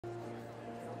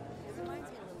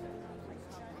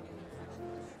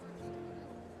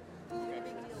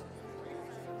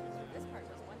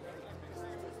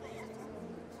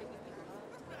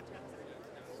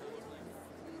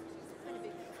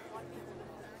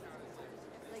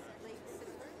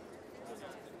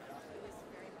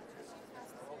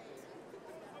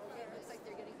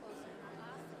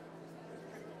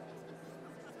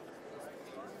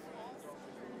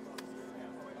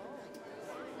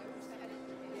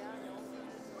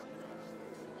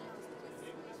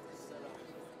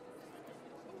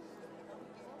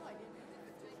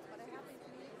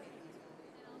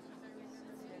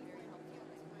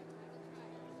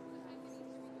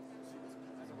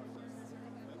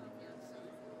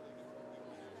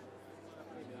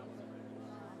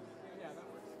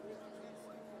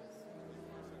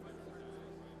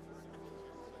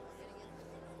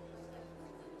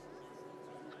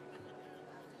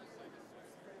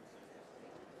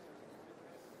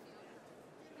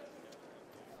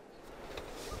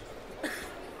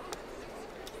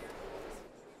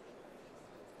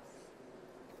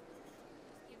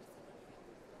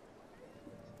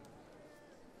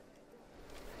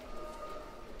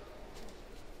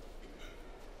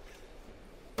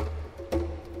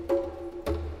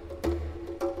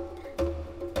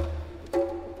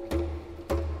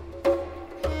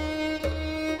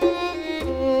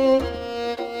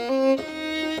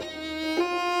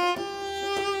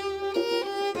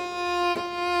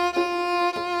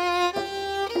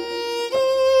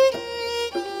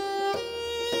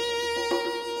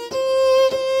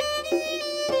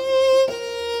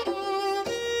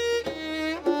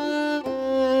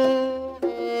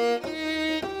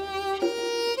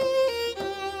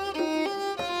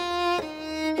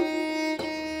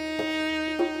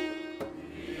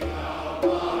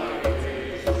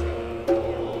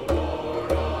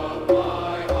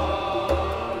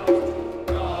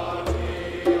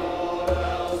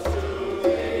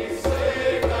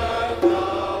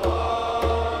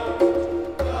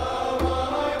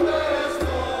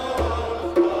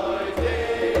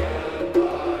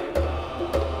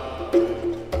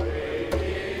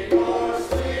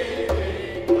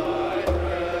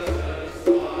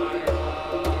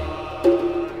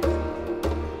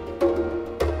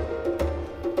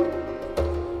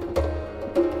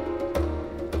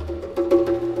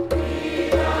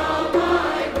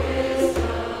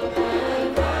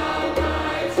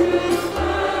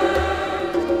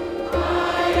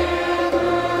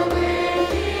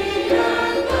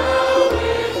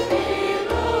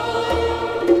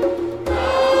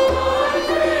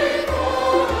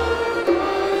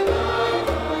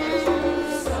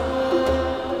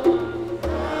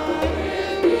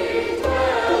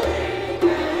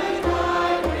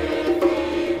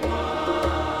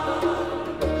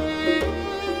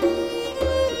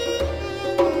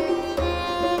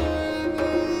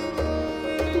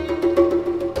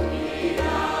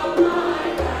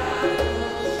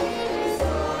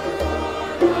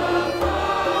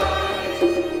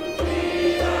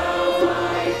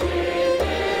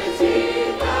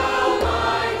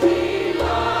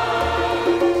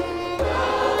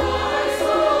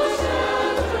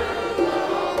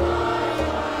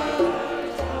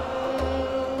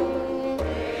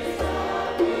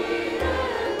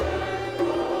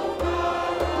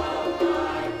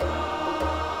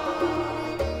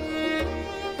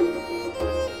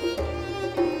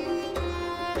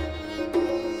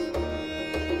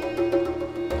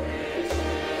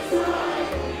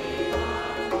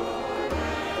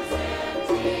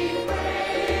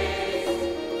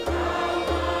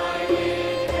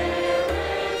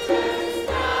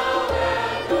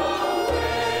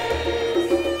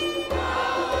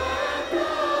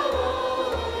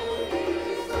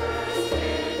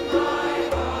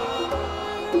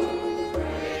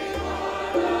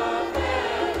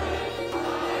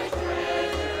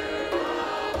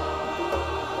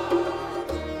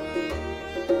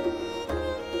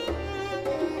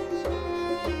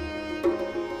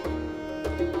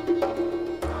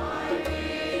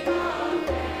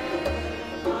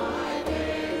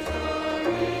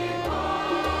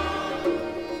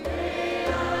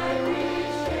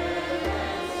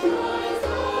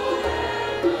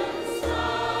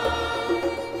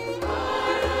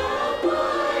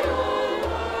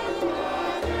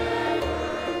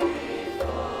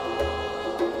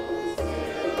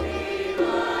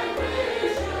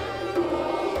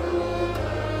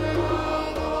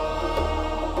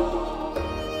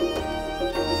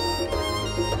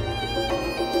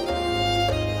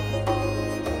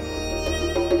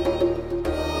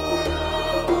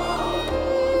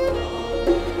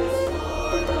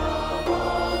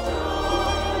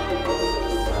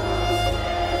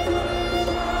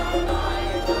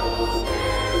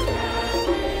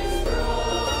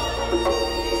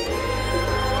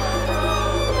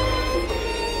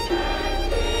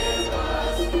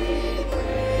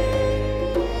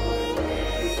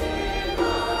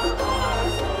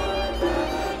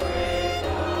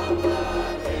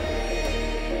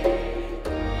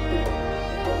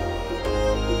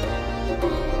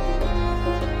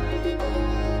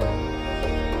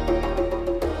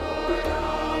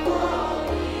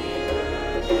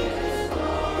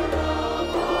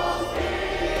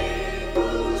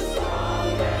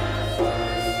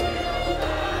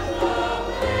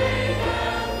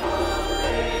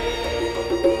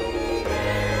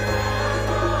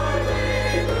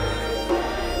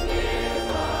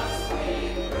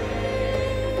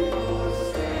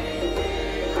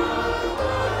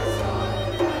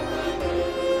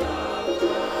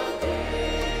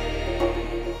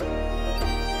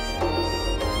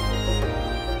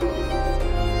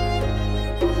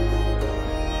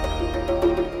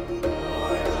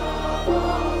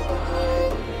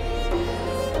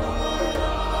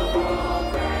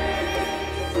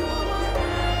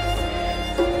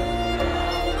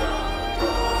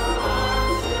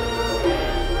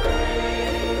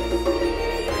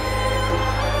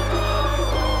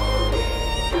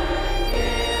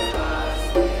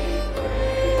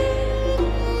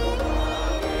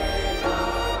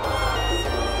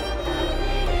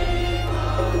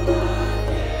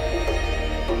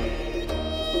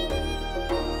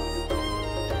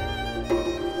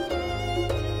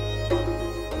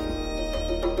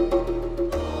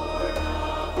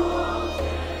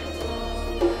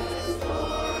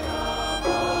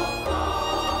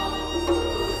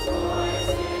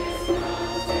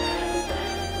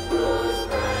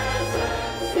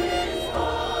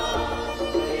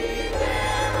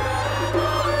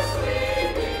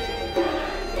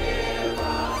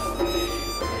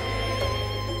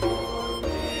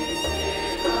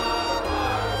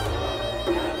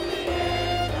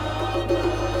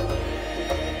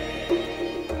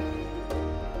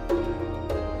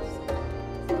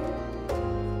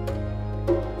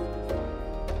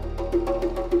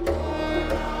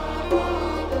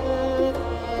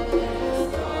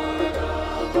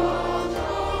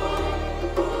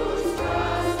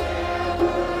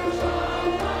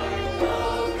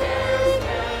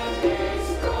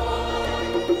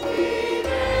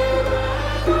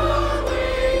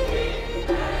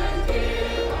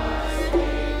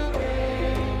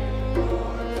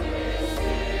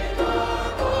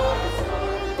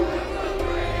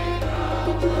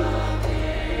In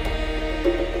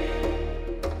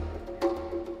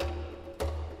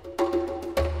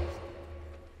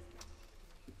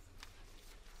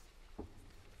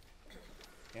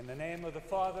the name of the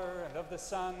Father, and of the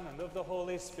Son, and of the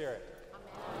Holy Spirit.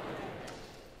 Amen.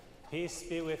 Peace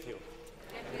be with you.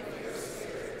 And with your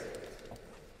spirit.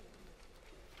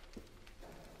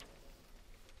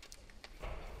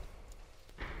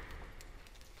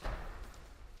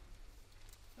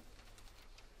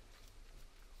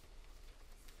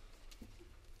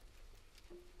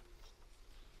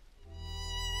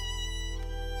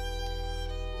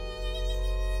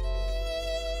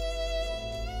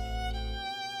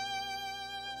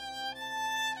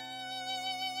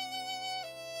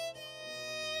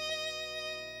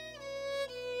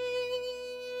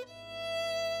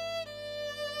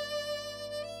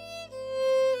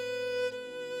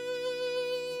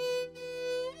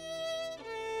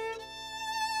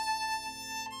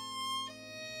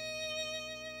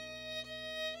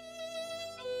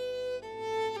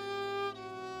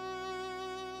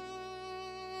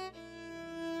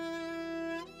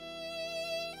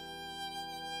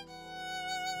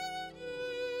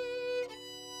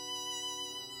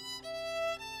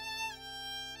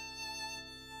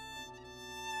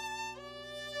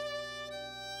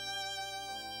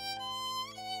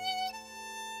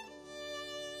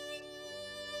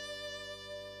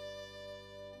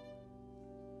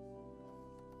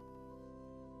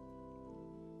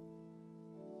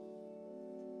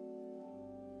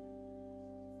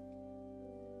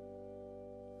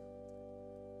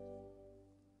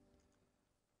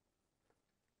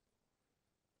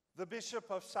 The Bishop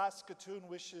of Saskatoon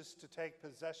wishes to take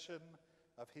possession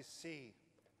of his see.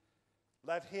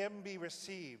 Let him be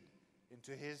received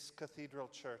into his cathedral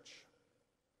church.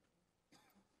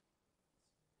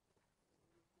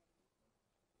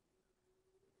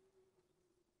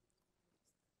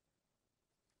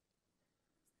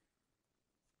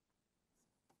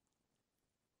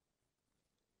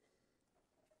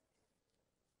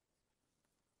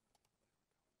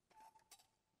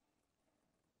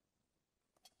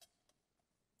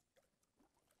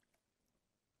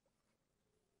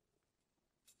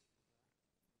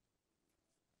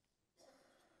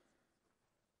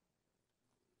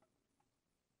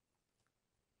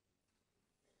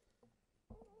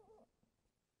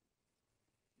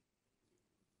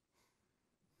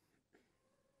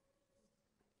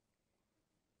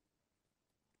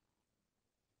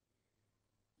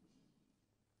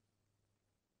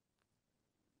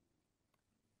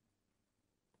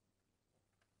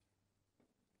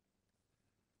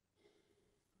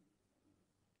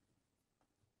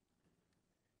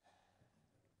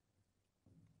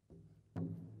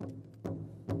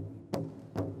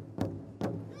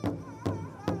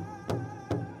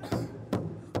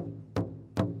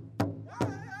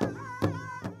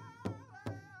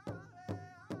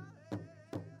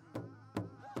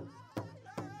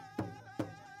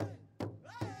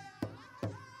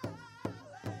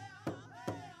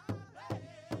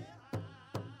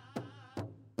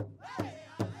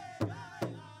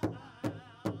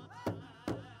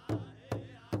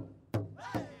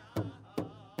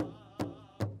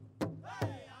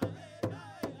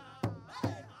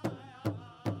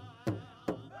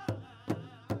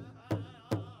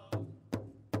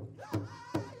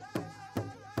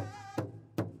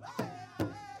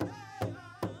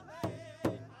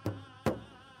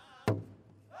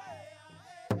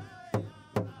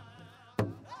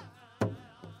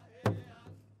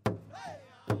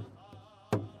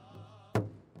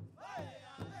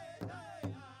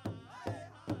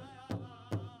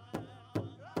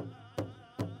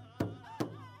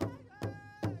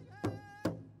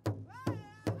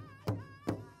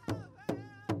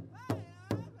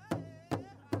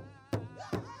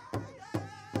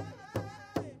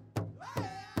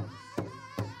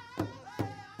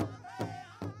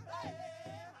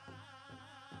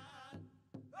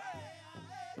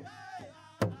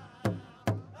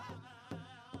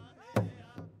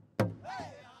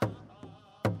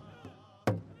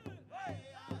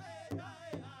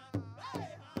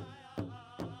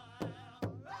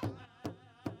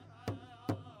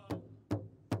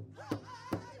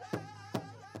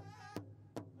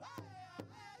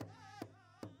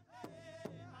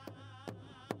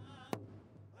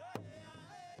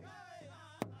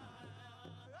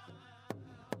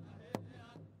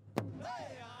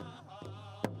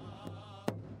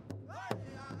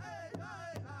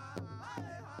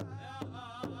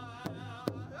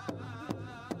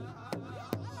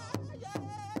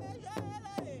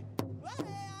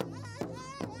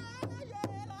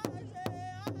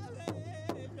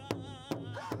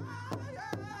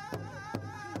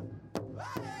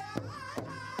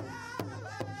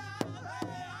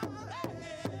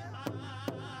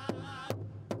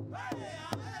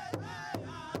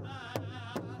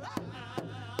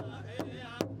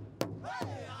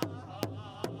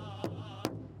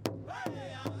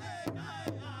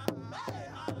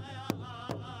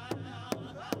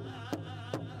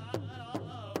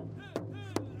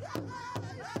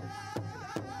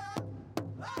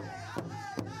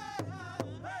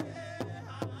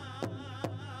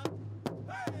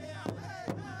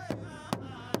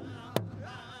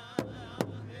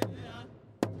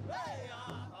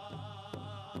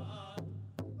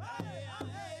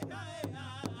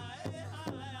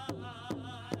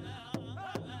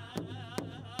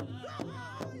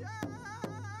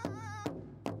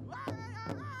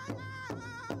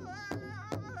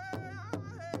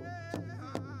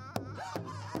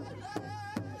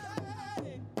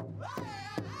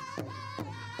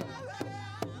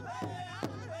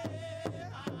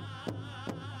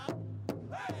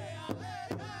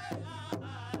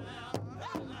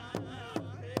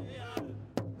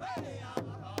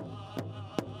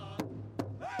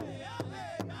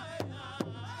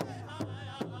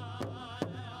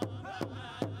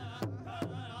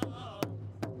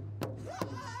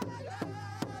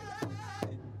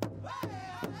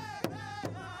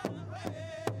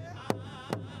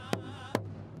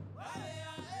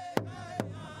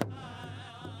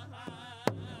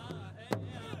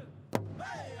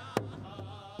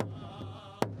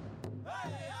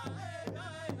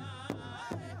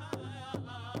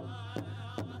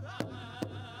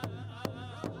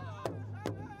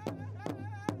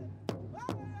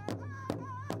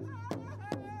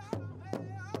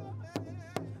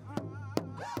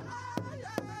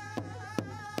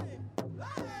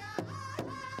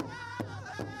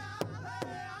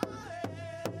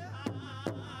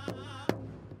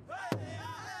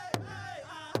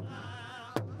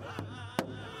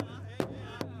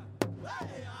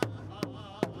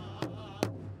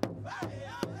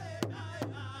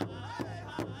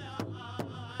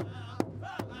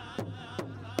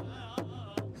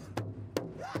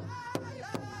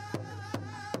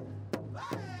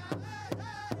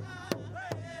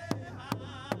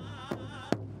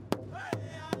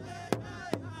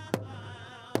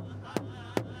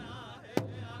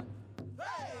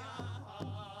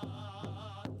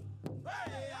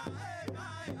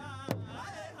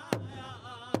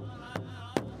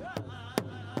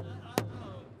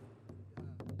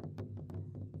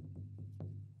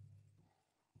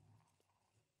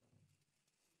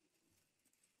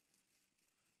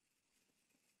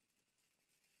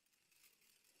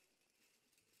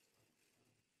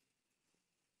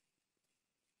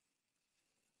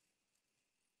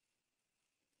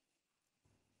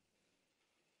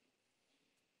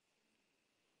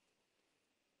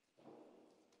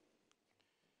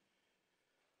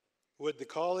 Would the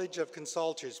College of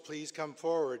Consultors please come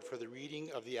forward for the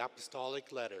reading of the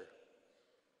apostolic letter?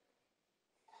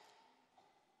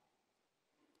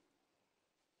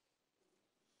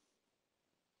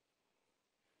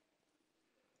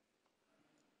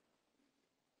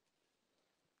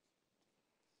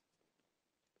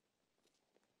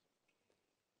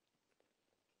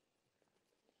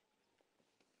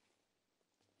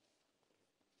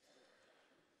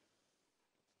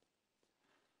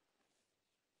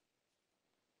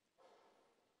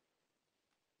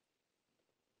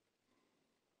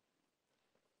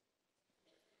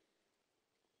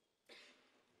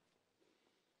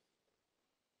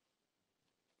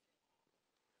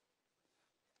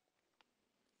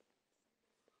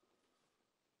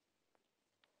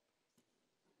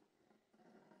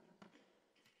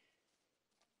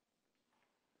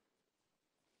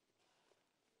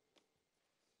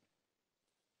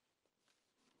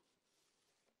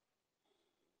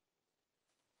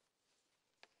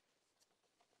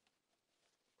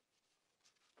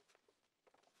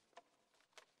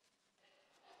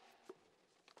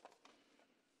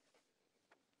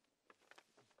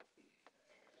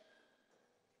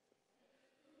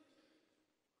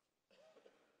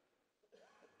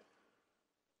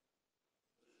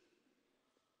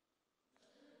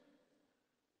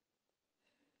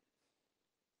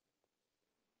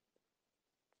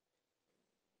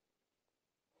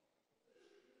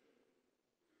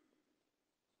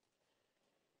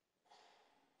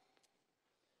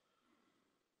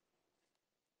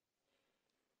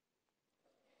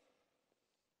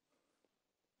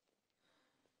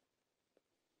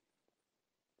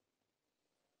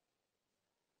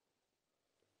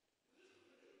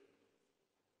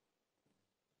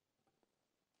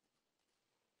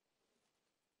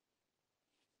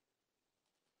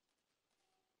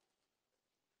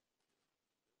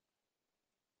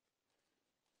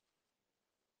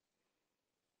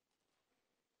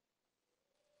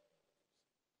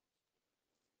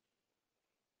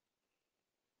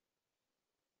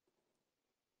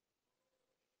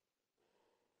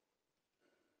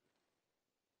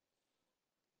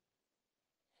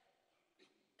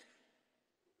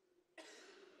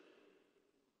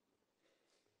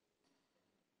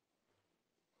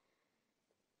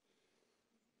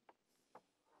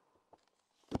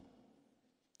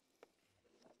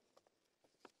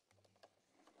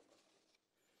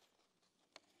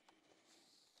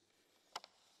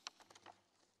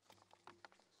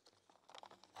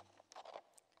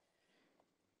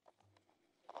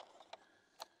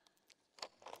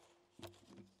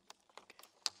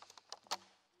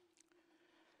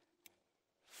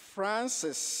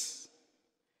 Francis,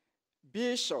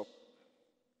 Bishop,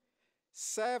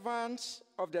 servant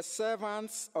of the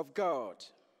servants of God,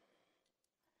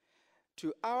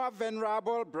 to our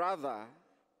venerable brother,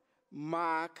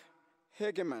 Mark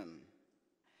Hagemoen,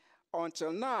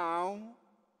 until now,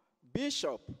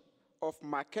 Bishop of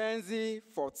Mackenzie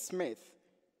Fort Smith,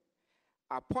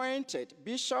 appointed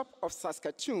Bishop of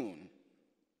Saskatoon,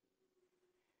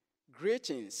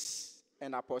 greetings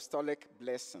and apostolic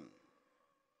blessing.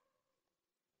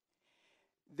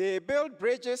 They build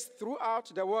bridges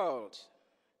throughout the world,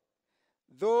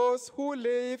 those who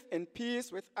live in peace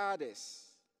with others,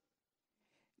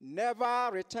 never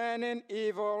returning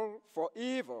evil for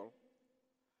evil,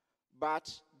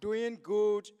 but doing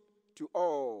good to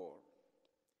all.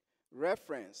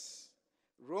 Reference,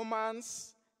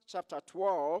 Romans chapter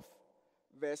 12,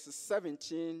 verses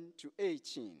 17 to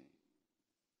 18.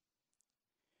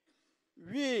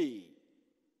 We,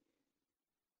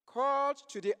 called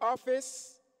to the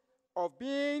office of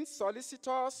being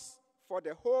solicitors for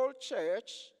the whole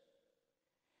church,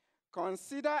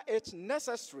 consider it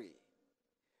necessary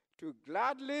to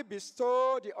gladly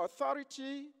bestow the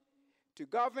authority to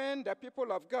govern the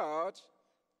people of God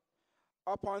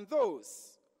upon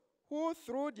those who,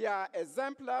 through their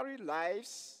exemplary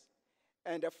lives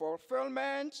and the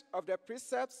fulfillment of the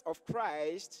precepts of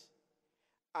Christ,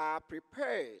 are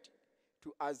prepared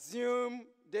to assume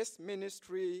this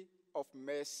ministry of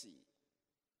mercy.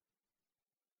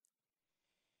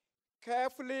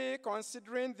 Carefully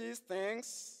considering these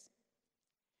things,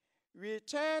 we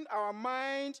turn our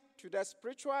mind to the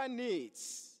spiritual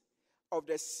needs of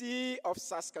the See of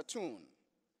Saskatoon,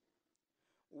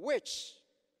 which,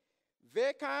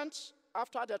 vacant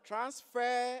after the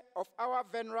transfer of our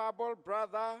venerable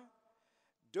brother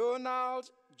Donald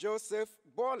Joseph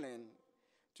Bolin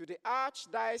to the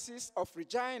Archdiocese of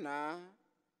Regina,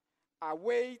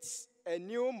 awaits a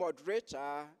new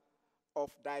moderator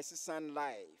of diocesan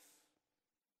life.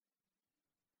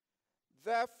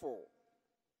 Therefore,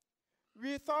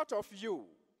 we thought of you,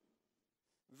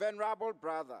 venerable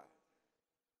brother,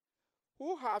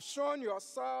 who have shown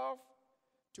yourself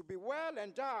to be well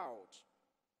endowed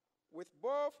with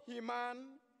both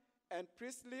human and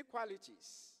priestly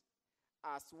qualities,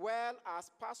 as well as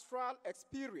pastoral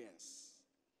experience,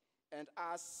 and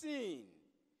are seen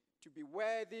to be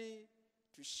worthy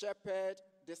to shepherd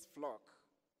this flock.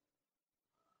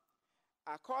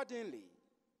 Accordingly,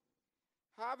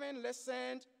 having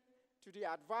listened to the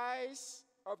advice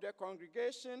of the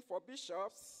Congregation for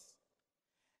Bishops,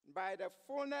 by the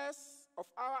fullness of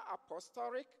our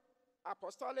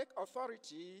apostolic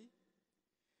authority,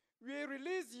 we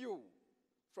release you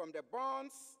from the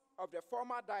bonds of the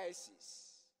former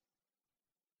diocese,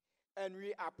 and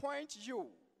we appoint you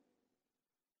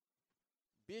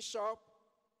Bishop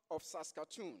of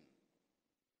Saskatoon,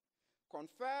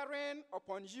 conferring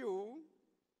upon you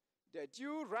the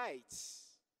due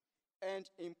rights and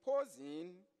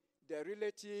imposing the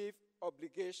relative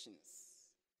obligations.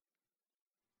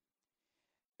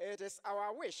 It is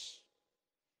our wish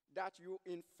that you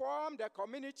inform the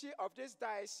community of this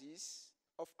diocese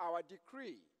of our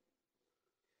decree,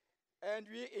 and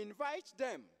we invite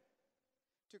them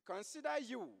to consider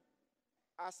you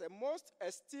as a most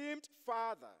esteemed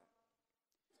father,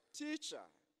 teacher,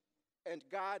 and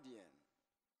guardian,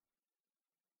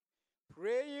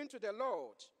 praying to the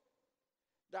Lord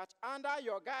that under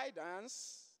your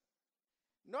guidance,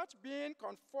 not being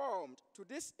conformed to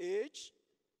this age,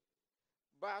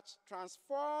 but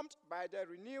transformed by the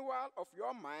renewal of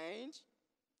your mind,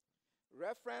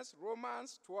 reference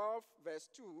Romans 12, verse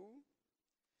 2,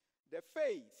 the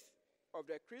faith of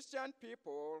the Christian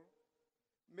people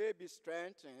may be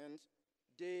strengthened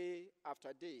day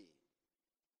after day.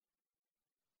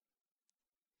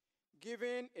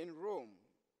 Given in Rome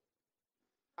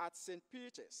at St.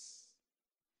 Peter's,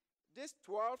 this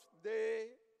 12th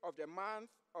day of the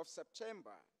month of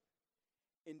September,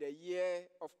 in the year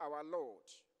of our Lord,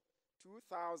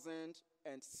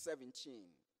 2017,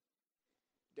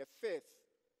 the 5th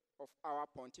of our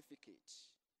pontificate.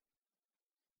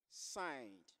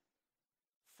 Signed,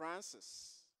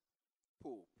 Francis,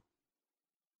 Pope.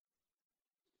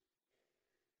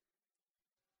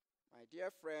 My dear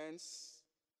friends,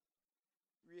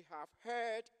 we have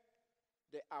heard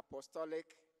the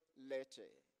apostolic letter.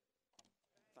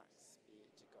 Thanks be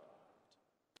to God.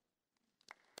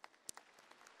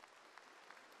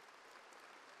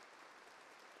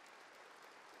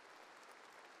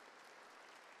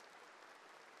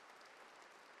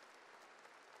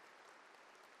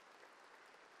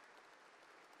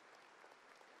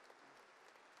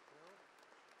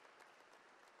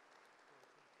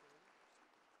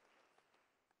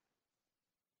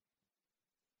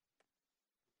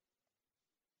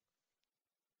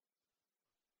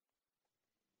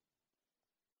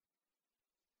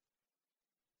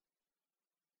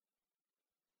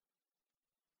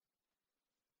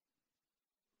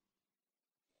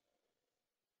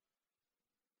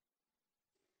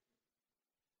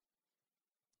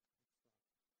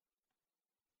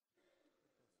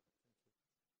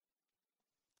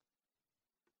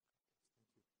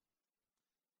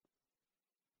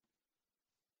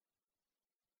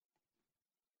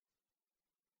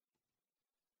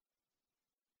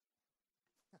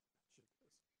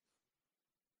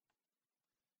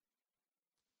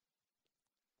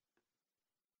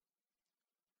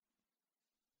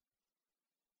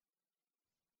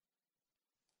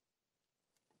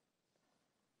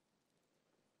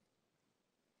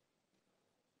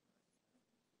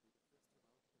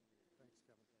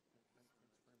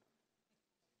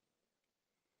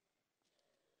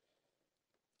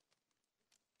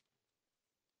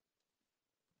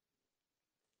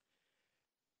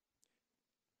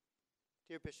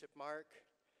 Dear Bishop Mark,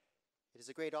 it is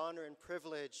a great honor and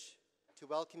privilege to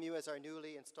welcome you as our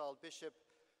newly installed Bishop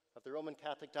of the Roman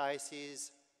Catholic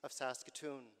Diocese of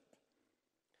Saskatoon.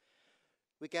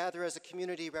 We gather as a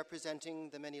community representing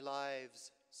the many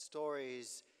lives,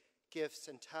 stories, gifts,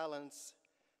 and talents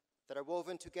that are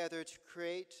woven together to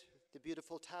create the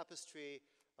beautiful tapestry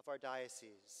of our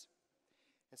diocese.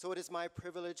 And so it is my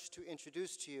privilege to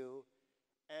introduce to you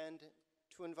and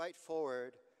to invite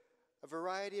forward a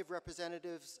variety of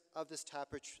representatives of this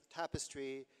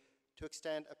tapestry to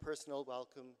extend a personal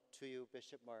welcome to you,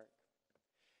 Bishop Mark.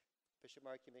 Bishop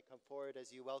Mark, you may come forward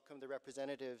as you welcome the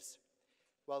representatives.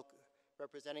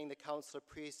 Representing the Council of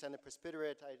Priests and the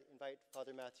Presbyterate, I invite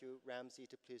Father Matthew Ramsey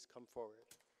to please come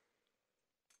forward.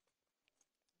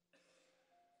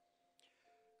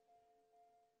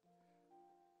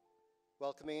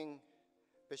 Welcoming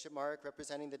Bishop Mark,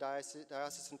 representing the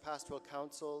Diocesan Pastoral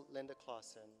Council, Linda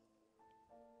Clausen.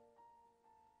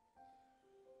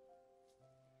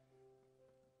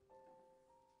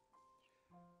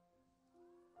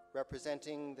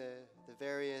 representing the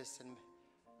various and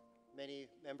many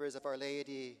members of our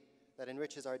laity that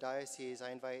enriches our diocese,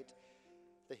 I invite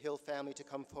the Hill family to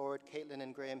come forward, Caitlin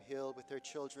and Graham Hill with their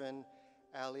children,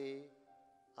 Ali,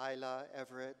 Isla,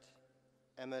 Everett,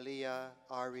 Emilia,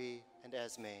 Ari, and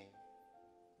Esme.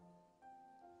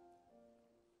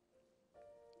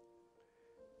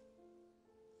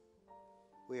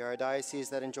 We are a diocese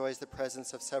that enjoys the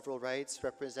presence of several rites.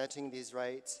 Representing these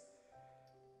rites,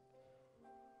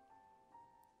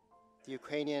 the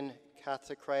Ukrainian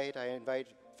Catholic Rite, I invite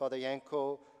Father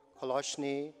Yanko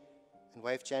Koloshny and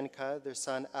wife Jenka, their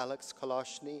son Alex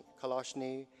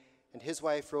Koloshny, and his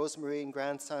wife Rosemary, and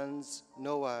grandsons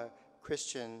Noah,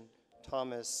 Christian,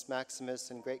 Thomas, Maximus,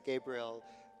 and Great Gabriel,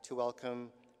 to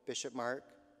welcome Bishop Mark.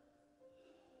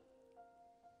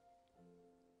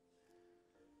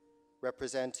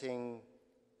 Representing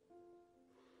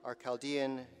our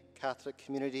Chaldean Catholic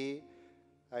community,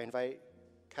 I invite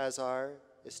Kazar,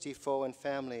 Estifo, and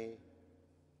family,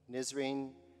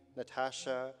 Nizreen,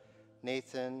 Natasha,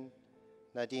 Nathan,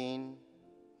 Nadine,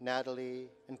 Natalie,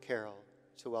 and Carol,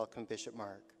 to welcome Bishop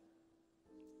Mark.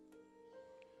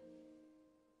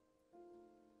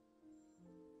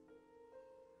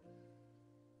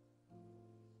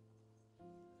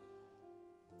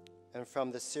 And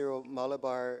from the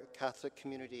Syro-Malabar Catholic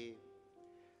community,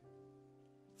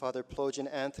 Father Plogian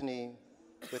Anthony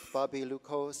with Bobby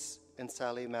Lucas and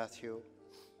Sally Matthew.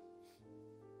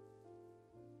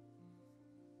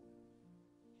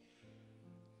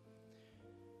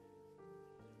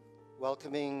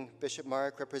 Welcoming Bishop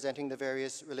Mark, representing the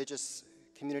various religious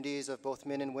communities of both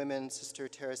men and women, Sister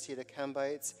Teresita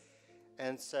Cambites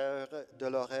and Sœur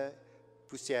Dolores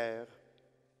Poussière,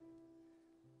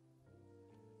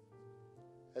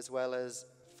 as well as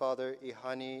Father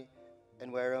Ihani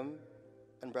and Wareham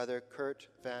and Brother Kurt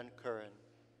Van Curran.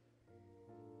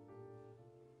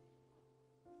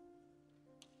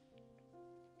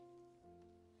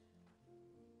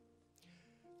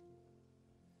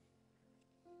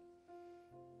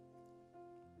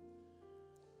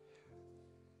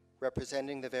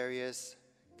 Representing the various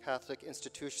Catholic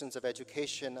institutions of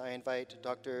education, I invite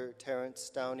Dr.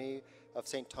 Terence Downey of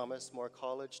St. Thomas More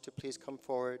College to please come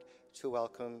forward to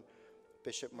welcome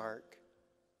Bishop Mark.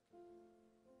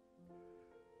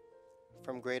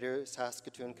 From Greater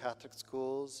Saskatoon Catholic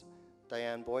Schools,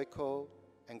 Diane Boyko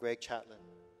and Greg Chatlin.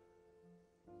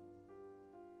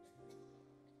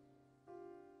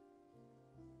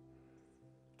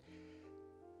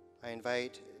 I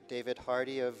invite David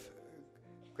Hardy of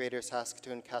Greater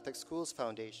Saskatoon Catholic Schools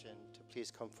Foundation to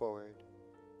please come forward.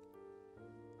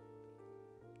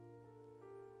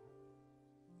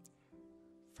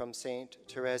 From St.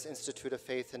 Therese Institute of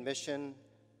Faith and Mission,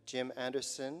 Jim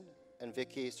Anderson and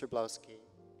Vicky Serblowski.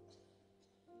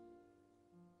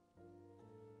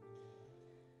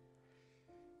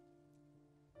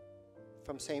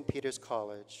 From St. Peter's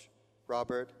College,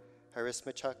 Robert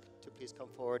Harismachuk to please come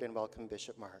forward and welcome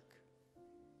Bishop Mark.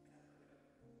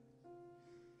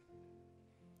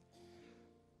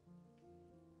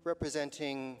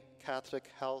 Representing Catholic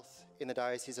Health in the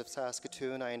Diocese of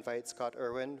Saskatoon, I invite Scott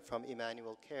Irwin from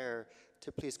Emmanuel Care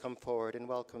to please come forward and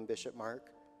welcome Bishop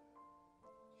Mark.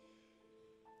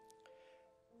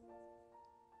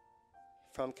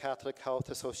 From Catholic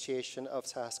Health Association of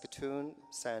Saskatoon,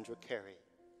 Sandra Carey.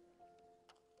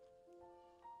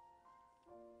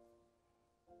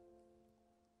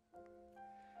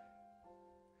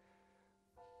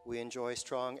 We enjoy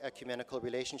strong ecumenical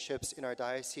relationships in our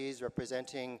diocese.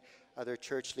 Representing other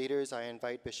church leaders, I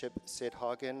invite Bishop Sid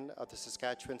Hagen of the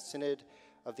Saskatchewan Synod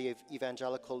of the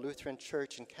Evangelical Lutheran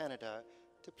Church in Canada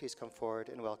to please come forward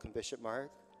and welcome Bishop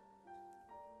Mark.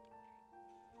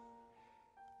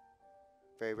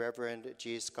 Very Reverend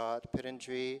G. Scott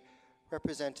Pittendry,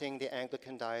 representing the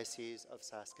Anglican Diocese of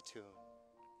Saskatoon.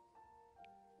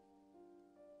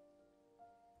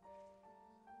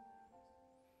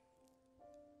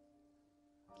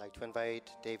 I'd like to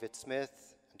invite David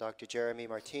Smith and Dr. Jeremy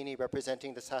Martini,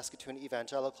 representing the Saskatoon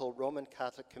Evangelical Roman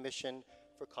Catholic Commission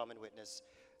for Common Witness,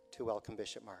 to welcome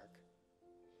Bishop Mark.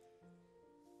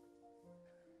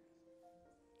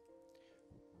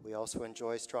 We also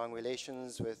enjoy strong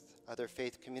relations with other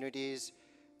faith communities.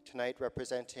 Tonight,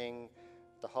 representing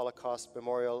the Holocaust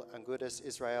Memorial Agudas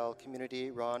Israel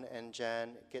community, Ron and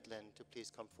Jan Gitlin, to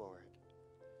please come forward.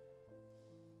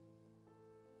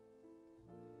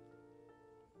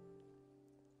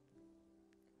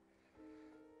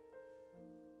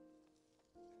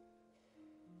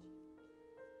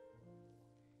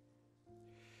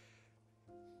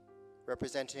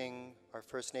 Representing our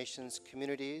First Nations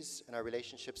communities and our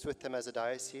relationships with them as a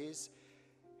diocese,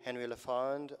 Henry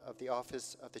Lafond of the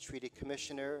Office of the Treaty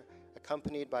Commissioner,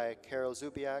 accompanied by Carol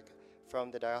Zubiak from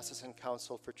the Diocesan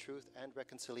Council for Truth and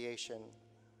Reconciliation.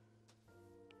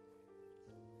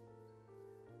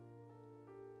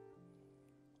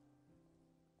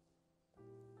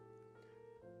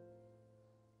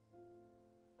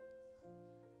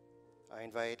 I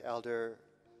invite Elder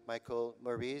Michael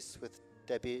Maurice with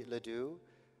Debbie Ledoux,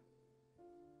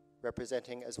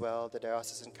 representing as well the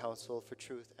Diocesan Council for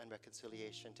Truth and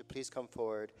Reconciliation, to please come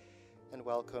forward and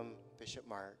welcome Bishop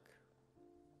Mark.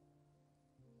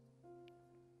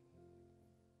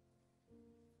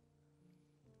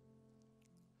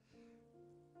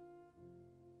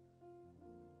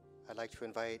 I'd like to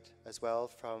invite as well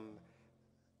from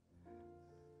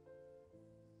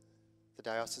the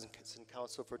Diocesan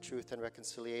Council for Truth and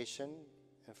Reconciliation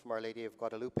and from Our Lady of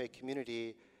Guadalupe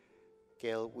Community,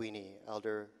 Gail Weenie,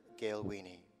 Elder Gail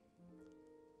Weenie.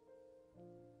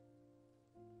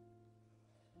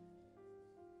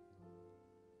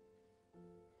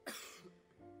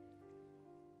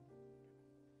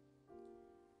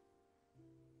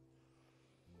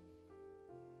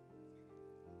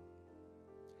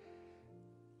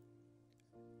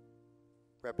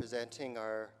 Representing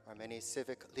our many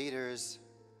civic leaders,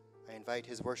 I invite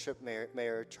His Worship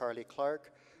Mayor Charlie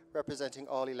Clark, representing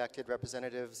all elected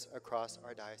representatives across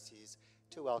our diocese,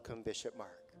 to welcome Bishop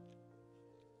Mark.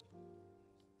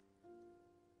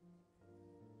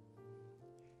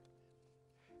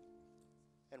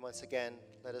 And once again,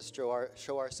 let us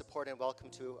show our support and welcome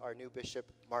to our new Bishop,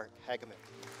 Mark Hagemoen.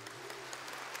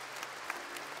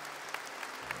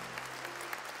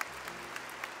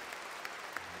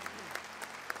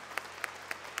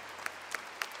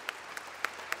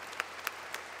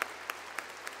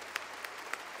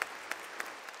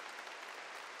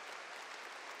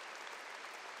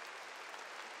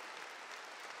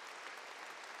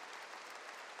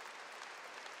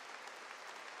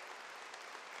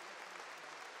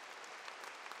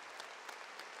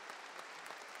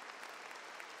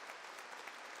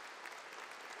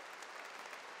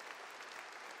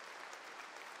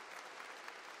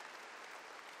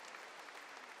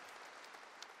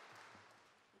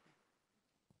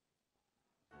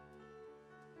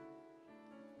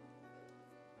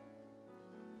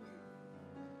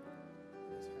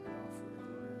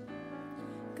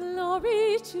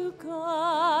 Glory to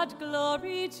God,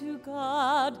 glory to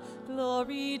God,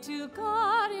 glory to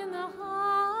God in the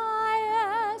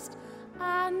highest,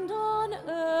 and on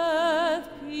earth,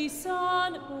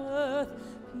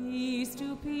 peace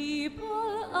to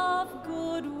people of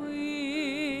good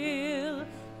will.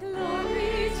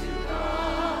 Glory to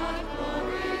God,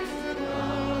 glory to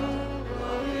God,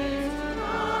 glory to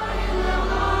God in the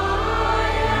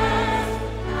highest,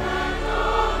 and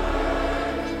on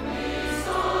earth, peace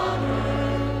to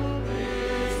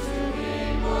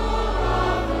people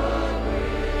of good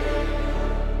will.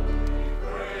 We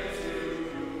praise you,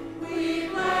 we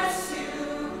bless you,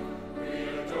 we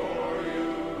adore you,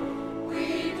 we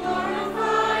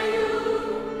glorify you,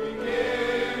 we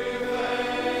give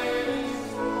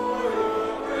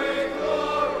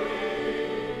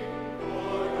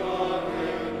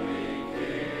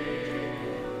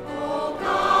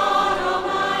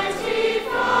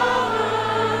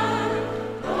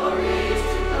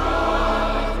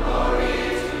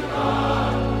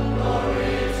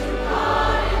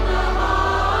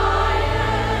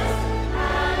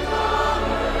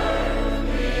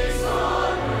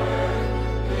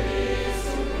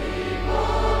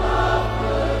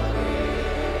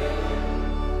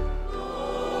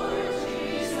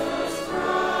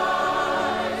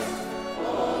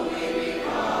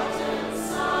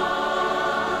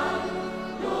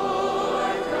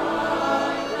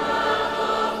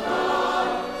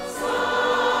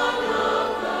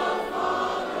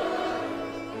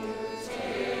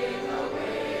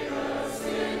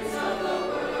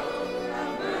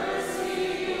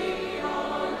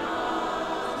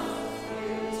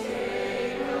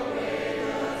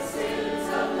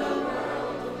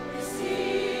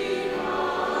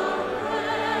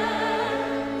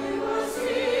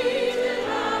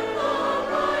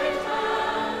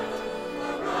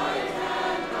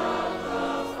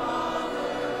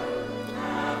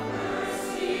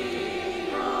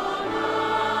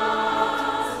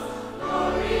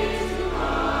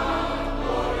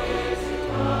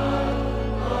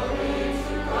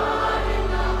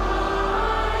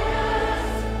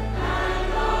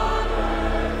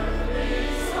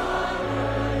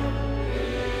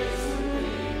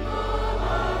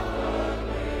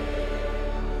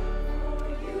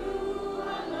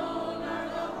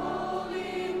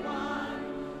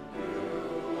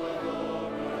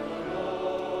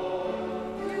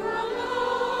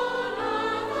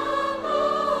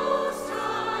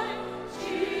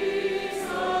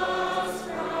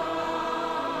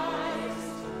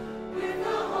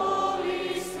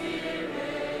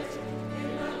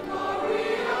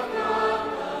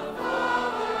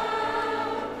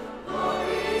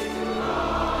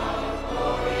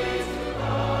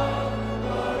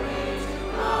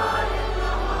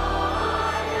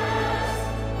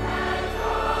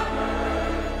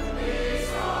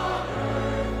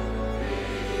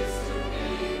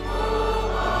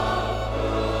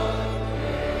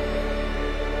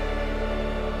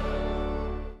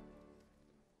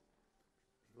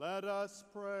us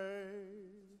pray.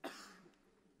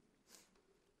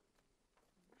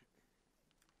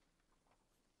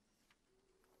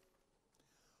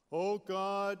 O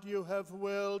God, you have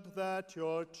willed that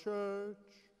your church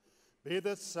be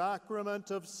the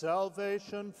sacrament of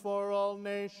salvation for all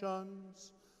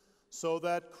nations, so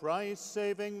that Christ's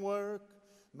saving work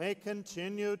may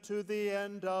continue to the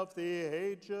end of the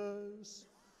ages.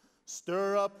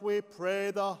 Stir up, we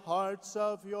pray, the hearts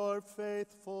of your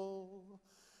faithful,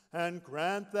 and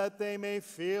grant that they may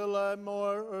feel a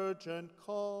more urgent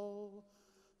call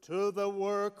to the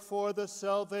work for the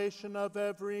salvation of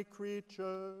every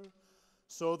creature,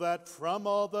 so that from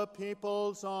all the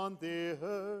peoples on the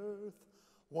earth,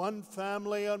 one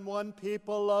family and one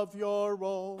people of your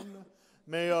own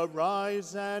may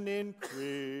arise and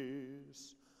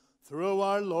increase. Through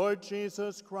our Lord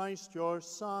Jesus Christ, your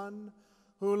Son,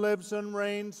 who lives and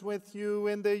reigns with you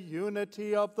in the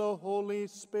unity of the Holy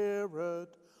Spirit,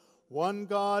 one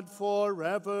God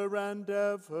forever and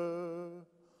ever.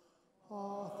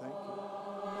 Oh, thank you.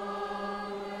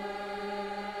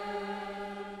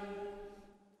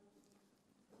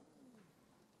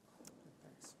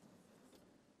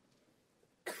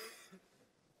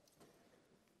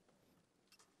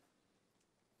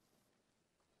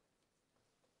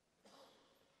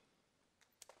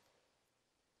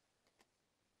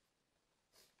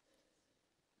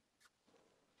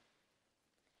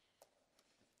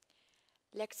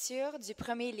 Lecture du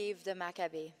premier livre de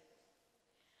Maccabée.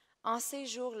 En ces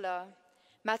jours-là,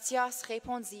 Matthias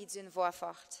répondit d'une voix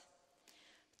forte.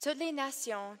 Toutes les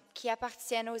nations qui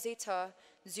appartiennent aux États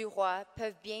du roi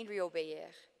peuvent bien lui obéir,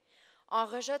 en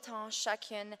rejetant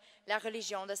chacune la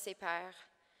religion de ses pères,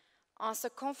 en se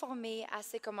conformer à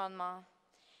ses commandements.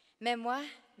 Mais moi,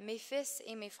 mes fils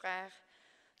et mes frères,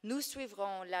 nous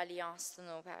suivrons l'alliance de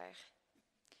nos pères.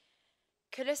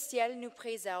 Que le ciel nous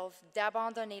préserve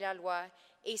d'abandonner la loi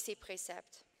et ses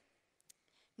préceptes.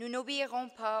 Nous n'obéirons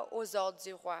pas aux ordres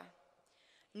du roi.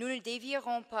 Nous ne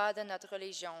dévierons pas de notre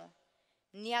religion,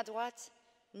 ni à droite,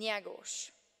 ni à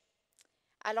gauche.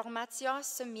 Alors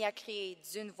Matthias se mit à crier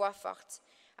d'une voix forte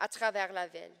à travers la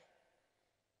ville.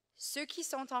 Ceux qui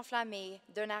sont enflammés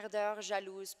d'une ardeur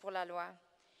jalouse pour la loi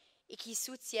et qui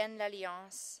soutiennent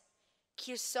l'alliance,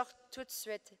 qu'ils sortent tout de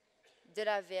suite de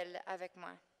la ville avec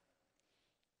moi.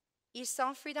 Il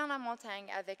s'enfuit dans la montagne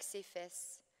avec ses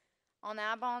fils, en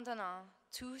abandonnant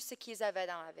tout ce qu'ils avaient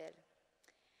dans la ville.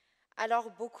 Alors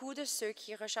beaucoup de ceux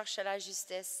qui recherchaient la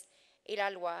justice et la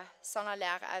loi s'en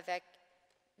allèrent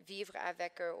vivre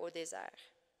avec eux au désert.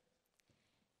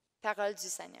 Parole du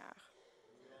Seigneur.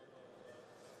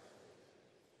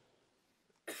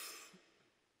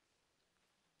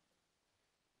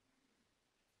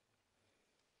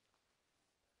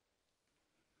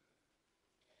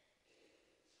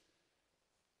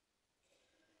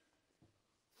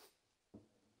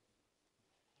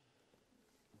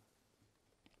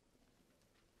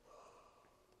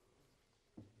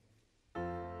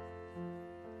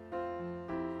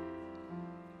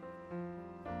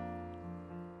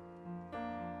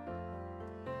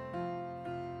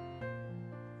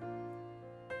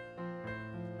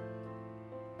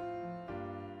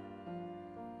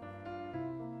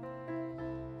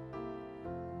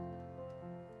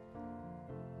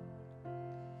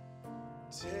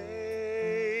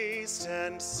 Taste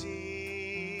and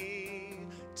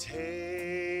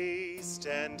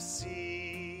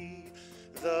see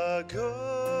the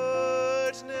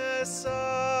goodness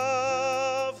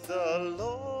of the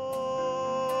Lord.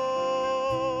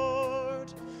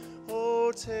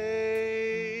 Oh,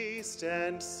 taste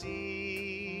and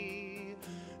see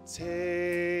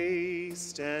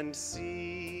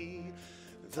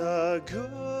the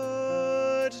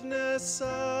goodness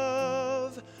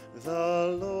of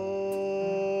the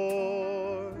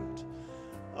Lord,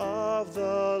 of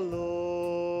the Lord.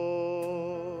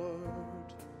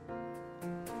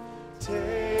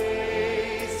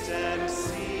 Taste and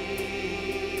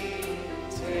see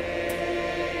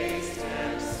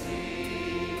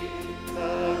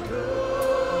the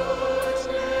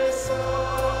goodness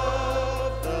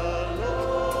of the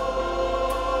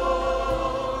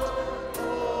Lord.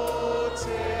 Oh,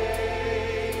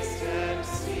 taste and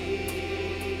see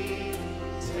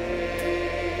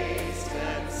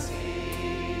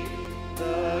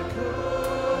the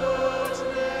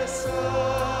goodness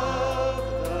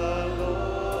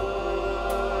of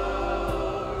the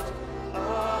Lord,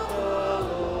 of the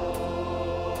Lord.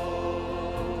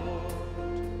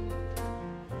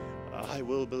 I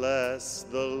will bless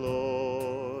the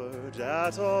Lord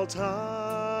at all times.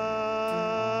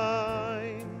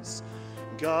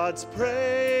 God's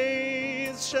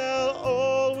praise praise shall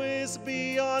always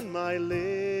be on my lips.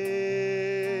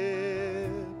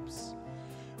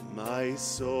 My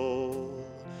soul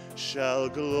shall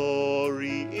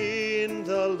glory in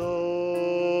the Lord.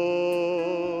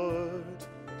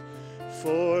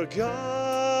 For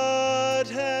God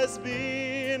has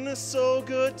been so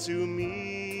good to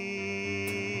me.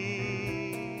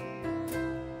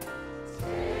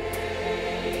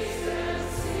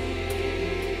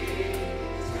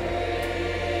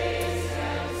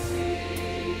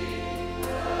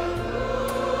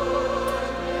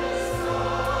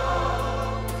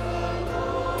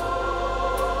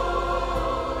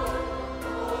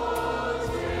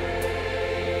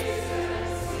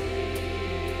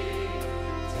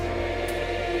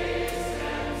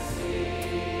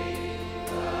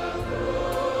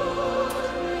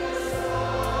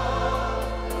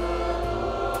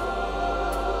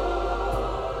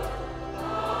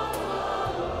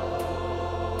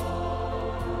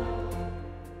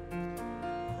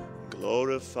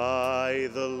 Glorify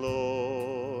the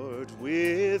Lord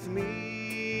with me.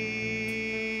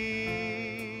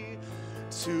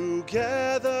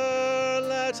 Together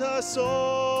let us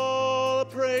all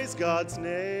praise God's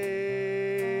name.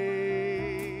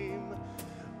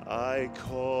 I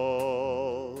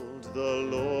called the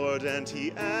Lord and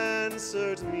he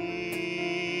answered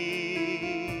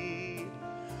me.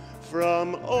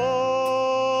 From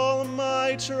all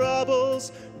my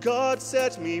troubles, God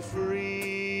set me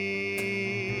free.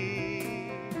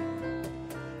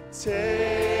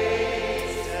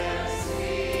 Taste and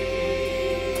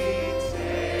see,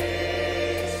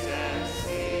 taste and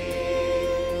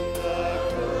see the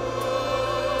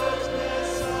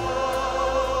goodness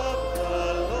of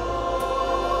the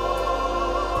Lord.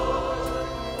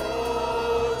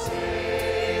 Oh,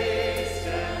 taste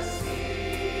and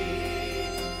see,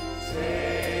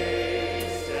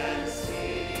 taste and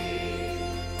see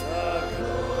the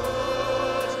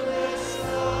goodness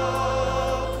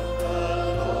of the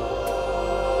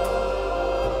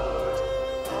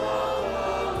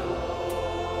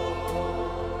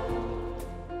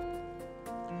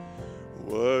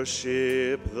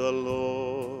Worship the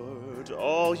Lord,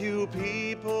 all you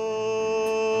people.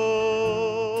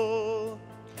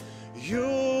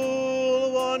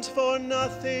 You'll want for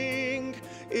nothing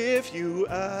if you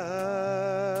ask.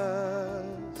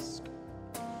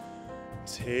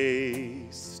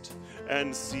 Taste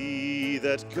and see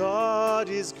that God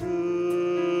is good.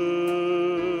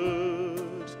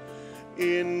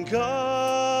 In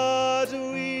God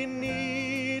we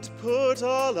need put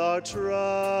all our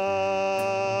trust.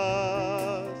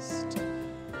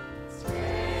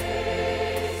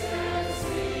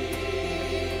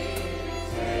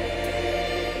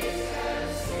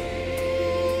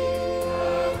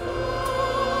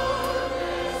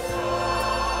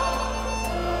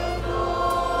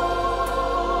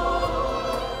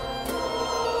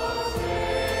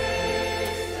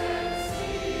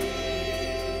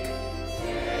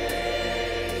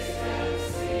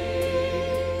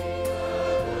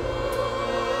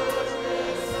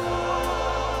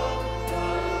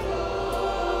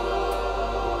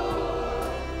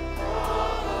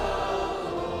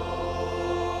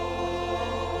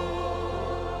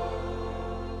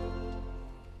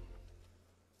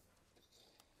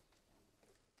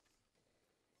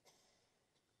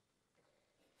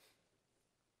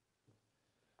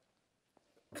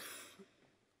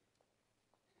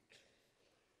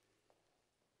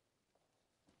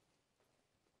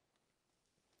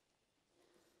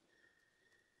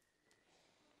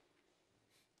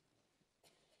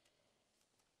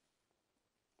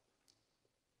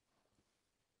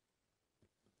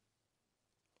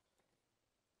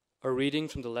 A reading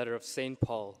from the letter of St.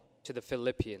 Paul to the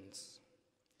Philippians.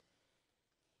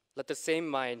 Let the same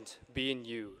mind be in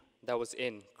you that was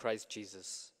in Christ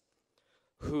Jesus,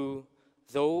 who,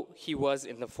 though he was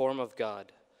in the form of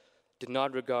God, did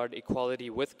not regard equality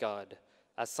with God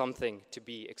as something to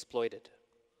be exploited,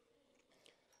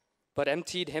 but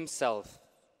emptied himself,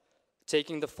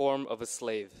 taking the form of a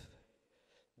slave,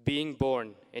 being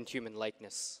born in human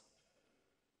likeness.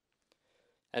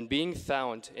 And being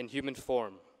found in human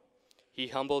form, he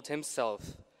humbled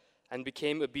himself and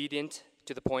became obedient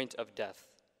to the point of death,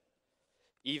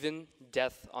 even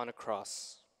death on a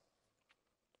cross.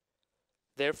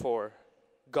 Therefore,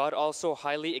 God also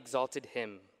highly exalted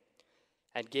him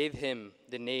and gave him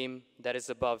the name that is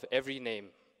above every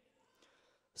name,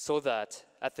 so that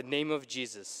at the name of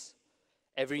Jesus,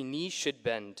 every knee should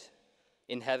bend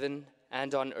in heaven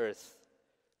and on earth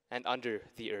and under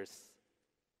the earth,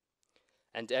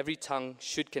 and every tongue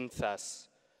should confess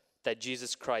that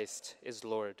Jesus Christ is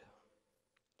Lord,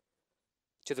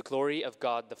 to the glory of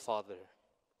God the Father.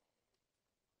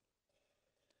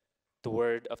 The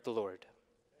word of the Lord.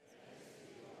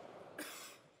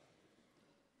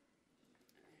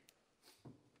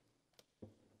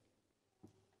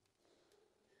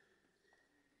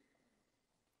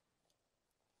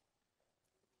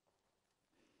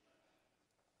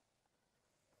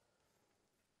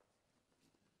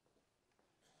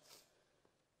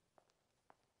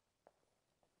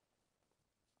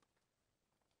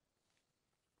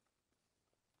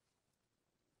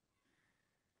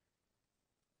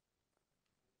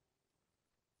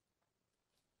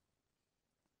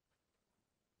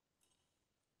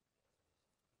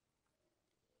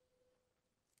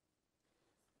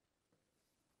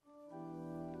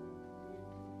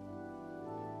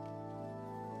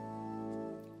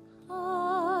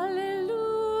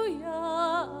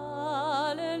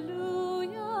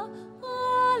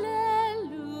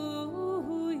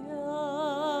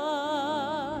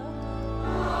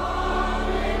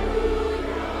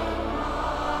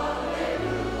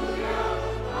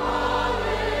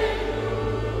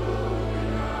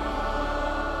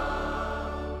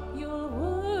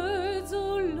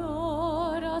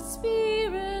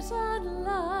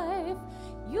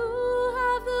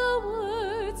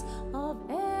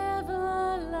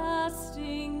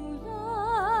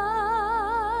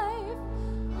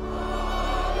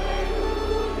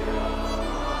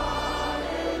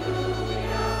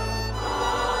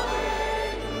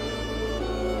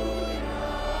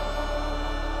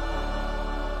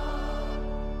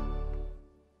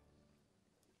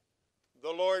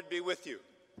 The Lord be with you.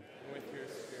 And with your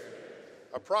spirit.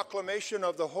 A proclamation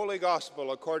of the Holy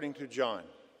Gospel according to John.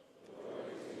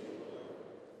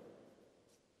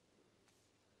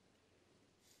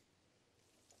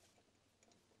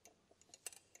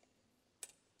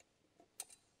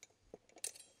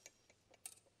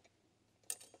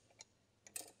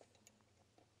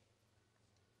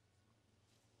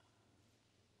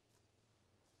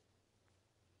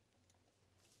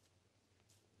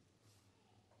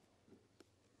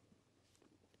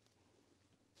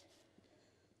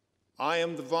 I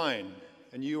am the vine,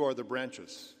 and you are the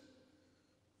branches.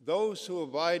 Those who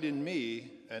abide in me,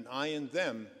 and I in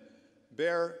them,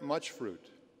 bear much fruit,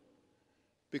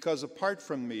 because apart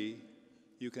from me,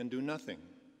 you can do nothing.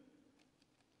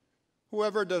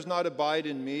 Whoever does not abide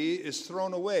in me is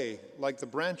thrown away like the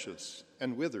branches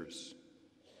and withers.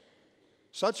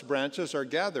 Such branches are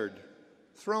gathered,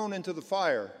 thrown into the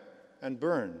fire, and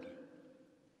burned.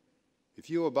 If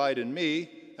you abide in me,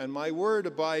 and my word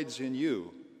abides in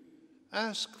you,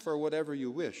 ask for whatever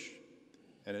you wish,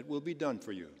 and it will be done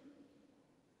for you.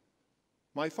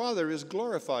 My Father is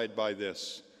glorified by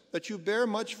this, that you bear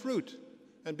much fruit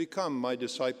and become my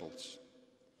disciples.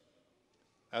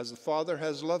 As the Father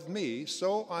has loved me,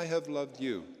 so I have loved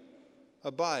you.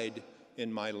 Abide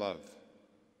in my love.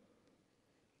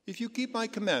 If you keep my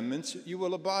commandments, you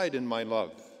will abide in my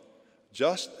love,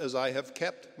 just as I have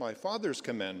kept my Father's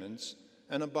commandments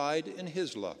and abide in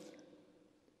his love.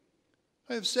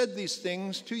 I have said these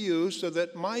things to you so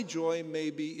that my joy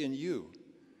may be in you,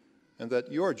 and that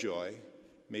your joy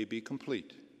may be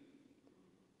complete.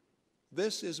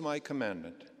 This is my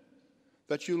commandment,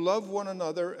 that you love one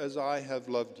another as I have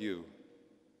loved you.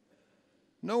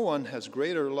 No one has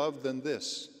greater love than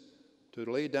this, to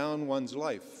lay down one's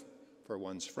life for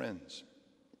one's friends.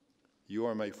 You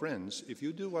are my friends if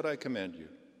you do what I command you.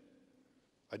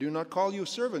 I do not call you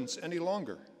servants any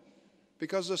longer,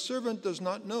 because the servant does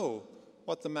not know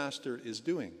what the master is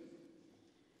doing.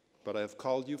 But I have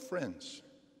called you friends,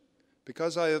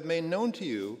 because I have made known to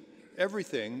you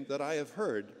everything that I have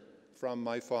heard from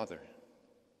my Father.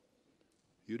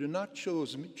 You did not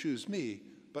choose me,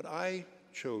 but I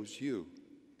chose you.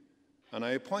 And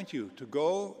I appoint you to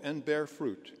go and bear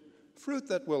fruit, fruit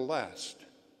that will last,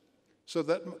 so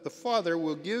that the Father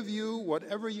will give you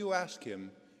whatever you ask him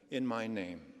in my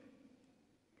name.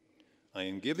 I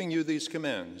am giving you these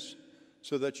commands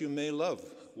so that you may love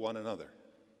one another.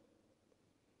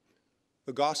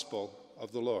 The Gospel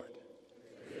of the Lord.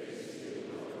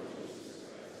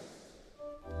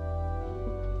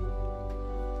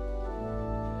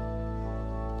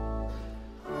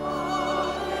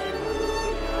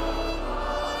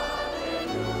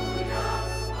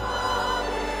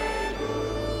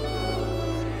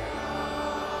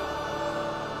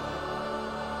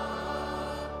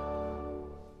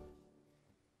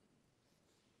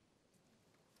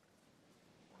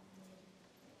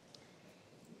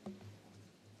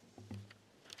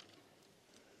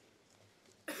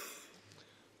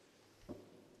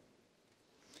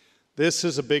 This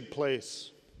is a big place.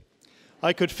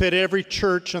 I could fit every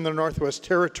church in the Northwest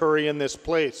Territory in this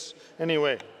place.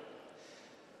 Anyway,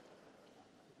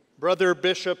 brother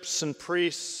bishops and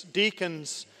priests,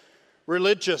 deacons,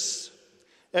 religious,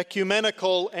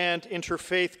 ecumenical, and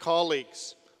interfaith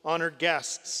colleagues, honored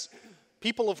guests,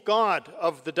 people of God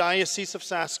of the Diocese of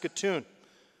Saskatoon,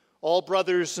 all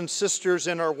brothers and sisters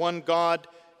in our one God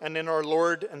and in our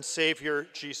Lord and Savior,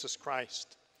 Jesus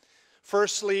Christ.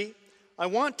 Firstly, I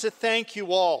want to thank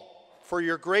you all for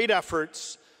your great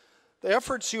efforts, the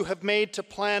efforts you have made to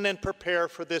plan and prepare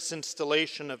for this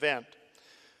installation event.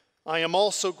 I am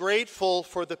also grateful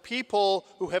for the people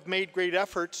who have made great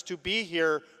efforts to be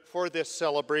here for this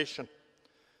celebration.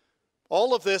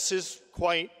 All of this is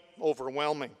quite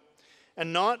overwhelming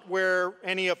and not where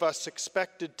any of us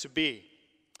expected to be.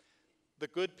 The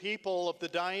good people of the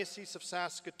Diocese of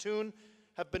Saskatoon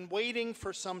have been waiting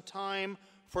for some time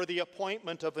for the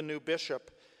appointment of a new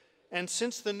bishop. And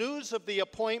since the news of the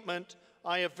appointment,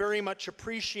 I have very much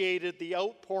appreciated the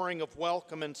outpouring of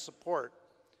welcome and support.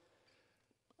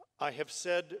 I have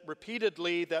said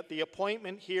repeatedly that the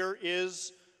appointment here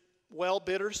is, well,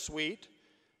 bittersweet.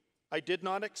 I did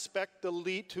not expect to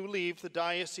leave the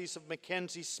Diocese of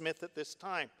Mackenzie Smith at this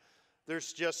time.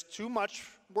 There's just too much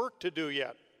work to do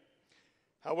yet.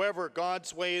 However,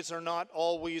 God's ways are not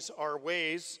always our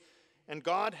ways, and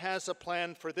God has a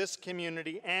plan for this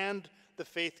community and the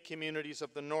faith communities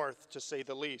of the North, to say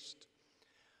the least.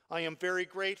 I am very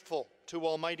grateful to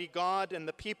Almighty God and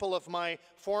the people of my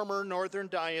former Northern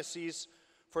Diocese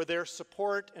for their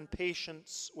support and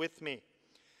patience with me,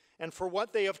 and for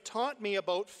what they have taught me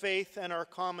about faith and our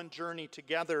common journey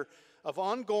together of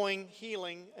ongoing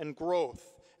healing and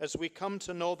growth as we come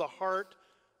to know the heart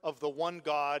of the one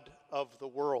God of the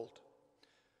world.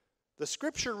 The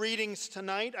scripture readings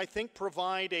tonight, I think,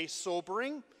 provide a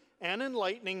sobering and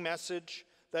enlightening message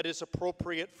that is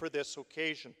appropriate for this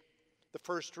occasion. The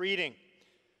first reading,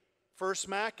 1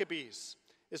 Maccabees,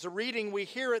 is a reading we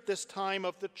hear at this time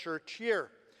of the church year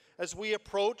as we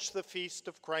approach the feast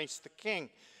of Christ the King,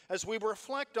 as we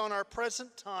reflect on our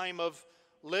present time of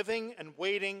living and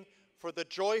waiting for the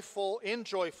joyful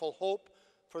hope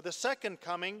for the second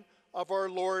coming of our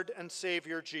Lord and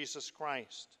Savior Jesus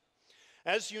Christ.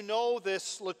 As you know,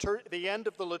 the end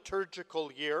of the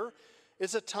liturgical year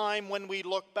is a time when we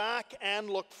look back and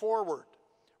look forward,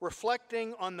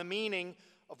 reflecting on the meaning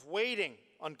of waiting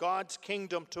on God's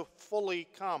kingdom to fully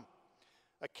come,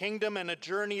 a kingdom and a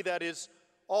journey that is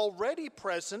already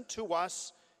present to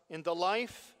us in the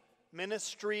life,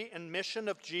 ministry, and mission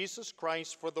of Jesus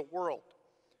Christ for the world.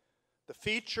 The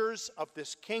features of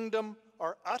this kingdom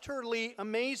are utterly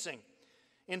amazing.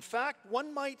 In fact,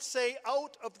 one might say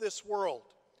out of this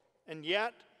world, and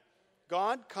yet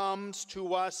God comes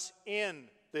to us in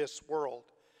this world.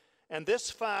 And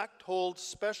this fact holds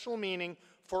special meaning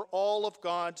for all of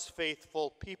God's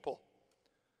faithful people.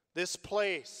 This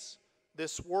place,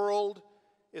 this world,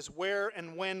 is where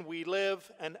and when we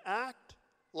live and act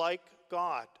like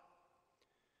God.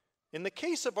 In the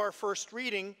case of our first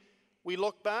reading, we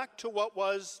look back to what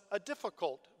was a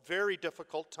difficult, very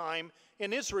difficult time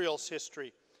in Israel's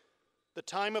history. The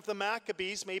time of the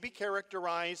Maccabees may be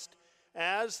characterized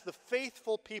as the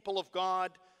faithful people of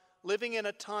God living in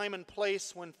a time and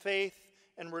place when faith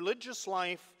and religious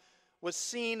life was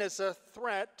seen as a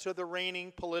threat to the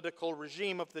reigning political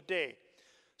regime of the day.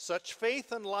 Such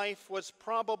faith and life was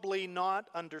probably not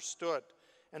understood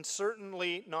and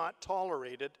certainly not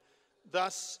tolerated.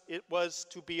 Thus, it was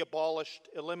to be abolished,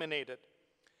 eliminated.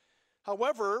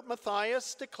 However,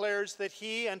 Matthias declares that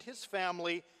he and his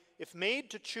family, if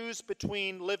made to choose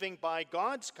between living by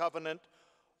God's covenant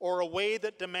or a way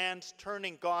that demands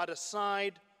turning God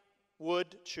aside,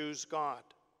 would choose God.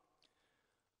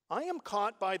 I am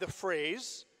caught by the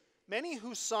phrase, many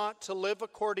who sought to live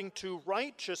according to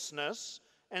righteousness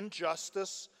and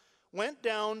justice went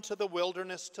down to the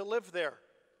wilderness to live there.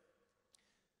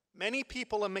 Many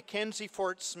people in Mackenzie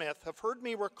Fort Smith have heard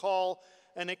me recall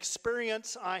an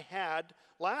experience I had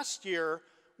last year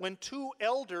when two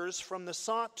elders from the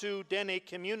Satu Dene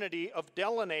community of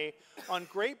Delaney on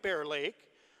Great Bear Lake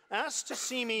asked to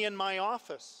see me in my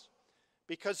office.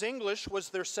 Because English was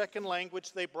their second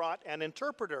language, they brought an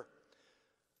interpreter.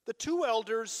 The two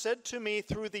elders said to me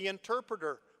through the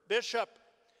interpreter, "Bishop,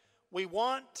 we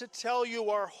want to tell you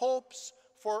our hopes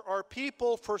for our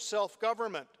people for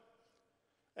self-government.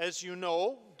 As you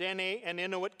know, Dene and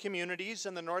Inuit communities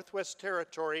in the Northwest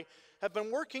Territory have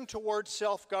been working towards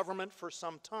self-government for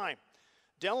some time.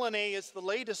 Delaney is the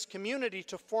latest community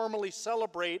to formally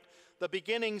celebrate the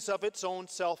beginnings of its own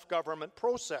self-government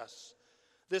process.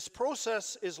 This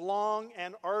process is long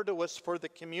and arduous for the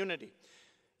community.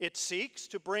 It seeks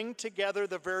to bring together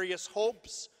the various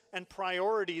hopes and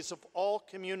priorities of all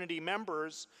community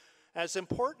members as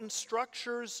important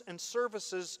structures and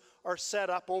services are set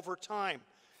up over time,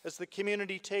 as the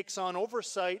community takes on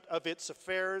oversight of its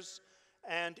affairs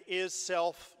and is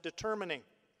self-determining.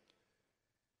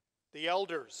 The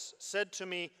elders said to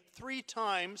me 3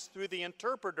 times through the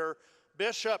interpreter,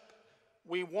 "Bishop,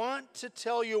 we want to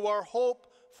tell you our hope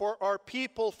for our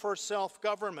people for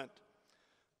self-government."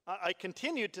 I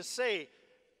continued to say,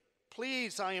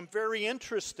 "Please, I am very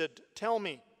interested, tell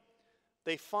me."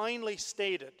 They finally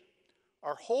stated,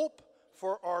 "Our hope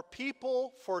for our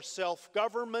people for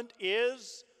self-government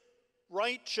is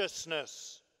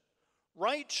righteousness."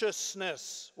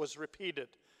 Righteousness was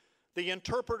repeated. The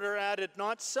interpreter added,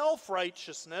 not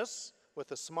self-righteousness,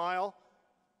 with a smile,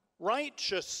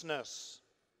 righteousness.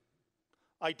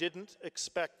 I didn't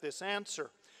expect this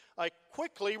answer. I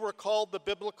quickly recalled the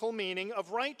biblical meaning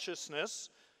of righteousness,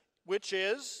 which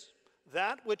is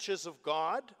that which is of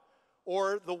God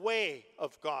or the way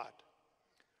of God.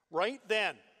 Right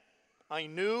then, I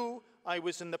knew I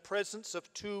was in the presence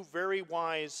of 2 very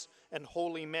wise and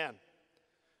holy men.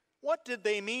 What did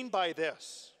they mean by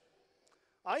this?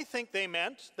 I think they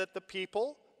meant that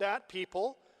people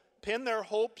pin their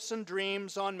hopes and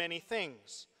dreams on many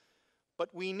things.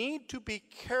 But we need to be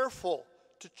careful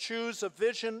to choose a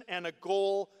vision and a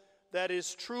goal that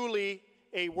is truly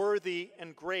a worthy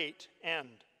and great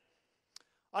end.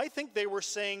 I think they were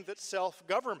saying that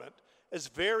self-government, as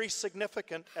very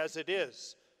significant as it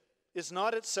is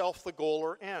not itself the goal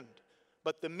or end,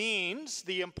 but the means,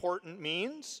 the important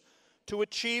means, to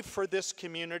achieve for this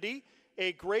community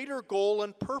a greater goal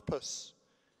and purpose.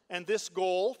 And this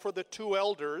goal for the 2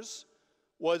 elders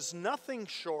was nothing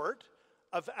short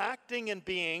of acting and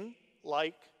being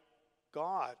like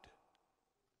God.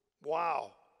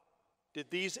 Wow. Did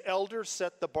these elders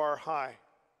set the bar high?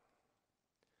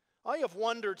 I have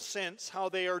wondered since how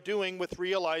they are doing with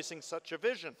realizing such a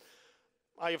vision.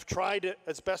 I have tried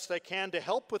as best I can to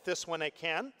help with this when I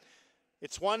can.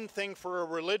 It's one thing for a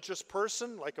religious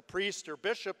person, like a priest or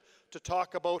bishop, to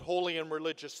talk about holy and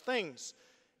religious things.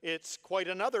 It's quite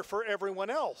another for everyone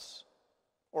else.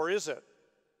 Or is it?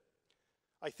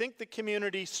 I think the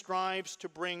community strives to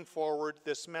bring forward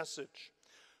this message.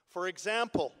 For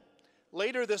example,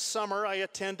 later this summer, I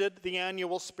attended the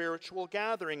annual spiritual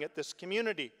gathering at this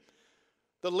community.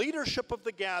 The leadership of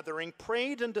the gathering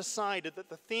prayed and decided that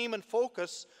the theme and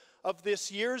focus of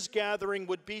this year's gathering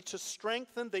would be to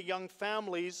strengthen the young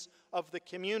families of the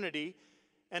community,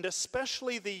 and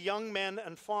especially the young men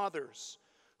and fathers,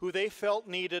 who they felt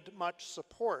needed much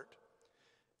support.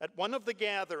 At one of the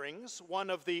gatherings,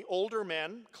 one of the older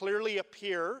men, clearly a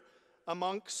peer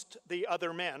amongst the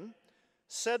other men,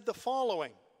 said the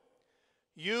following: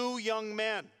 "You young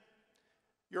men,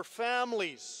 your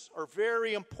families are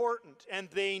very important, and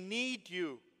they need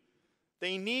you.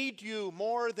 They need you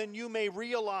more than you may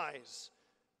realize.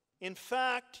 In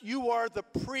fact, you are the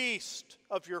priest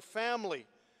of your family.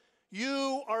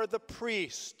 You are the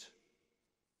priest."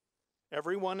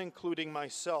 Everyone, including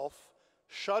myself,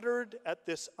 shuddered at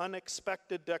this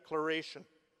unexpected declaration.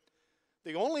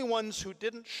 The only ones who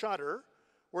didn't shudder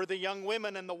were the young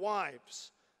women and the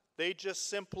wives. They just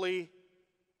simply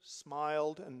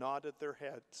smiled and nodded their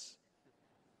heads.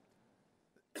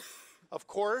 Of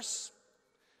course,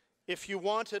 if you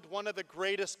wanted one of the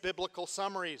greatest biblical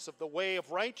summaries of the way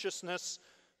of righteousness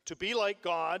to be like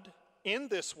God in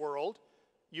this world,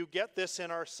 you get this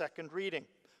in our second reading,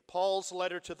 Paul's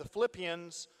letter to the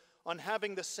Philippians on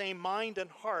having the same mind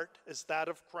and heart as that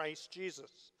of Christ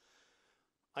Jesus.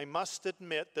 I must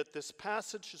admit that this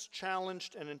passage has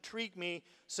challenged and intrigued me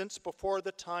since before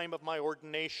the time of my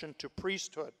ordination to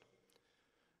priesthood.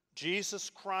 Jesus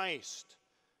Christ,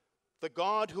 the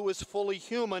God who is fully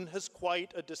human, has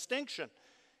quite a distinction.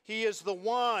 He is the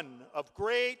one of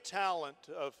great talent,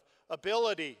 of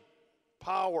ability,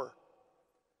 power.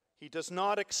 He does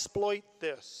not exploit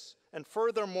this. And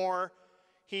furthermore,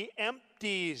 he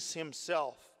empties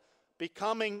himself,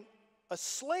 becoming a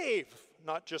slave,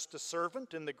 not just a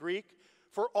servant in the Greek,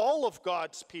 for all of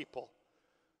God's people.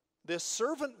 This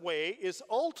servant way is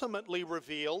ultimately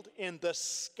revealed in the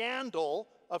scandal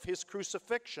of his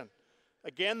crucifixion.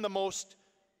 Again, the most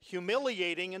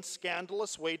humiliating and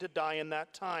scandalous way to die in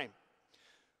that time.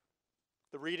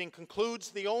 The reading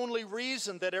concludes, the only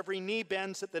reason that every knee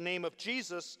bends at the name of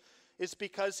Jesus is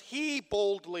because he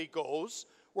boldly goes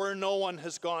where no one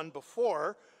has gone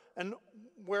before and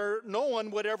where no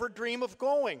one would ever dream of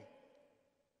going.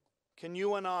 Can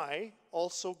you and I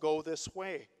also go this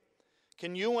way?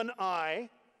 Can you and I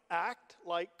act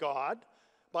like God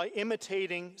by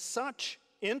imitating such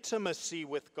intimacy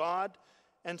with God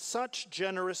and such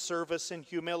generous service and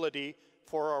humility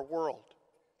for our world?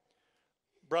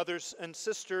 Brothers and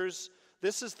sisters,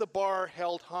 this is the bar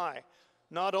held high,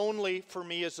 not only for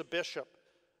me as a bishop,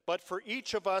 but for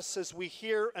each of us as we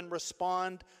hear and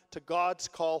respond to God's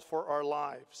call for our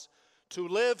lives, to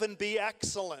live and be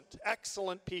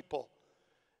excellent people.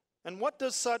 And what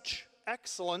does such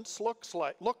excellence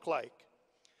look like?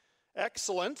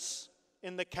 Excellence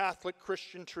in the Catholic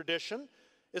Christian tradition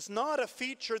is not a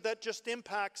feature that just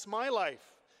impacts my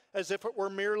life as if it were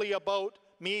merely about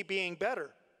me being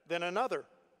better than another.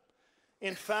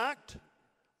 In fact,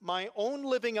 my own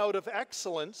living out of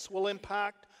excellence will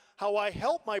impact how I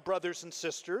help my brothers and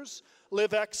sisters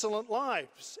live excellent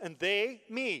lives, and they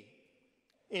me.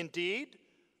 Indeed,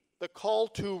 the call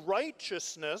to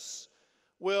righteousness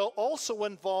will also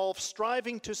involve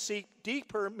striving to seek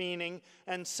deeper meaning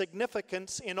and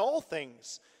significance in all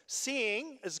things,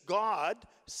 seeing as God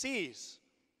sees.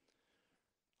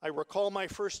 I recall my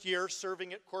first year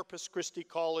serving at Corpus Christi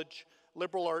College,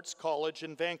 Liberal Arts College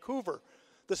in Vancouver.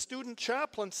 The student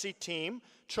chaplaincy team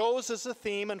chose as a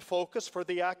theme and focus for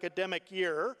the academic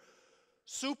year,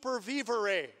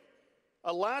 supervivere,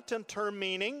 a Latin term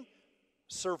meaning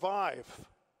survive.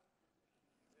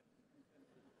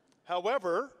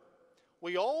 However,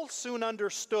 we all soon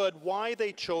understood why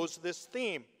they chose this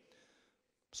theme.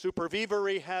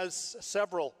 Supervivere has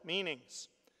several meanings,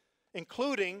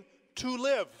 including to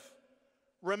live,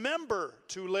 remember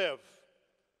to live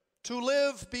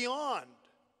beyond,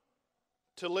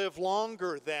 to live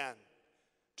longer than,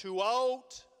 to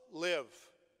outlive.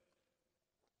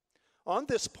 On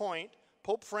this point,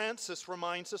 Pope Francis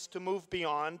reminds us to move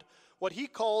beyond what he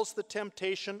calls the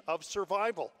temptation of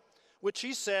survival, which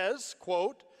he says,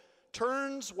 quote,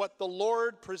 turns what the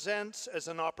Lord presents as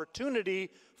an opportunity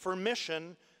for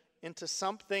mission into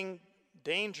something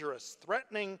dangerous,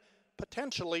 threatening,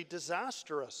 potentially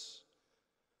disastrous.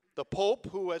 The Pope,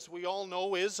 who, as we all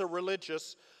know, is a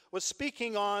religious, was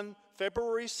speaking on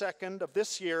February 2nd of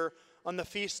this year on the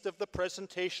Feast of the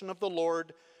Presentation of the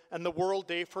Lord and the World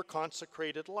Day for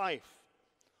Consecrated Life.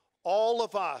 All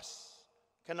of us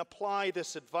can apply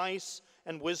this advice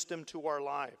and wisdom to our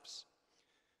lives.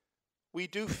 We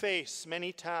do face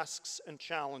many tasks and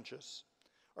challenges.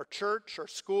 Our church, our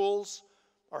schools,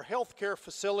 our healthcare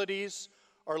facilities,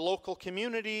 our local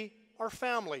community, our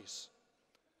families.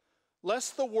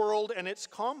 Lest the world and its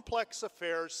complex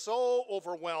affairs so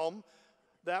overwhelm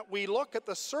that we look at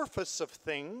the surface of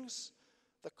things,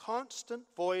 the constant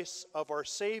voice of our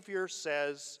Savior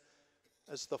says,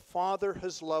 as the Father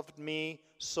has loved me,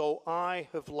 so I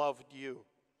have loved you.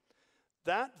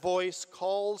 That voice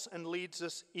calls and leads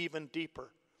us even deeper.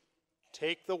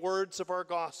 Take the words of our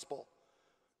gospel.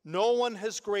 No one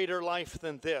has greater life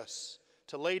than this,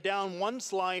 to lay down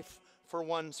one's life for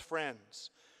one's friends.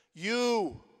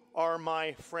 You are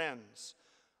my friends.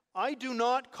 I do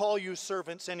not call you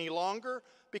servants any longer,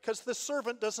 because the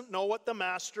servant doesn't know what the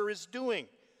master is doing.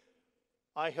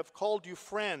 I have called you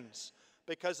friends,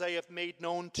 because I have made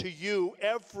known to you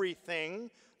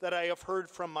everything that I have heard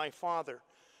from my Father.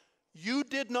 You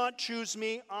did not choose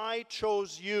me, I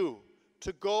chose you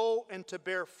to go and to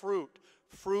bear fruit,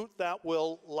 fruit that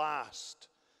will last,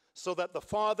 so that the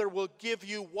Father will give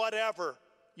you whatever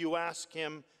you ask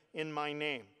him in my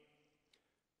name.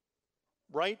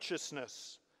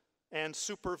 Righteousness and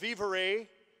supervivere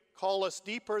call us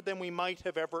deeper than we might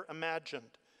have ever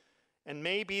imagined, and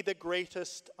may be the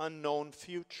greatest unknown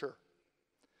future.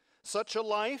 Such a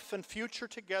life and future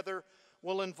together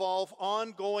will involve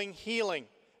ongoing healing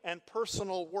and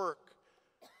personal work.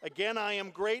 Again, I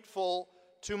am grateful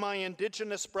to my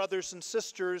Indigenous brothers and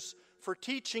sisters for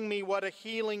teaching me what a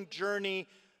healing journey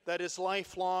that is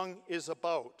lifelong is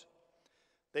about.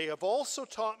 They have also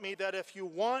taught me that if you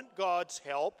want God's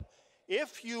help,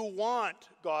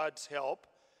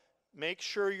 make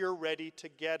sure you're ready to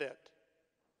get it.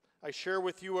 I share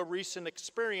with you a recent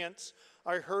experience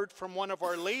I heard from one of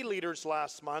our lay leaders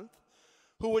last month,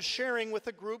 who was sharing with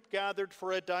a group gathered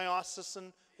for a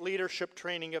diocesan leadership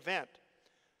training event.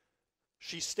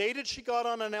 She stated she got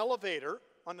on an elevator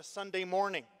on a Sunday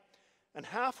morning, and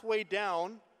halfway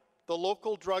down, the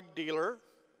local drug dealer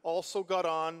also got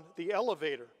on the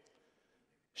elevator.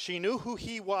 She knew who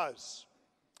he was,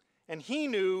 and she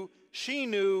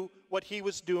knew what he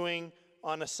was doing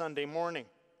on a Sunday morning.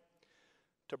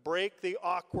 To break the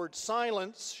awkward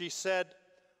silence, she said,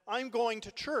 "I'm going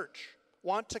to church.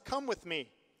 Want to come with me?"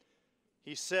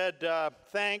 He said,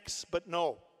 "Thanks, but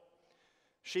no."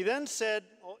 She then said,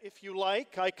 "Well, if you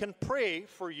like, I can pray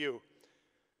for you."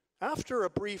 After a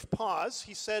brief pause,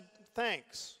 he said,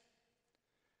 "Thanks."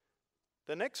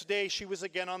 The next day, she was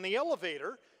again on the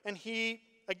elevator, and he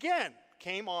again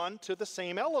came on to the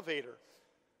same elevator.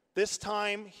 This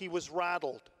time, he was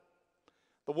rattled.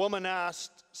 The woman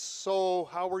asked, "So,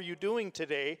 how are you doing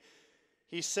today?"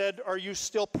 He said, "Are you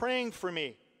still praying for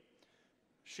me?"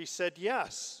 She said,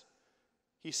 yes.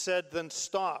 He said, then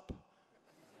stop.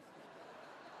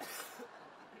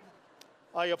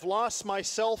 I have lost my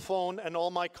cell phone and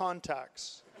all my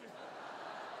contacts.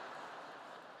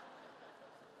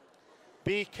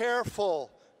 Be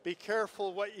careful. Be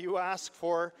careful what you ask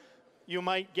for. You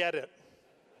might get it.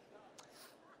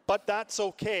 But that's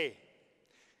okay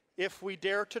if we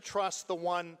dare to trust the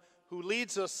one who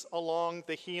leads us along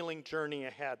the healing journey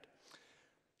ahead.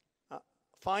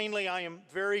 Finally, I am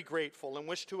very grateful and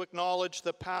wish to acknowledge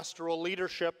the pastoral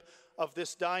leadership of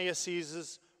this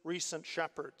diocese's recent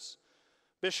shepherds.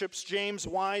 Bishops James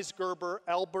Weisgerber,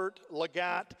 Albert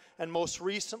Legat, and most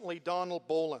recently Donald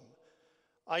Bolin.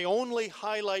 I only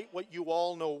highlight what you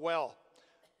all know well: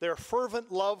 their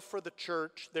fervent love for the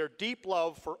church, their deep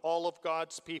love for all of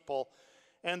God's people,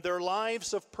 and their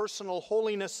lives of personal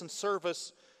holiness and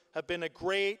service have been a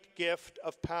great gift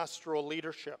of pastoral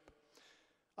leadership.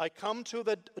 I come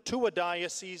to a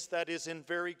diocese that is in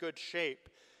very good shape,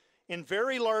 in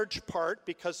very large part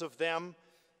because of them,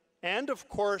 and of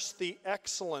course the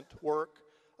excellent work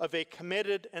of a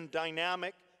committed and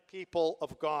dynamic people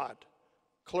of God,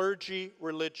 clergy,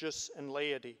 religious, and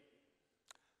laity.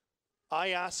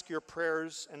 I ask your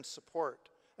prayers and support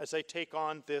as I take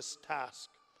on this task.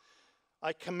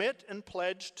 I commit and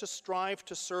pledge to strive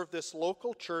to serve this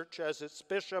local church as its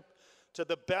bishop to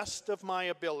the best of my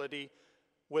ability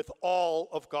with all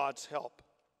of God's help.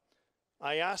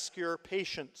 I ask your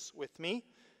patience with me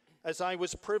as I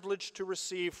was privileged to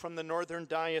receive from the Northern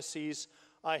Diocese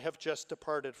I have just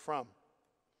departed from.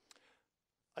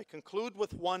 I conclude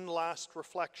with one last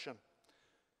reflection.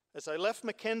 As I left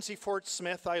Mackenzie Fort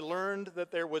Smith, I learned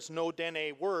that there was no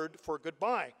Dene word for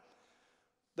goodbye.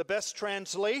 The best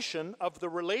translation of the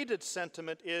related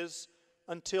sentiment is,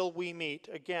 until we meet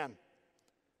again.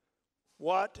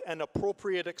 What an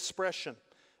appropriate expression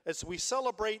as we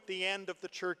celebrate the end of the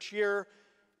church year,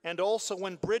 and also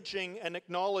when bridging and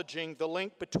acknowledging the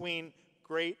link between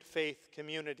great faith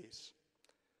communities.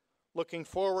 Looking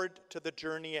forward to the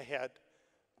journey ahead.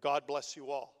 God bless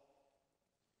you all.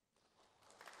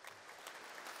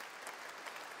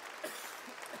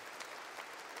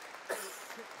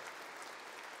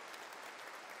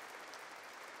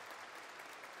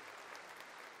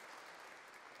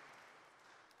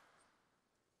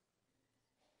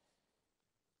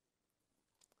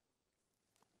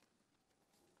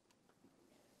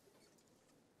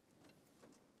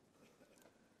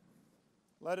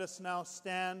 Let us now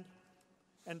stand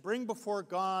and bring before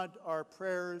God our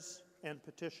prayers and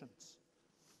petitions.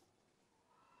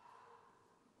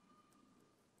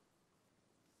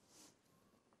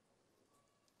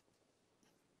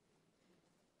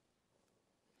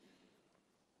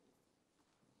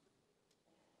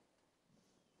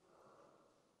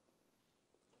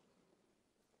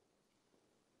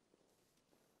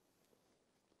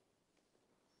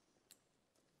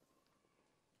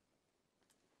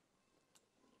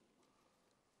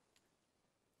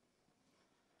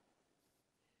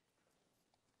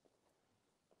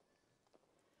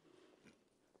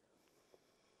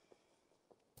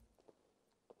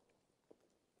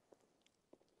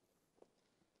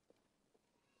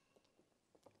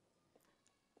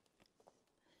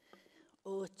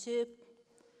 O tip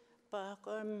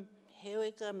pakam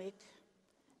hewi kamik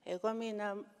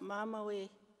hekomina mamawi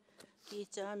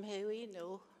kitam hewi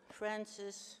no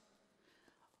Francis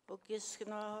o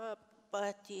kiskna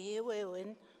pati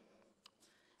hewin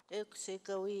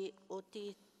eksikawi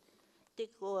oti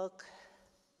tikoak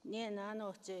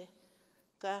nienanote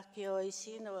kakio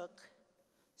isinoak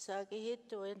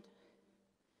sakihituin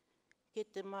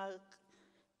kitimak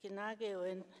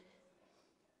kinagewin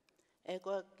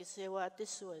Ego se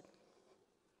watisuit.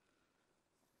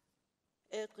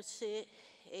 Ego se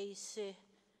eise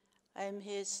I'm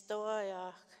his story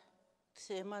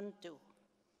se mantu.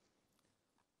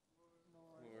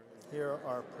 Hear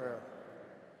our prayer.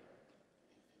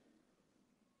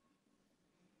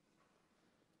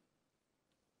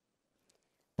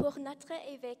 Pour notre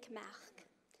évêque Marc,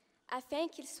 afin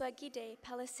qu'il soit guidé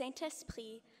par le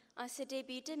Saint-Esprit en ce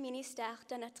début de ministère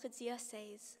de notre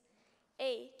diocèse,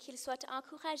 et qu'il soit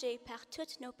encouragé par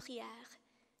toutes nos prières.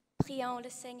 Prions le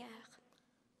Seigneur.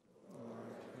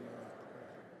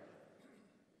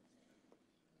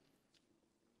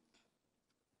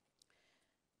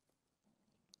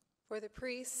 For the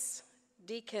priests,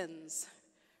 deacons,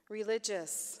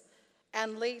 religious,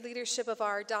 and lay leadership of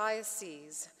our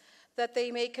diocese, that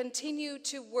they may continue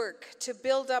to work to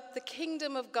build up the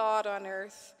kingdom of God on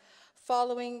earth,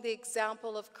 following the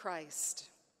example of Christ.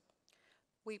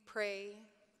 We pray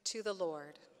to the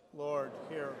Lord. Lord,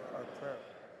 hear our prayer.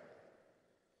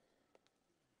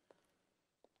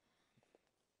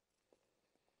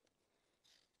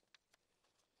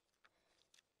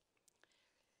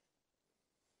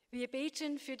 Wir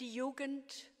beten für die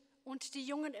Jugend und die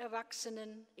jungen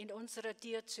Erwachsenen in unserer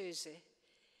Diözese,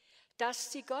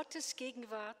 dass sie Gottes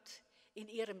Gegenwart in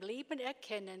ihrem Leben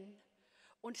erkennen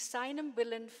und seinem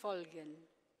Willen folgen.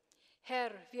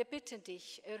 Herr, wir bitten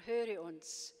dich, erhöre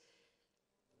uns.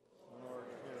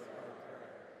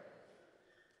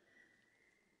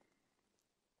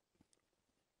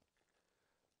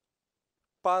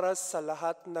 Para sa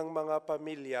lahat ng mga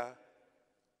pamilya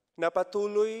na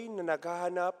patuloy na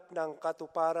naghahanap ng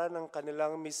katuparan ng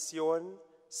kanilang misyon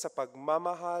sa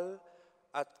pagmamahal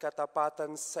at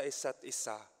katapatan sa isa't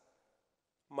isa,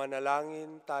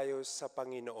 manalangin tayo sa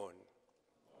Panginoon.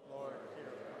 Lord, hear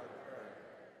our prayer.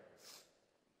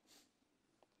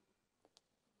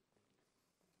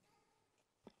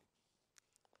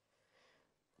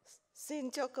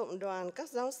 Xin cho cộng đoàn các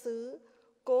giáo xứ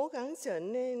cố gắng trở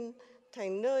nên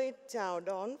thành nơi chào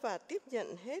đón và tiếp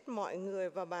nhận hết mọi người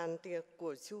vào bàn tiệc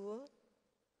của Chúa.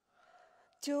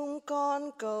 Chúng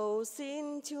con cầu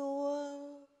xin Chúa.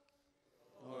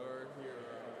 Lord, hear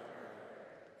our prayer.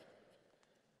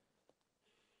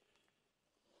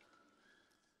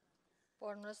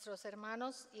 Por nuestros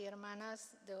hermanos y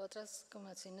hermanas de otras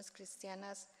congregaciones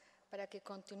cristianas, para que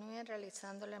continúen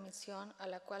realizando la misión a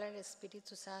la cual el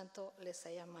Espíritu Santo les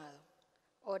ha llamado.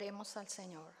 Oremos al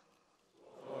Señor.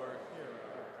 Lord, hear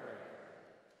our prayer.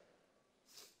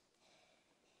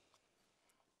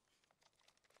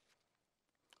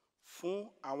 Fún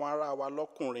àwọn ará wa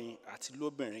lọ́kùnrin àti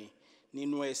lóbìnrin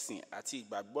nínú ẹ̀sìn àti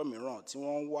ìgbàgbọ́ mìíràn tí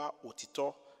wọ́n ń wá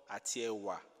òtítọ́ àti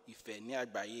ẹwà ìfẹ́ ní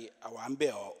àgbáyé, àwa ń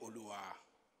bẹ̀ ọ́, Olúwa.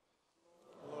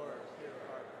 Lord, hear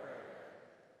our prayer.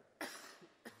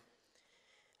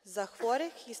 За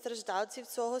хворих і страждалців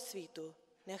цього світу,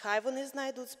 нехай вони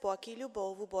знайдуть спокій і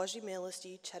любов у Божій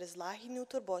милості через лагідну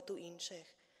турботу інших.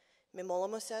 Ми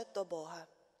молимося до Бога.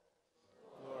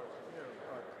 Lord, hear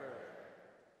our prayer.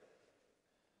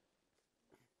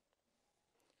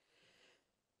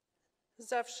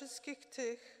 Za wszystkich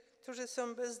tych, którzy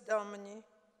są bezdomni,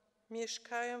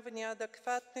 mieszkają w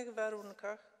nieadekwatnych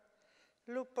warunkach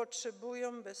lub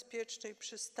potrzebują bezpiecznej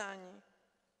przystani.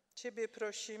 Ciebie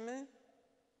prosimy.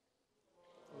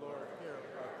 Lord, hear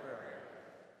our prayer.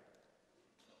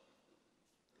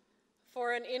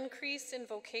 For an increase in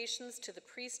vocations to the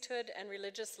priesthood and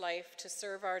religious life to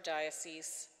serve our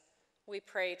diocese, we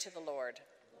pray to the Lord.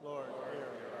 Lord, hear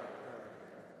our prayer.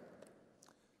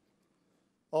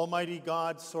 Almighty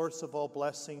God, source of all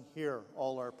blessing, hear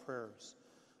all our prayers.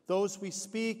 Those we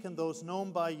speak and those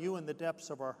known by you in the depths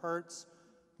of our hearts,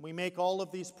 we make all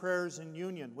of these prayers in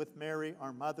union with Mary,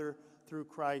 our mother, through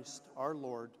Christ our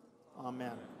Lord.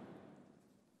 Amen.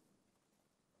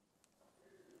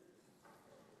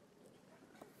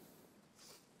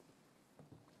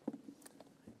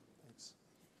 Thanks.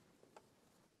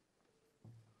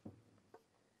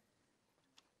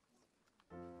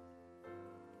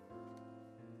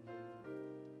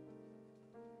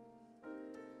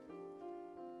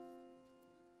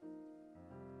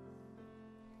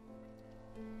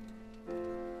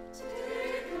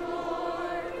 Take,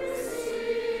 Lord,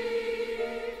 receive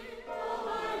all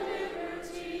my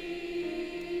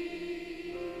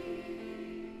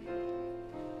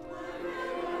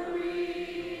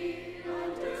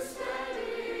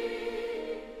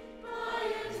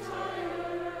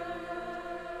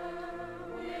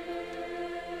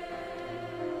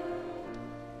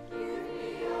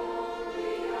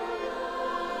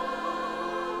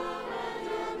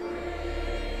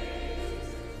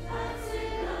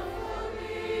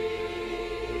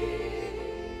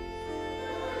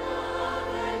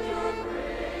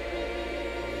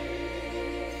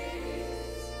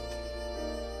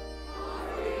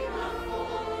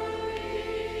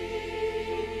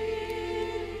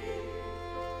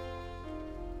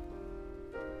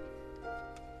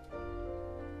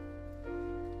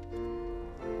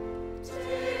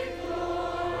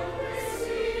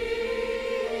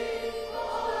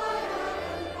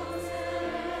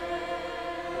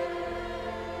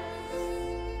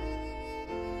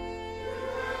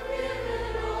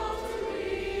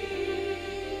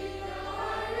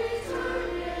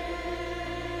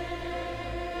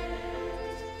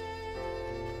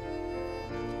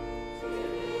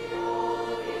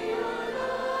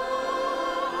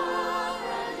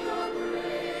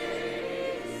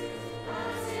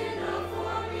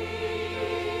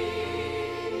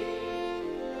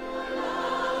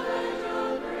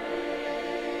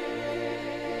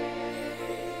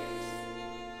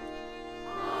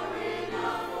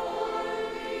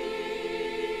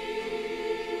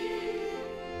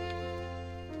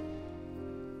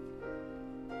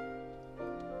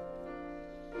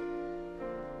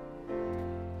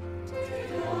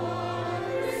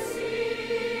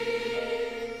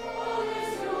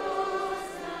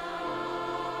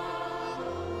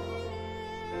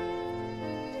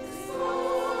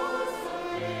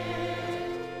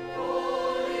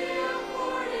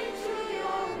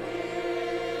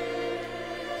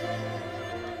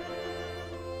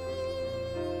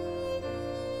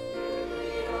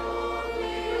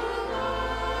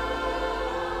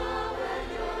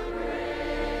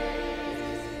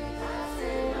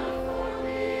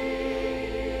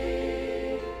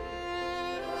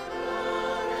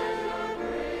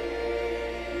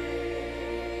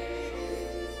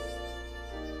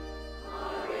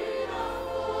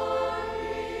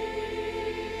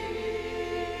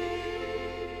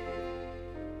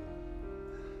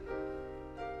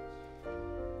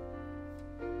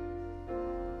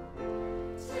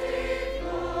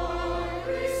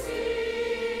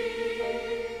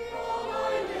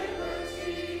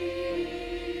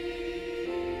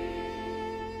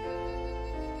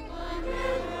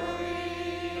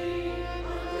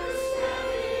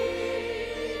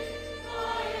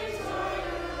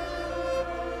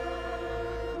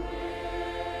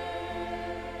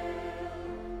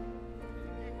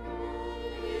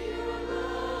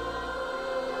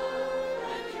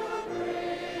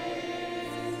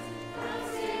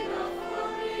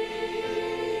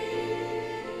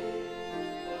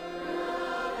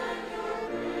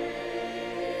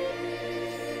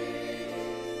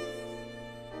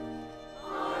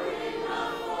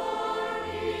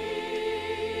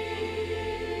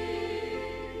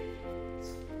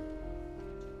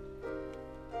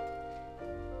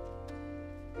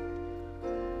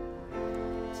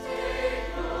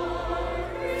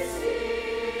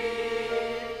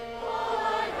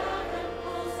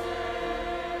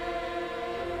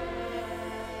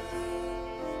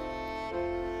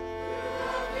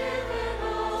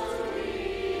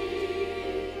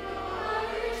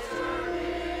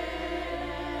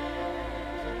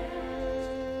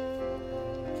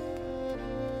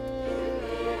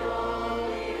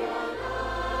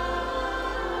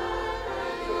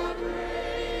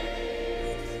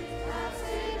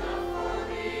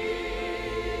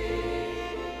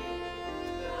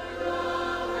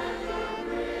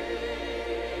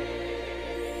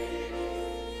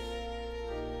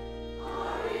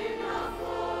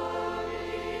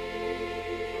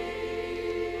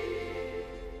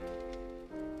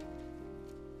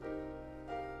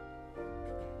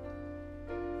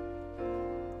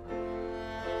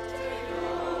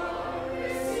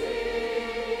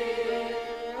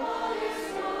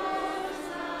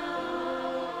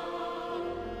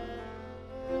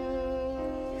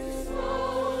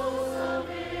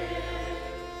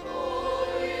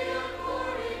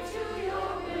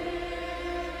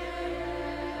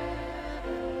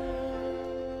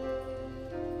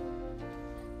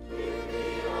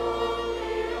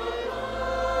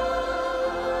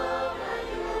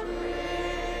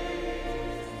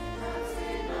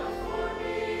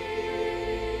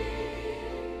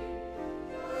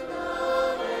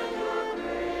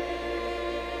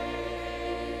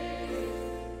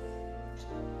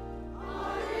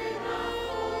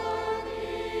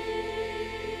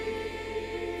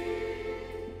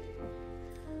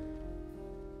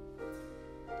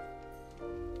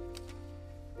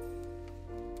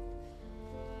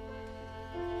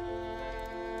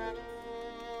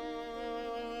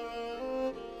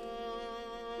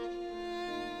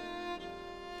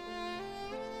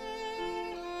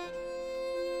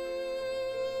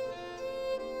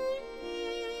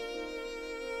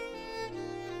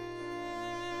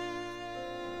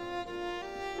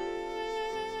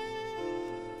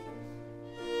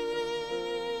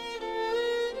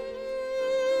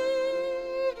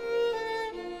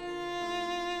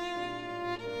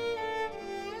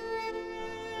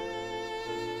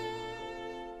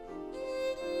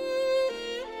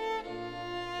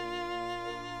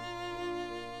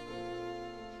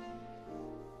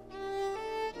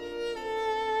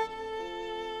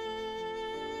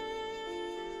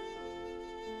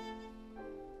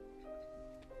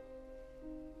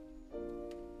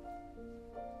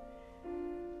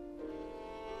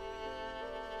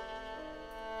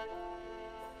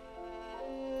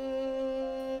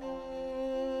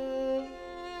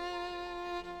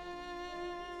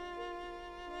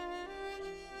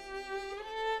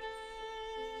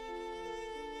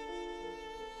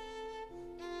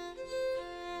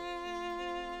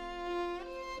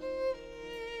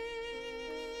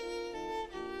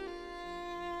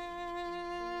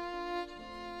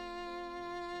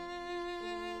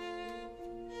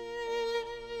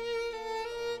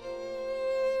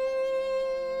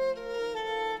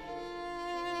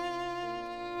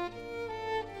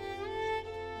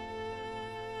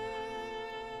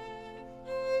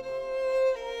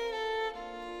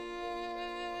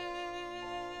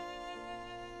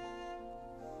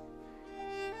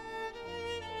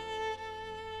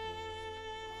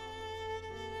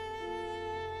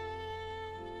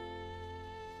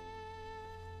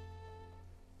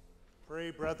Pray,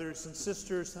 brothers and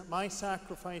sisters, that my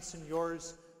sacrifice and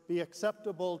yours be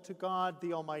acceptable to God,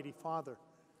 the Almighty Father.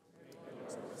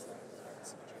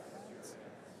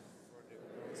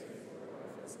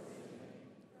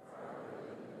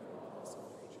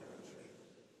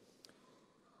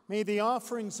 May the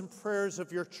offerings and prayers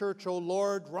of your church, O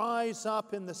Lord, rise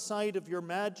up in the sight of your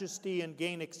majesty and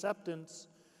gain acceptance,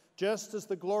 just as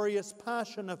the glorious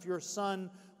passion of your Son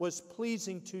was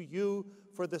pleasing to you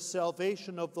for the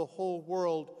salvation of the whole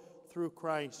world through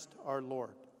Christ our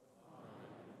Lord.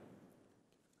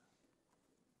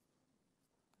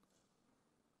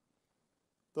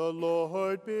 The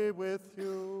Lord be with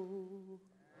you.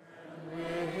 And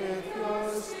with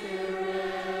your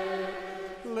spirit.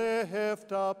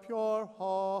 Lift up your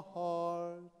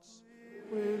hearts.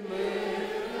 We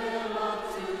lift them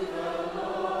up to the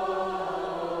Lord.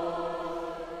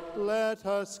 Let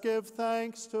us give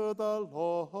thanks to the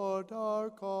Lord our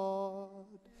God.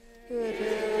 It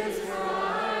is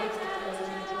right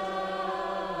and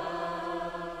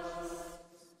just.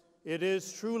 It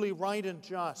is truly right and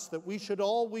just that we should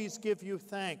always give you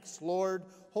thanks, Lord,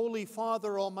 Holy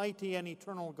Father, Almighty and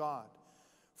Eternal God.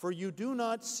 For you do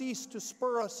not cease to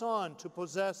spur us on to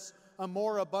possess a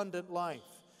more abundant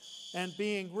life. And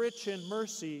being rich in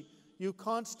mercy, you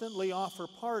constantly offer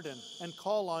pardon and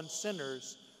call on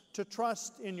sinners to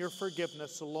trust in your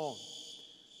forgiveness alone.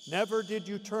 Never did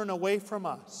you turn away from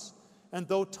us. And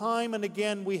though time and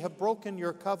again we have broken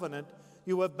your covenant,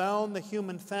 you have bound the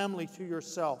human family to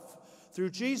yourself. Through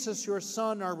Jesus, your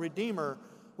Son, our Redeemer,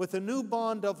 with a new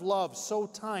bond of love so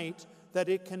tight that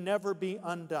it can never be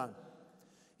undone.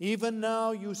 Even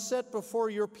now you set before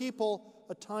your people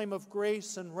a time of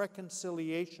grace and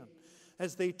reconciliation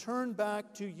as they turn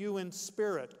back to you in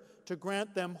spirit to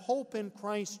grant them hope in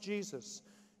Christ Jesus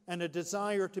and a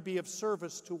desire to be of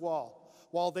service to all,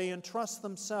 while they entrust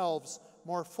themselves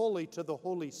more fully to the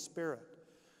Holy Spirit.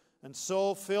 And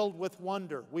so, filled with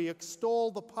wonder, we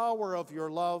extol the power of your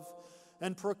love,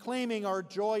 and proclaiming our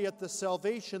joy at the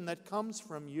salvation that comes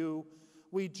from you,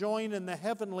 we join in the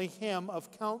heavenly hymn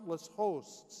of countless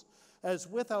hosts, as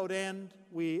without end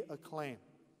we acclaim.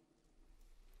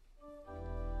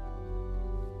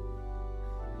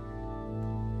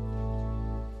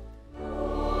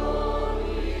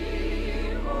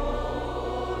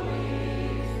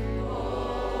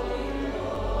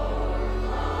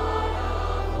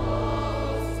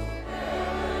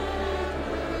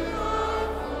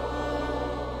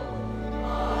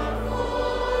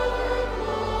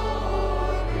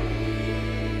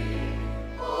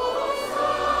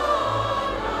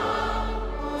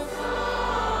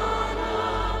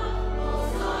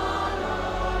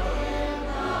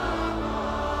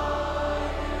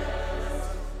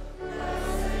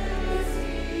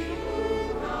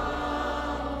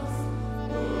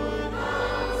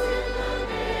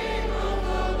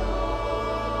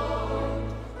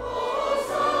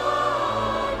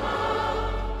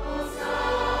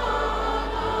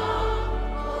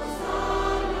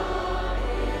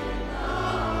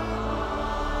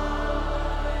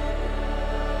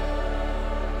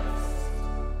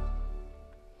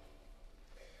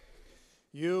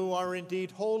 You are indeed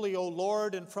holy, O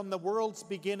Lord, and from the world's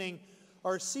beginning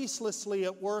are ceaselessly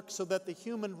at work so that the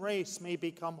human race may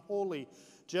become holy,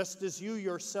 just as you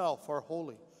yourself are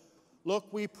holy.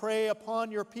 Look, we pray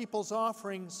upon your people's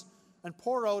offerings and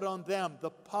pour out on them the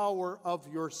power of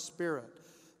your Spirit,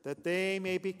 that they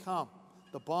may become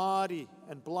the body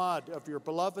and blood of your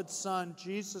beloved Son,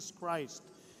 Jesus Christ,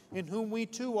 in whom we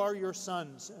too are your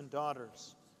sons and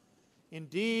daughters.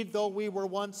 Indeed, though we were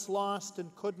once lost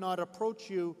and could not approach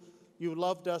you, you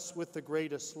loved us with the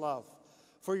greatest love.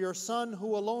 For your Son,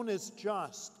 who alone is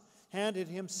just, handed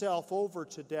himself over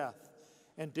to death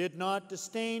and did not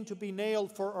disdain to be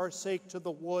nailed for our sake to the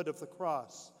wood of the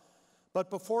cross. But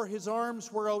before his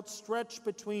arms were outstretched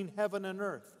between heaven and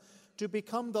earth, to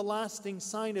become the lasting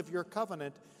sign of your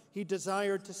covenant, he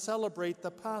desired to celebrate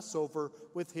the Passover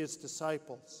with his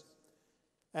disciples.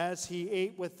 As he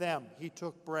ate with them, he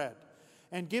took bread.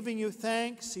 And giving you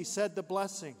thanks, he said the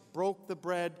blessing, broke the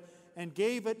bread, and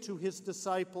gave it to his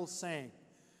disciples, saying,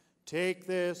 "Take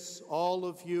this, all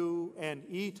of you, and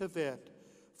eat of it,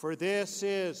 for this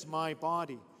is my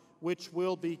body, which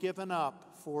will be given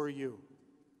up for you."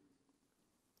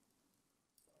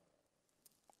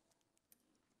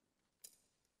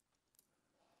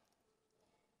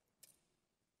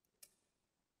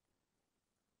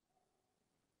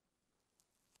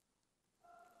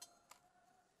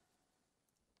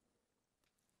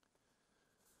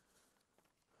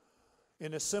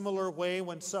 In a similar way,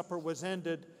 when supper was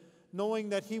ended, knowing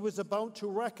that he was about to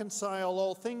reconcile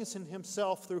all things in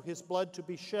himself through his blood to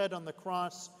be shed on the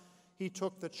cross, he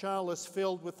took the chalice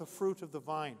filled with the fruit of the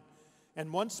vine,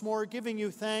 and once more giving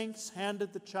you thanks,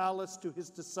 handed the chalice to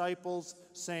his disciples,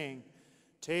 saying,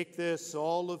 "Take this,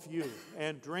 all of you,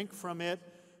 and drink from it,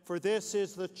 for this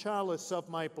is the chalice of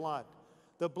my blood,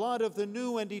 the blood of the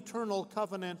new and eternal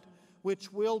covenant,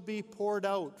 which will be poured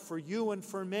out for you and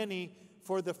for many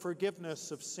for the forgiveness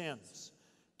of sins.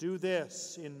 Do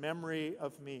this in memory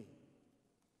of me."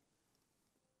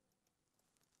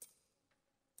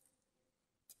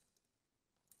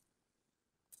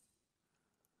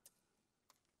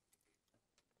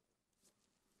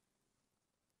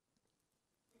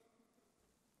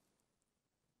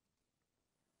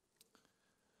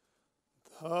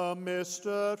 The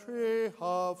mystery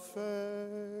of faith.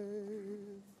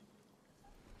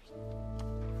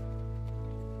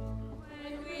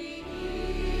 When we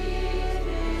eat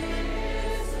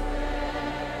his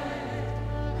bread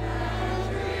and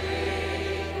drink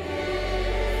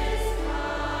his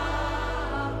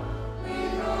cup, we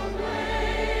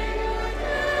proclaim your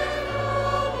death,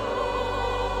 O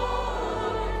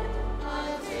Lord,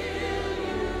 until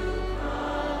you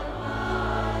come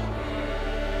again.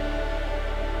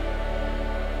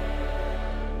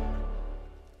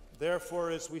 Therefore,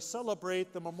 as we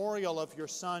celebrate the memorial of your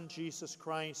Son, Jesus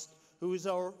Christ, who is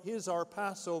our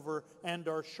Passover and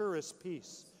our surest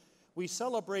peace, we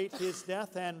celebrate his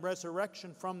death and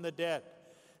resurrection from the dead.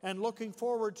 And looking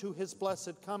forward to his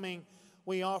blessed coming,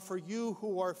 we offer you,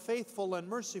 who are faithful and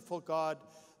merciful God,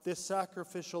 this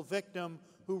sacrificial victim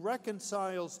who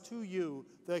reconciles to you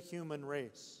the human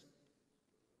race.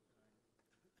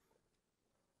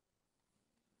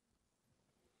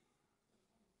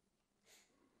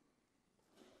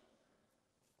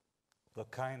 Look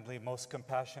kindly, most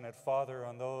compassionate Father,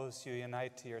 on those you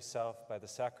unite to yourself by the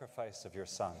sacrifice of your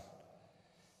Son,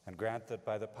 and grant that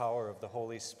by the power of the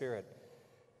Holy Spirit,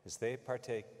 as they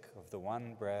partake of the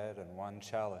one bread and one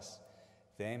chalice,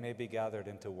 they may be gathered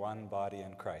into one body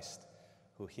in Christ,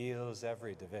 who heals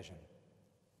every division.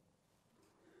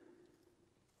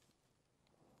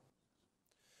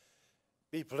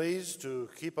 Be pleased to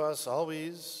keep us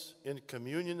always in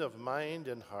communion of mind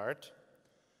and heart,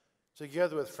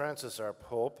 together with Francis, our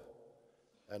Pope,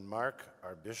 and Mark,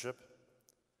 our Bishop.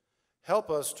 Help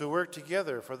us to work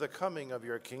together for the coming of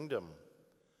your kingdom,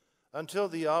 until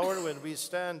the hour when we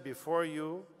stand before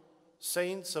you,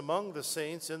 saints among the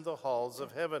saints in the halls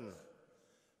of heaven,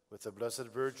 with the Blessed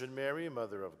Virgin Mary,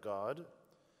 Mother of God,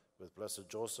 with Blessed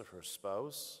Joseph, her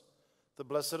spouse, the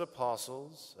blessed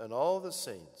apostles, and all the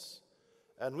saints,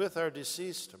 and with our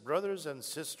deceased brothers and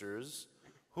sisters,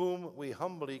 whom we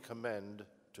humbly commend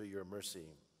to your mercy.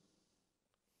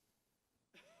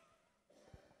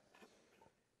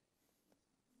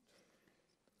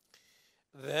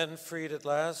 Then, freed at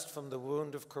last from the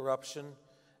wound of corruption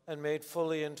and made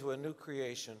fully into a new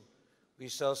creation, we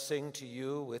shall sing to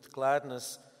you with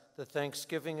gladness the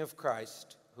thanksgiving of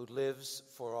Christ, who lives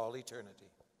for all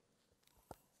eternity.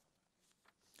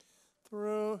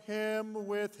 Through him,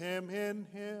 with him, in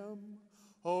him,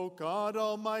 O God,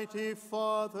 Almighty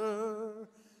Father,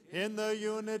 in the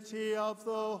unity of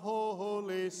the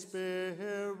Holy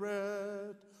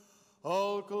Spirit,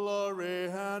 all glory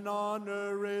and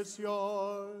honor is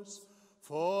yours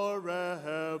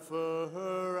forever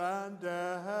and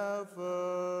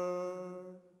ever.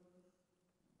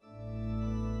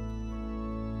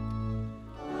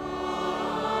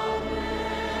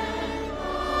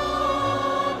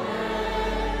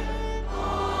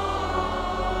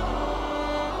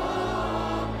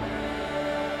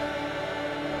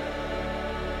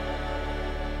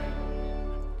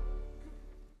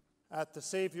 At the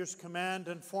Savior's command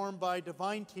and formed by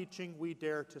divine teaching, we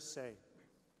dare to say,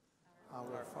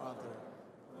 Our Father,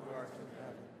 who art in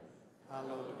heaven,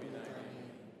 hallowed be thy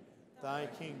name. Thy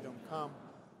kingdom come,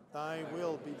 thy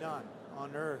will be done,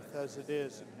 on earth as it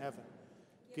is in heaven.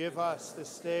 Give us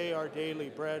this day our daily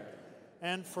bread,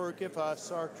 and forgive us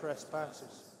our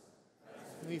trespasses.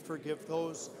 We forgive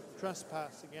those who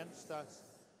trespass against us,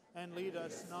 and lead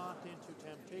us not into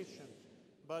temptation,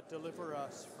 but deliver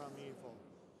us from evil.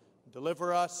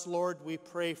 Deliver us, Lord, we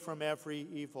pray, from every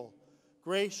evil.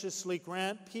 Graciously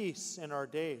grant peace in our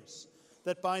days,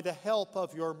 that by the help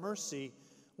of your mercy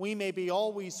we may be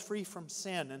always free from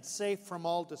sin and safe from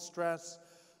all distress,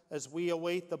 as we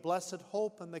await the blessed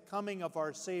hope and the coming of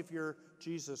our Savior,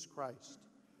 Jesus Christ.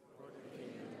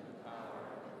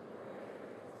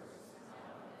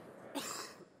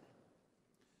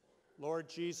 Lord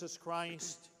Jesus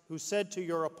Christ, who said to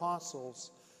your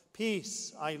apostles,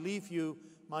 "Peace I leave you,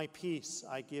 my peace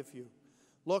I give you,"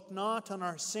 look not on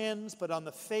our sins, but on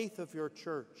the faith of your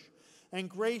church, and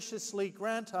graciously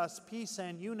grant us peace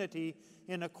and unity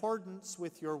in accordance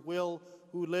with your will,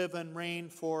 who live and reign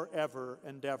forever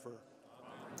and ever.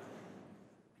 Amen.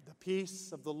 The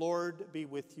peace of the Lord be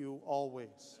with you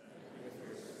always.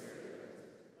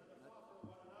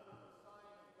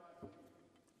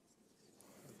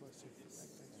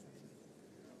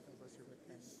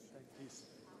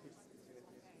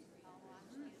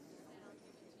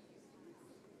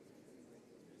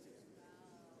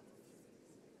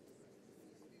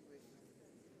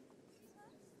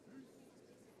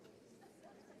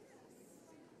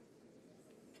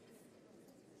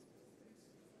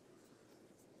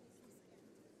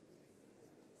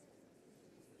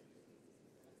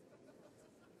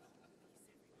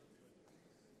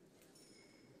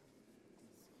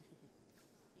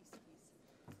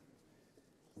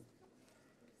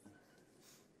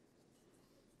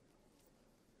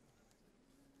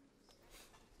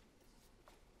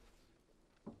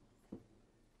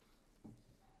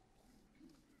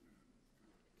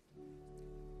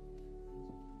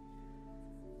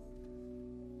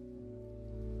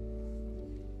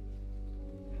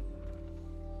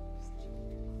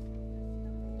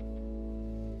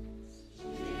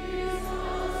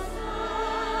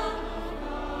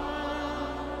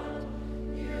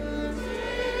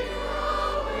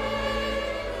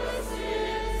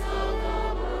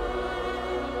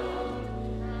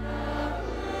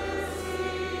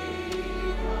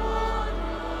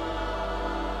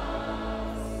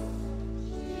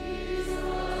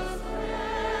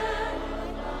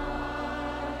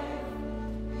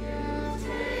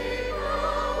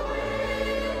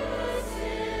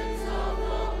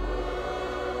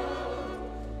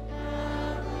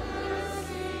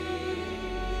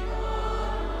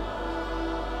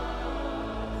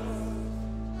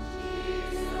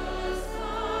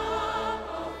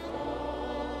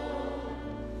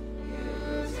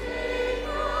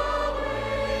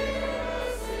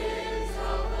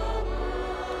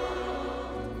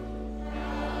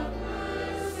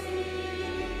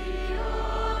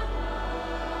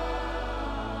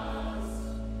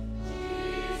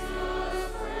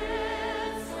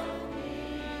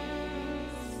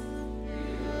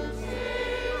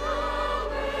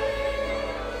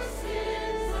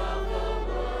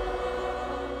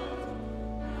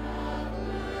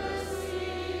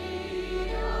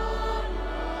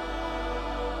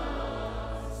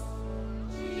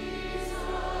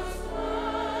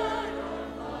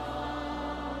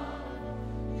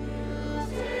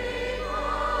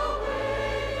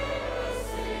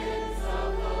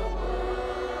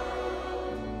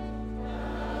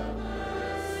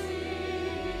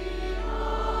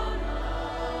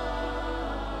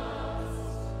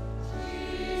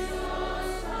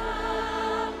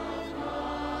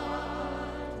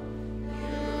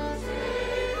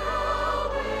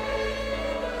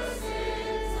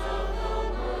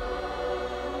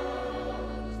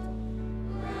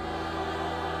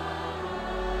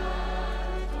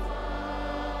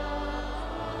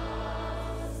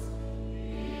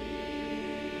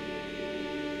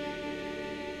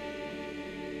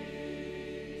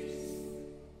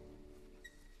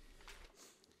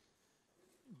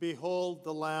 Behold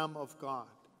the Lamb of God.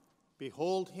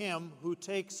 Behold him who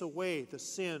takes away the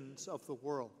sins of the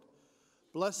world.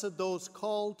 Blessed those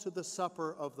called to the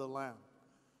supper of the Lamb.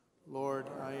 Lord,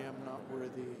 I am not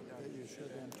worthy that you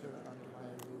should enter under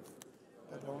my roof,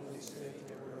 but only say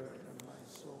the word, and my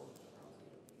soul.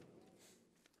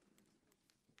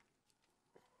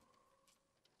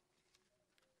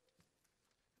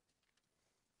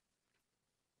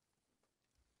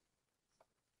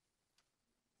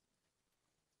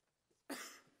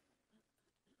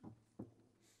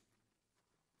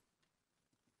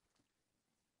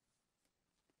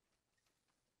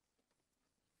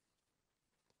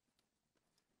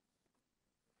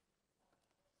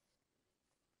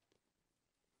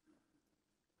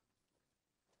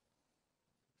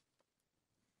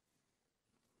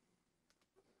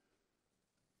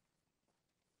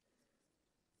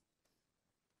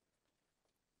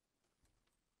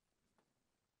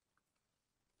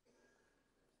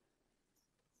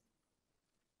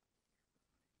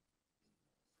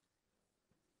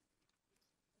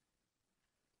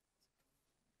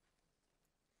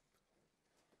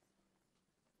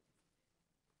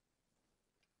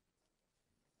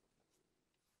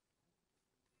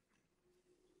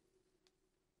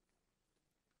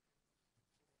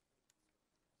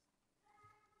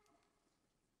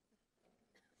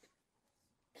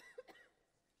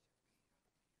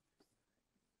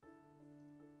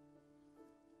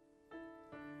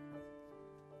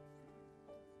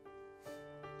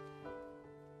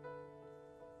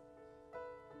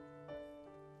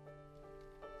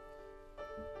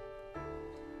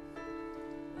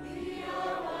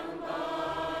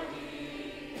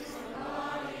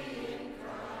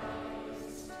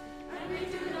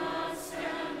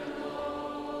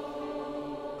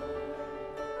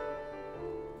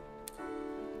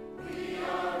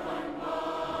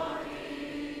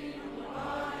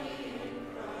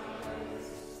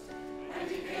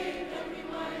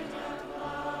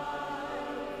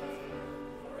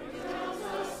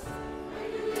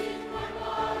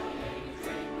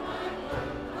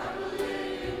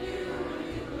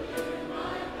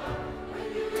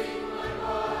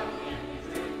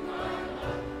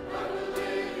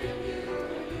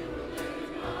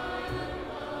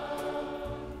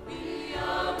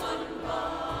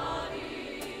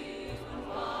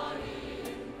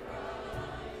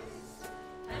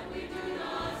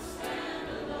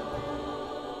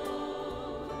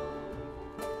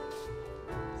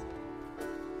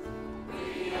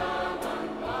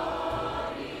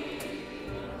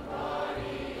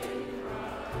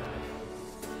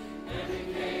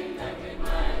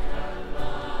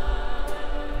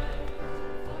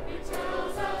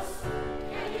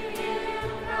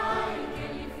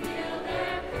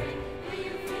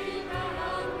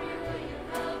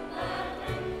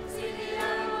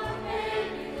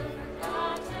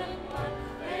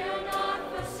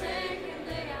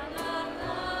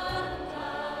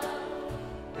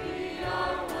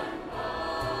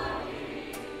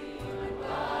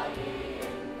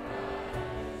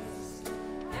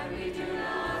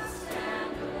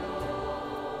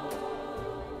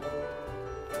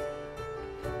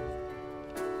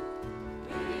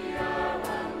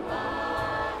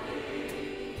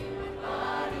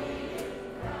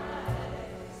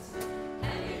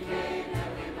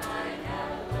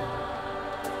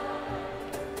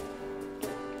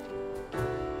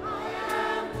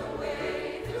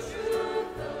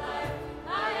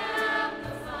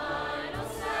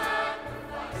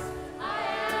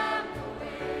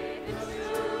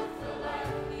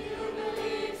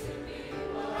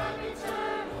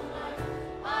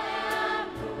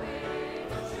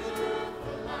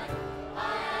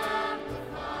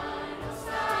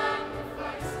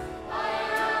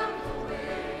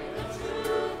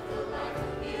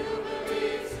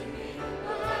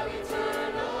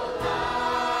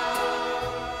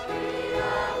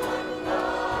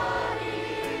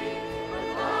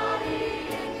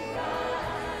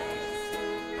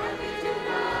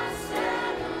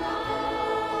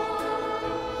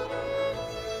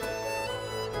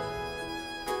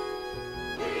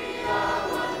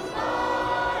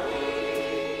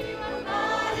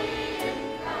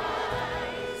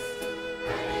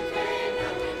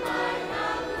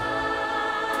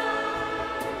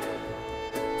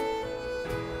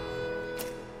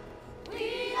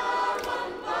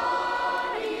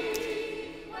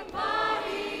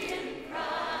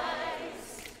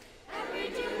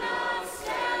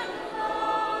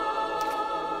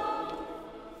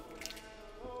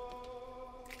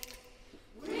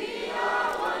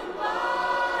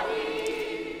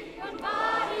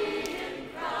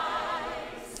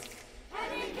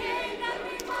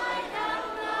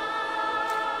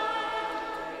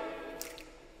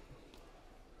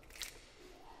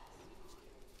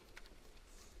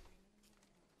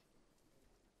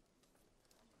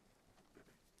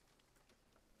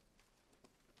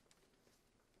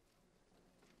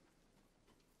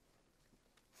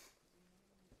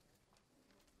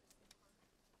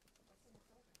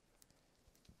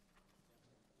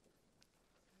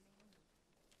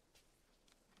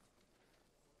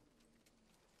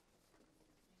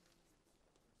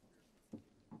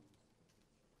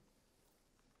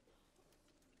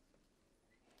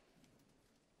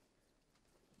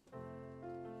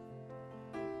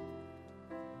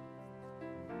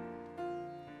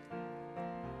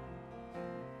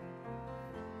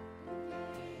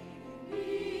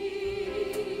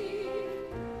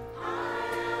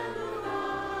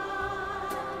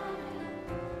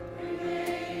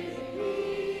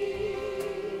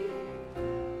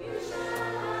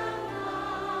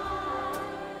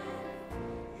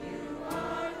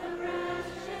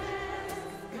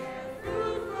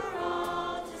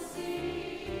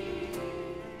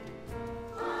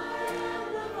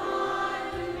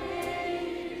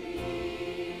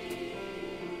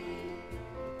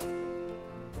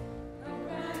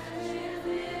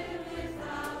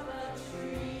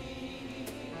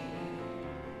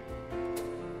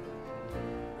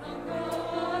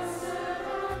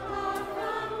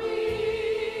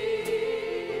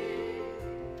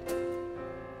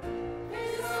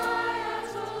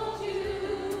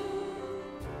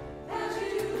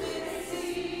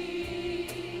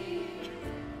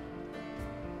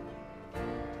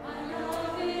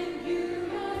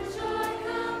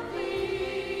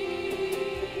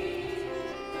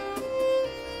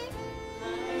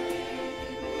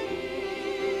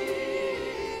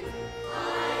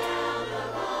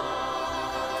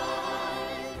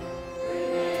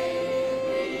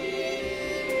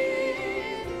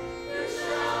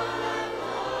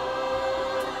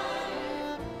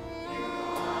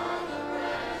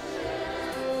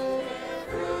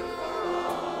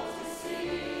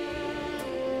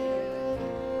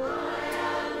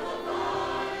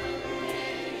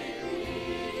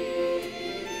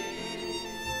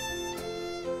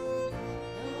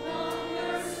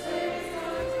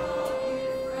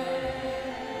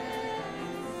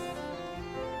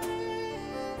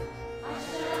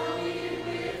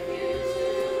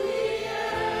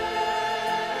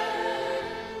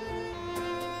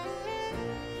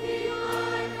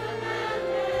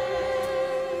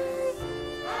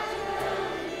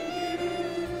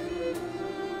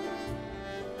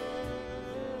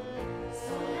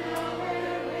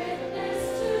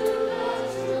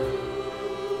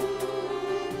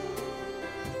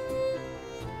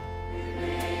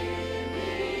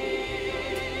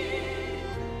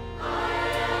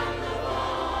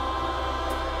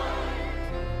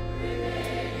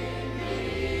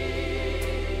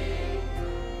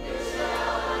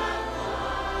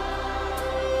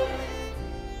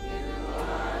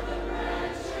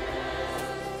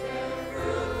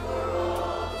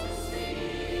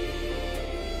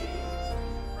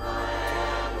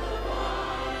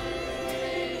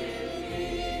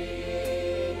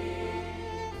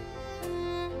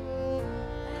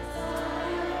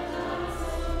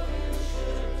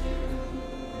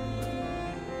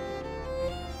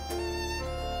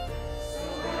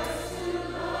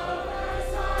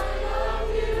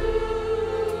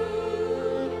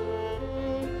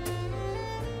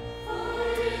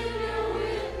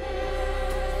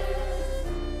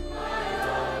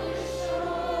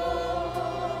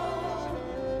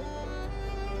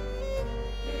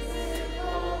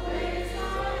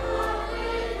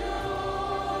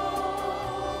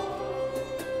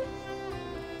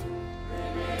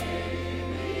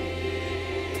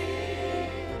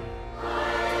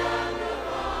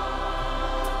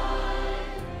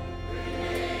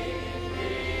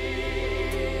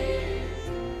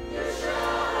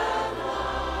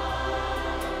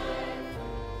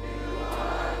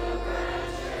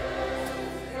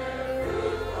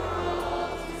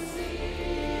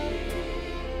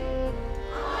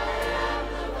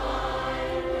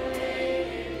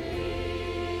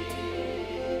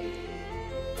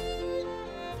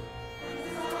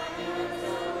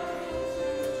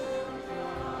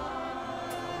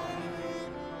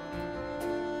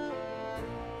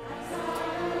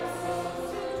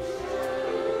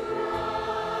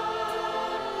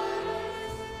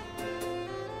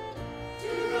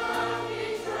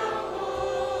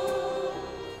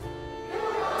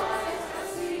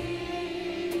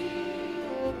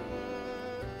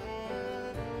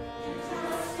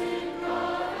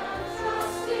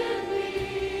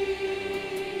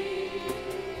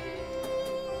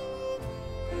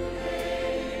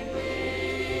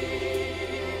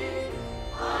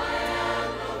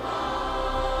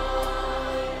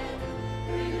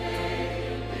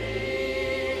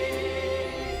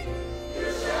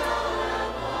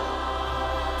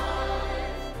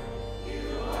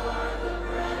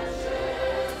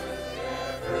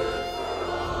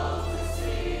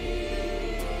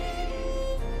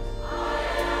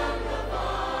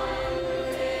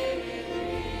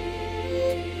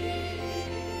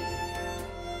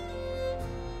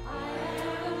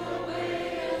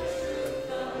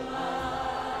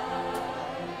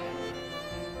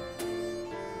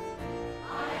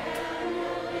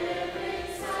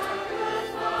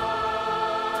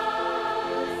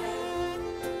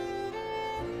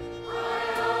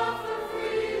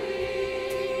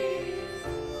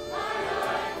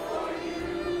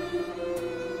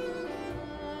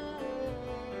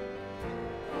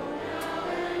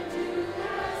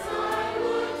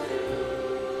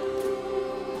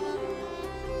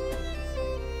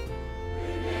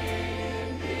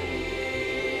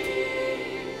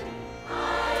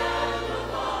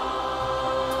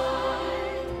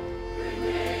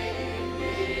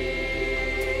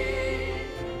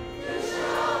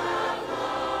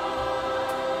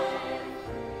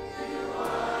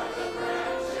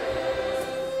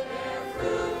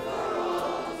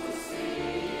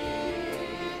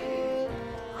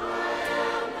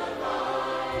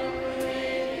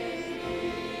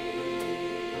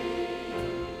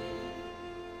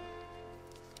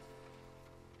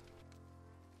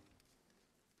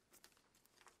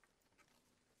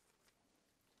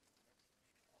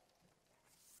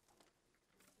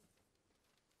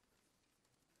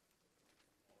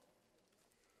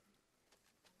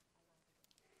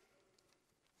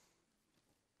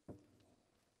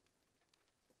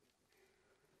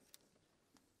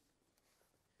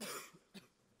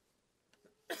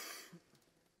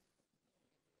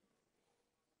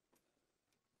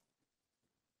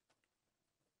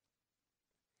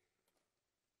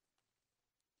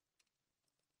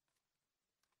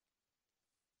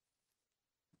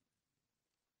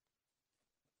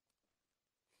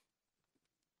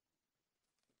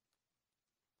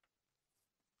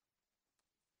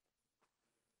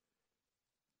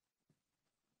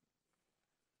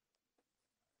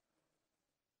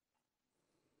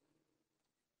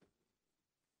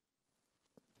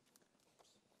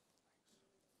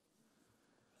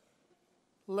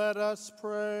 Let us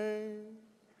pray.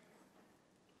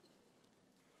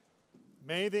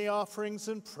 May the offerings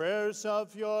and prayers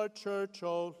of your church,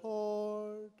 O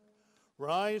Lord,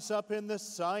 rise up in the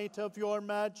sight of your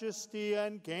majesty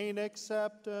and gain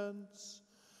acceptance,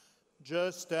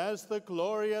 just as the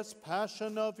glorious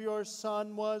passion of your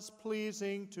Son was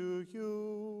pleasing to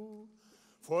you,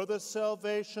 for the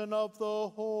salvation of the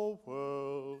whole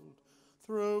world,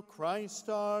 through Christ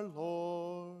our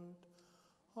Lord.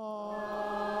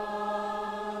 Amen.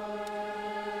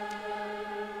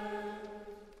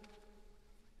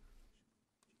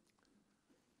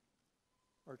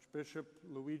 Archbishop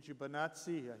Luigi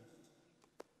Bonazzi,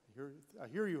 I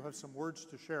hear you have some words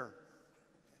to share.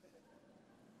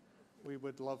 We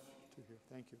would love to hear.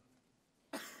 Thank you.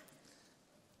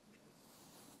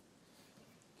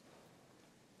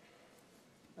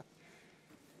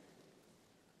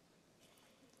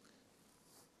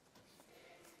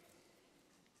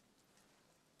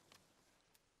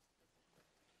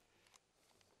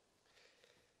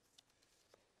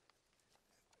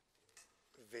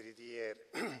 Very dear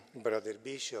brother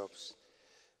bishops,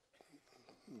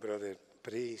 brother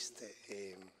priest,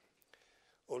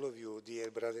 all of you,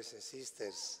 dear brothers and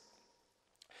sisters,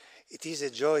 it is a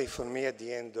joy for me at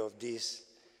the end of this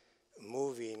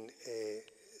moving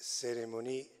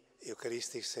ceremony,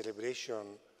 Eucharistic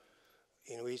celebration,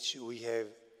 in which we have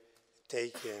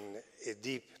taken a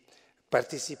deep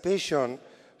participation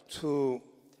to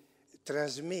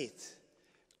transmit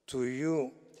to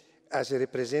you, as a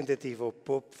representative of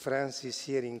Pope Francis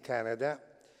here in Canada,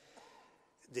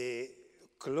 the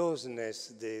closeness,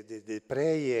 the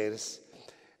prayers,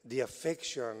 the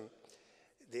affection,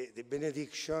 the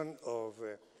benediction of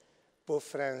Pope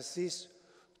Francis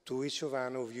to each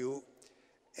one of you,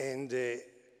 and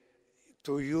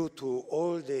to you, to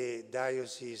all the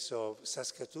dioceses of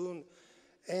Saskatoon,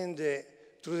 and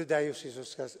through the Diocese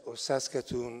of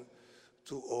Saskatoon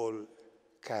to all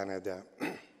Canada.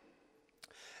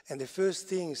 And the first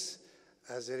things,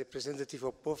 as a representative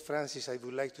of Pope Francis, I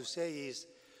would like to say is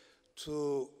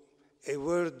to a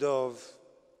word of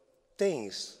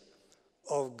thanks,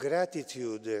 of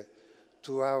gratitude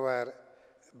to our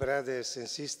brothers and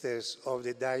sisters of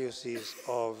the Diocese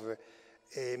of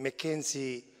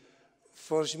Mackenzie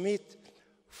Fort Smith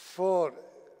for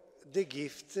the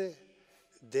gift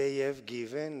they have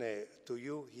given to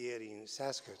you here in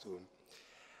Saskatoon.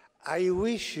 I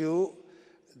wish you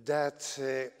that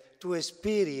to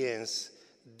experience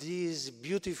these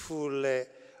beautiful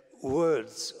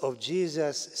words of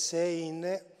Jesus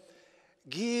saying,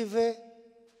 give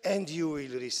and you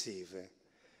will receive.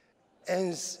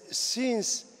 And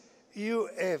since you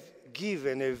have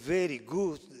given a very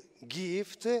good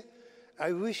gift,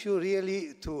 I wish you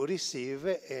really to receive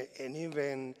an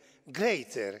even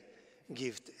greater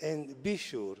gift, and be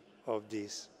sure of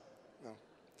this.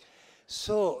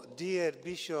 So, dear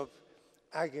Bishop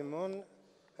Hagemoen,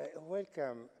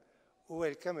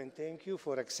 welcome and thank you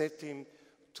for accepting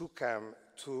to come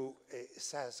to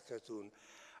Saskatoon.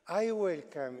 I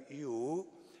welcome you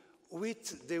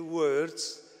with the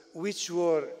words which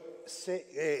were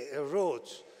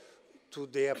wrote to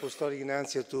the Apostolic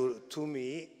Nuncio to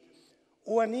me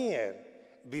 1 year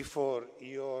before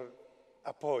your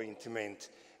appointment,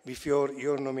 before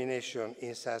your nomination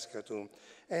in Saskatoon.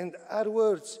 And our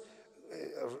words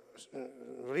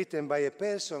written by a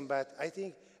person, but I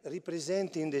think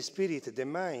representing the spirit, the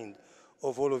mind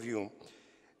of all of you.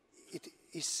 It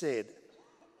is said,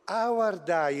 our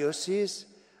diocese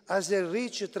has a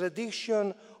rich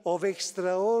tradition of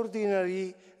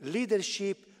extraordinary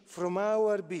leadership from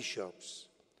our bishops,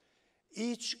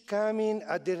 each coming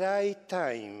at the right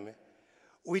time,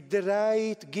 with the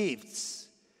right gifts,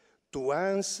 to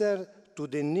answer to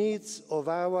the needs of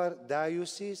our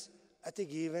diocese at a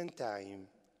given time.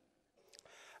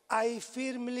 I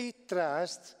firmly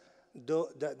trust,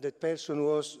 the person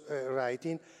was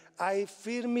writing, I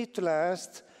firmly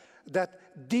trust that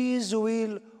this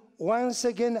will once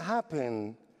again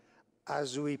happen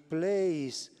as we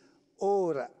place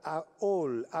all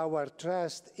our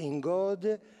trust in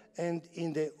God and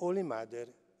in the Holy Mother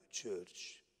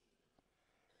Church.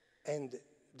 And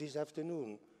this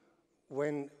afternoon,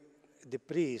 when the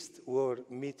priests were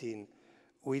meeting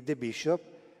with the bishop,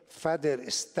 Father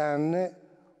Stan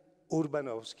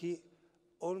Urbanowski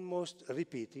almost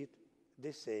repeated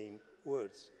the same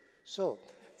words. So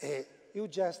you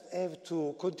just have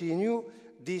to continue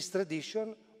this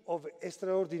tradition of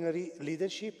extraordinary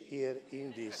leadership here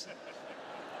in this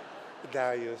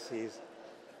diocese.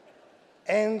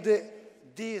 And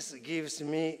this gives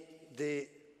me the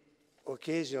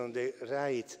occasion, the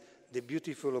right, the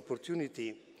beautiful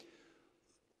opportunity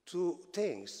to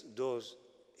thank those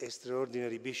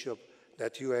extraordinary bishop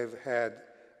that you have had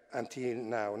until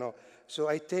now. No? So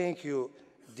I thank you,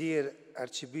 dear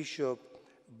Archbishop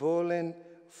Bolen,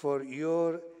 for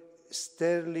your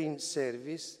sterling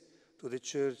service to the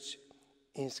church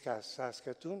in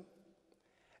Saskatoon.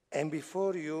 And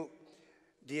before you,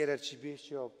 dear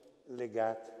Archbishop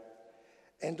Legat,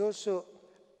 and also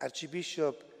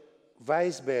Archbishop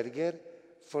Weisberger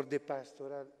for the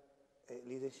pastoral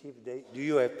leadership that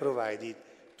you have provided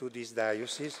to this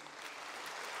diocese.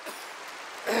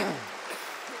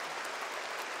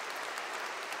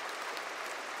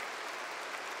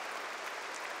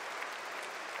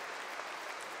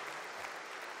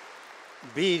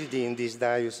 Building this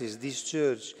diocese, this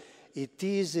church, it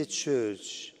is a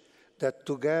church that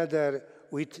together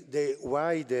with the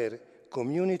wider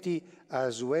community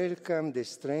has welcomed the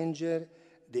stranger,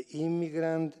 the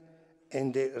immigrant,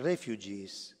 and the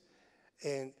refugees,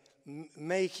 and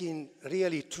making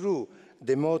really true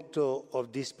the motto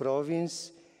of this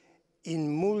province,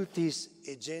 in multis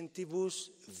e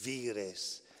gentibus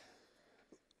vires,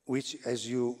 which, as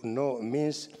you know,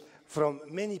 means from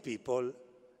many people,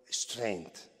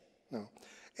 strength. No?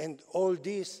 And all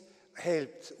this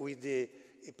helped with the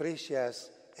precious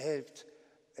help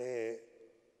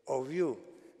of you,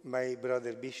 my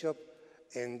brother Bishop,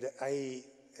 and I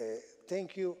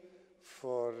thank you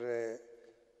for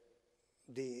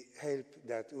the help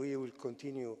that we will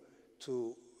continue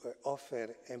to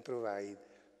offer and provide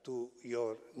to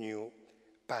your new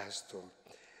pastor.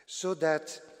 So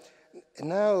that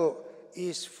now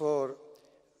is for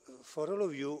all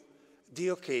of you the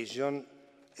occasion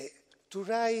to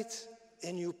write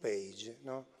a new page.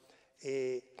 No?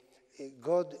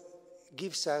 God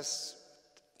gives us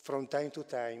from time to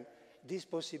time this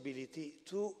possibility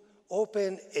to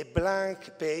open a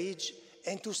blank page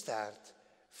and to start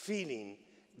filling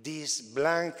these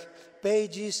blank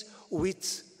pages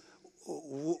with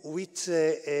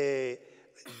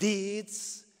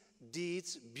deeds,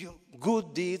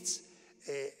 good deeds,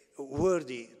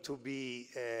 worthy to be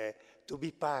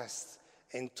passed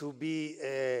and to be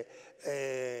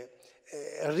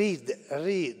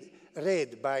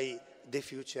read by the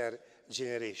future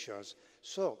generations.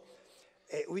 So,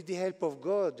 with the help of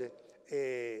God,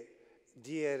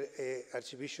 dear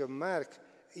Archbishop Mark,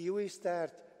 you will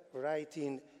start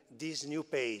writing this new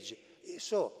page.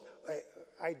 So,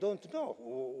 I don't know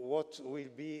what will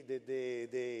be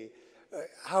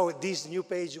how this new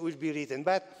page will be written,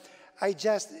 but I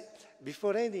just,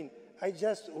 before ending, I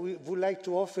just would like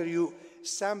to offer you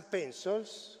some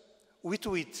pencils with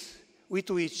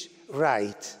which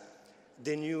write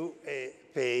the new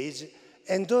page,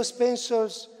 and those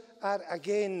pencils are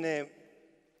again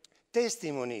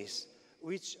testimonies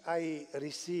which I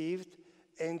received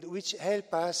and which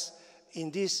help us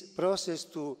in this process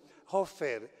to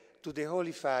offer to the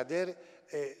Holy Father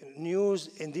news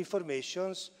and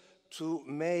informations to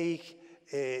make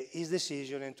his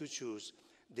decision and to choose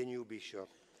the new bishop.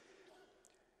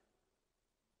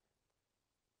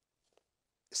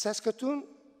 Saskatoon,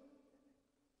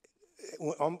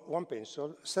 one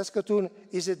pencil, Saskatoon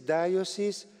is a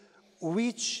diocese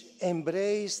which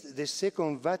embraced the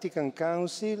Second Vatican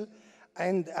Council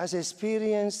and has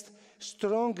experienced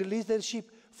strong leadership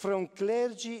from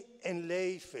clergy and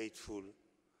lay faithful,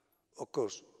 of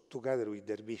course, together with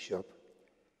their bishop.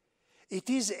 It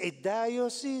is a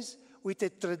diocese with a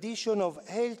tradition of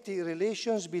healthy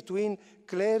relations between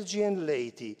clergy and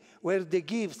laity, where the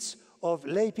gifts of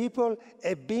lay people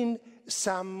have been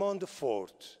summoned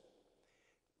forth.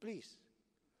 Please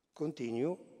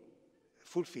continue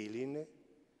fulfilling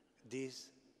these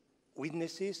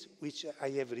witnesses which I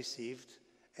have received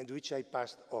and which I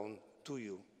passed on to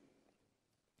you.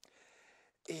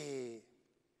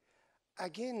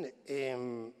 Again,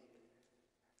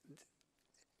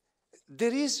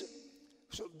 there is,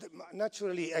 so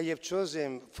naturally I have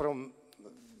chosen from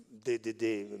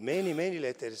the many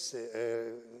letters,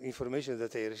 information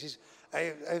that I received,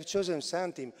 I have chosen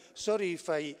something. Sorry if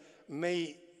I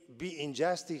may be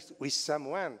injustice with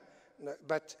someone,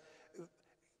 but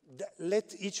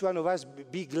let each one of us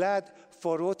be glad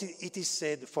for what it is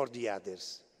said for the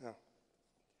others. No.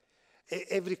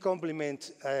 Every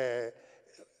compliment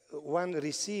one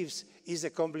receives is a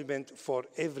compliment for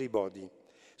everybody.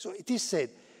 So it is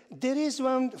said, there is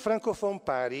one Francophone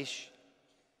parish,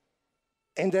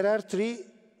 and there are 3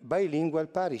 bilingual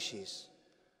parishes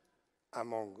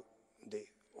among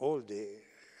all the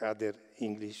other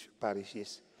English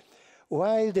parishes.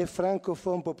 While the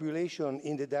Francophone population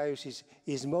in the diocese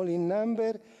is small in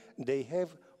number, they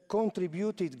have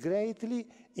contributed greatly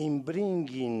in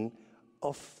the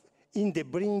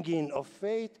bringing of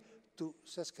faith to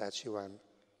Saskatchewan.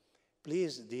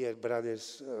 Please, dear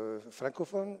brothers,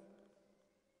 Francophone,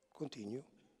 continue.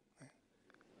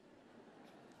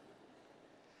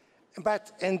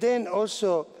 And then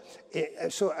also,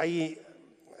 so I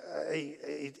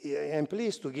am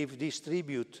pleased to give this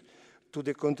tribute to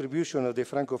the contribution of the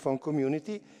Francophone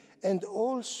community, and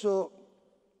also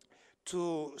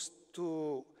to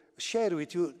share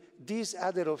with you these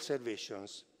other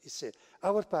observations.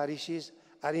 Our parishes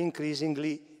are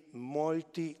increasingly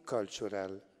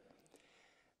multicultural.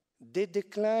 The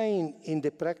decline in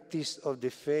the practice of the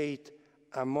faith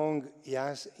among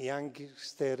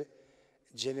youngster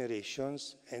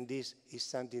generations, and this is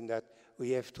something that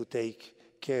we have to take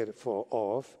care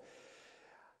of,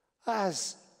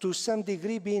 has to some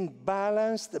degree been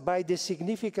balanced by the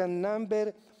significant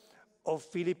number of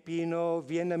Filipino,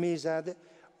 Vietnamese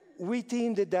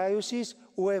within the diocese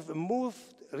who have moved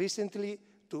recently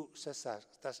to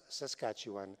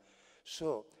Saskatchewan.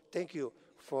 So thank you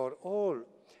for all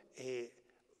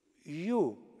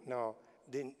you now,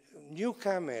 the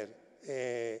newcomer,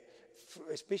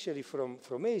 especially from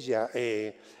Asia,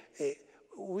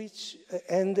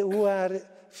 and who are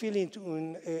feeling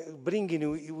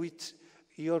bringing with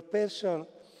your person,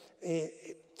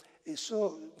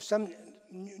 so some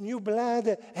new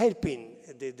blood helping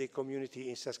the community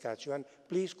in Saskatchewan.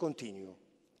 Please continue.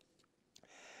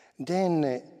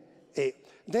 Then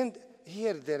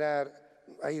here there are,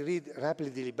 I read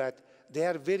rapidly, but they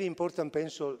are very important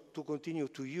pencils to continue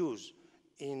to use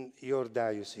in your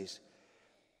diocese.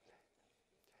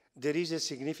 There is a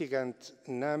significant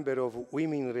number of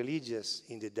women religious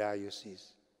in the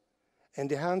diocese, and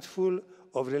a handful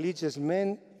of religious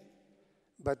men,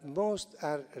 but most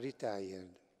are retired.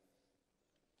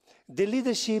 The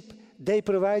leadership they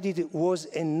provided was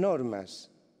enormous,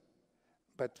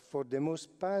 but for the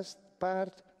most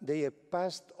part, they have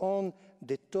passed on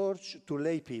the torch to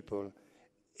lay people,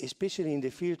 especially in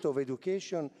the field of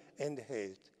education and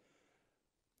health.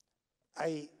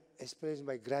 I express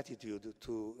my gratitude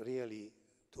to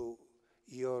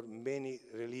your many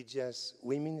religious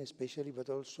women, especially, but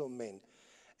also men.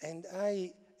 And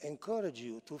I encourage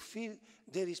you to feel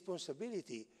the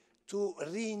responsibility to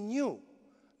renew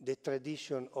the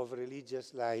tradition of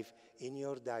religious life in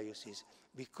your diocese,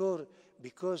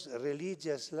 because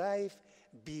religious life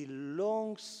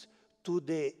belongs to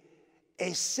the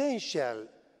essential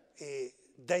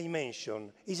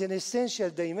dimension, is an essential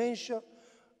dimension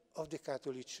of the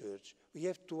Catholic Church. We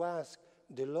have to ask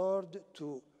the Lord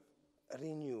to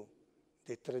renew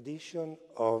the tradition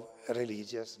of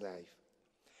religious life.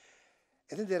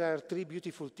 And then there are three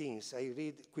beautiful things. I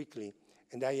read quickly,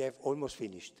 and I have almost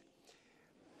finished.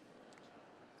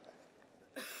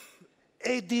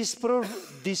 A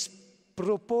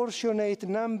disproportionate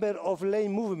number of lay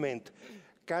movement,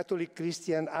 Catholic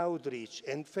Christian outreach,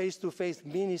 and face-to-face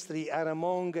ministry are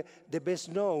among the best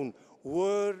known,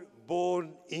 were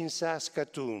born in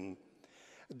Saskatoon.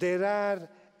 There are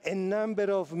a number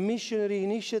of missionary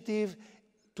initiatives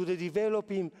to the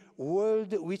developing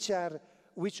world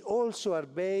which also are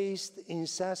based in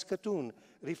Saskatoon,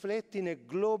 reflecting a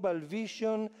global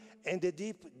vision and a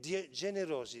deep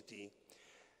generosity.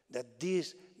 That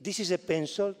this is a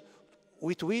pencil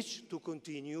with which to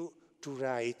continue to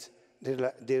write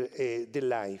the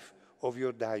life of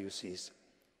your diocese.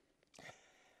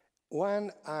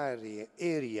 One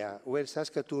area where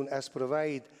Saskatoon has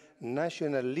provided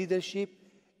national leadership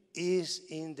is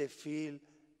in the field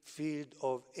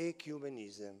of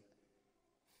ecumenism.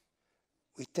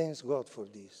 We thank God for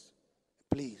this.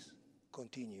 Please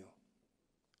continue.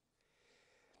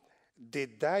 The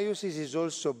diocese is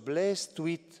also blessed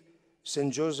with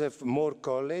St. Joseph More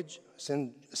College,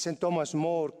 St. Thomas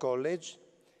More College,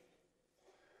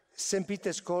 St.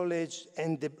 Peter's College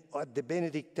and the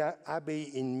Benedict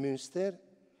Abbey in Münster,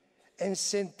 and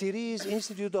St. Therese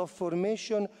Institute of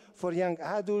Formation for Young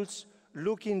Adults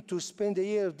looking to spend a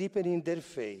year deepening their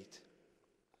faith.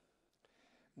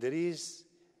 There is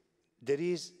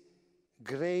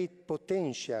great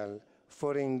potential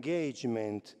for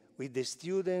engagement with the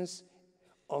students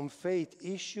on faith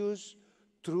issues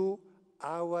through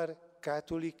our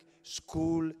Catholic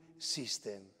school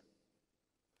system.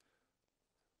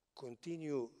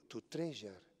 Continue to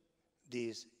treasure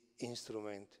this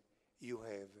instrument you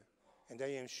have. And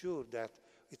I am sure that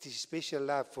with his special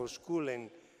love for school and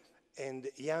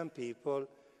young people,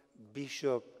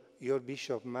 your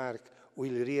Bishop Mark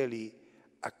will really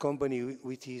accompany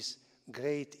with his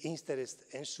great interest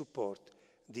and support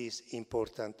these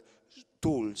important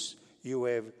tools you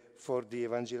have for the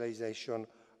evangelization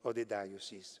of the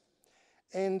diocese.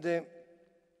 And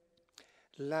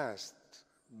last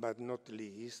but not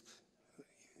least,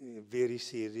 very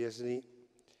seriously,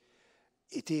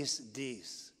 it is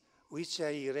this, which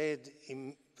I read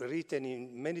written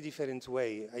in many different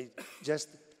ways. I just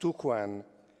took one.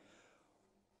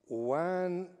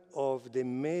 One of the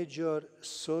major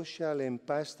social and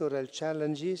pastoral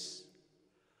challenges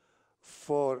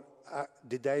for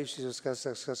the Diocese of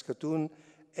Saskatoon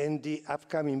and the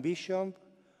upcoming bishop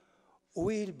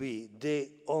will be the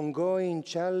ongoing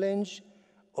challenge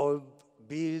of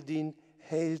building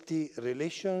healthy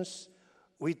relations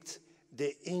with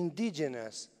the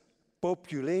indigenous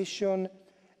population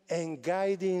and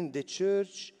guiding the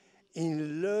church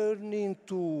in learning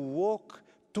to walk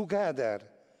together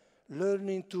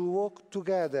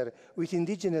with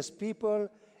indigenous people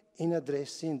in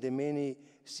addressing the many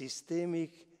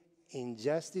systemic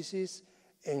injustices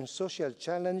and social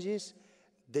challenges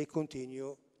they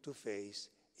continue to face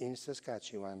in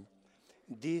Saskatchewan.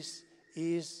 This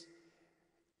is,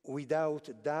 without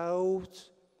doubt,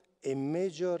 a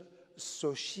major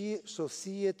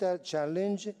societal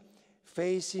challenge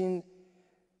facing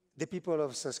the people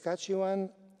of Saskatchewan,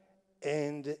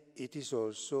 and it is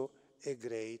also a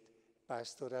great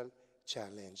pastoral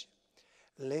challenge.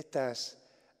 Let us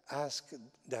ask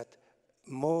that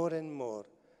more and more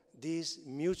this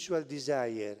mutual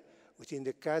desire within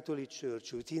the Catholic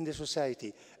Church, within the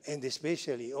society, and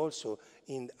especially also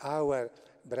in our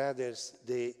brothers,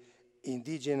 the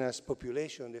indigenous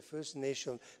population, the First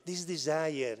Nation, this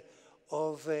desire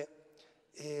of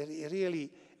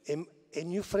really a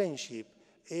new friendship,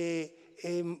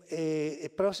 a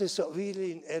process of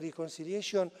healing and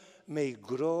reconciliation may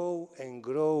grow and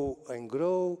grow and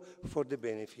grow for the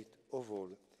benefit of all.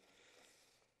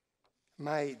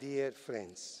 My dear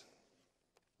friends,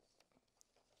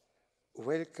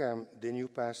 welcome the new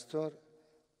pastor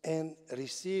and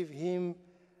receive him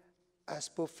as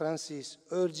Pope Francis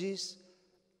urges,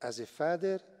 as a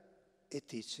father, a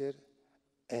teacher,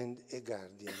 and a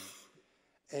guardian.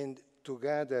 And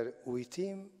together with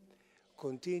him,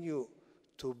 continue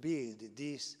to build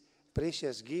this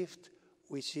precious gift,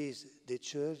 which is the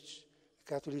Church,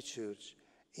 Catholic Church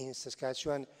in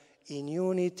Saskatchewan, in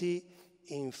unity,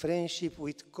 in friendship,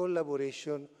 with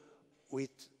collaboration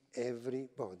with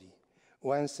everybody.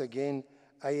 Once again,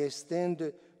 I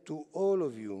extend to all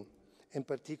of you, and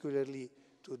particularly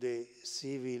to the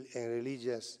civil and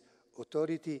religious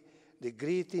authority, the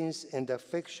greetings and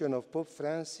affection of Pope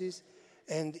Francis,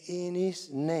 and in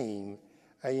his name,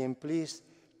 I am pleased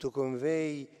to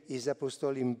convey his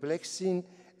apostolic blessing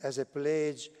as a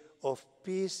pledge of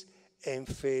peace and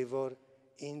favor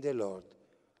in the Lord.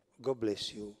 God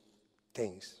bless you.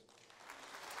 Thanks.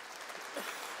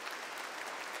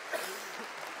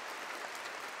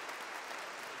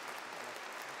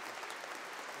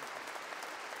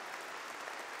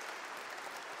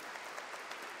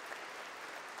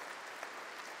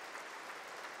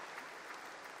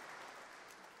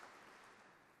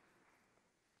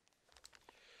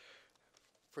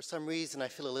 For some reason, I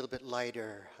feel a little bit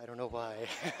lighter. I don't know why.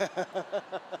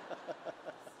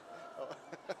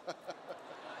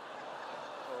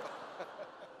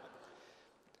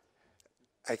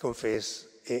 I confess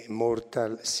a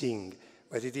mortal sin,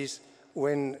 but it is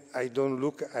when I don't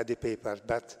look at the paper,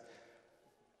 but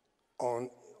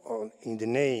in the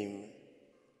name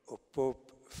of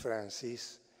Pope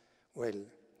Francis, well,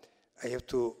 I have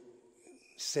to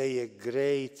say a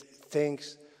great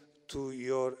thanks to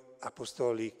your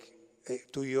apostolic,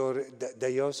 to your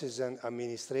diocesan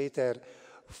administrator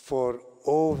for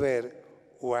over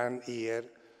 1 year,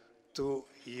 to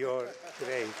your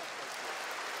great.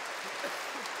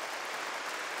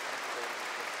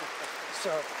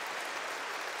 So,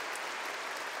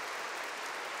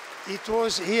 it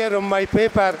was here on my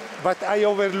paper, but I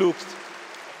overlooked.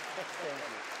 Thank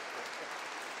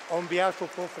you. On behalf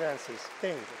of Pope Francis,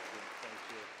 thank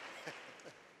you.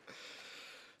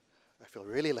 I feel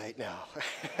really light now.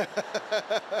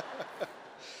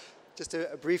 Just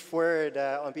a brief word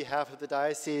on behalf of the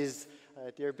diocese,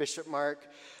 dear Bishop Mark.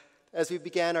 As we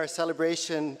began our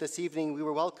celebration this evening, you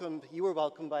were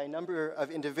welcomed by a number of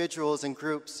individuals and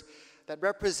groups that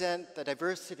represent the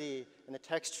diversity and the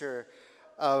texture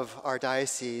of our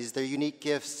diocese, their unique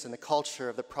gifts and the culture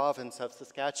of the province of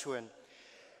Saskatchewan.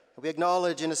 We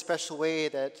acknowledge in a special way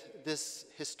that this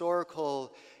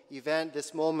historical event,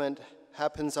 this moment,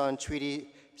 happens on Treaty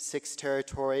 6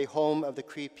 territory, home of the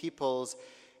Cree peoples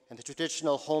and the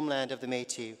traditional homeland of the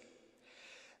Métis.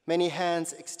 Many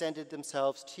hands extended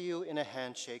themselves to you in a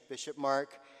handshake, Bishop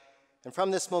Mark, and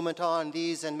from this moment on,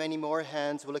 these and many more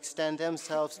hands will extend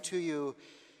themselves to you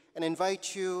and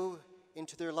invite you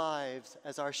into their lives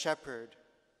as our shepherd.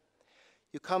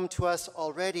 You come to us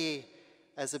already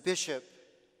as a bishop,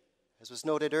 as was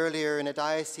noted earlier, in a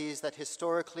diocese that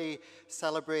historically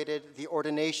celebrated the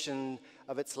ordination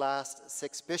of its last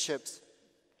 6 bishops.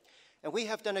 And we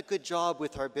have done a good job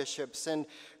with our bishops, and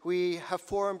we have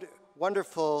formed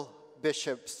wonderful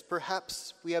bishops.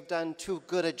 Perhaps we have done too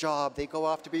good a job. They go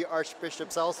off to be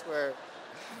archbishops elsewhere.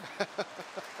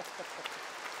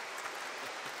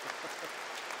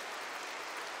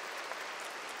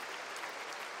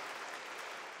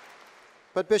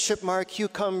 But Bishop Mark, you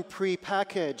come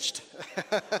pre-packaged.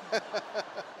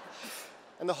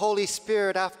 And the Holy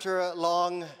Spirit, after a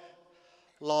long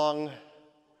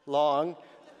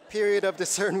period of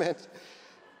discernment,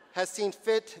 has seen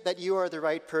fit that you are the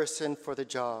right person for the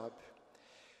job.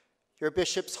 Your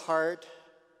bishop's heart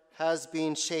has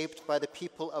been shaped by the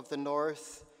people of the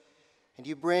North, and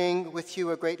you bring with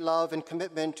you a great love and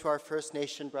commitment to our First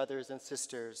Nation brothers and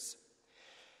sisters.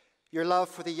 Your love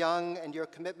for the young and your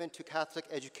commitment to Catholic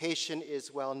education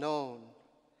is well known.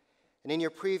 And in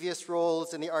your previous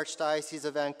roles in the Archdiocese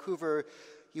of Vancouver,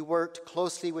 you worked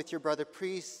closely with your brother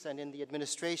priests and in the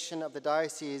administration of the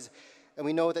diocese, and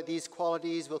we know that these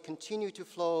qualities will continue to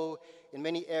flow in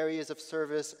many areas of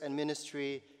service and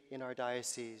ministry in our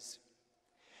diocese.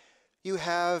 You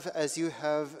have, as you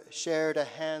have shared, a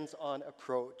hands-on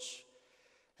approach.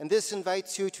 And this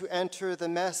invites you to enter the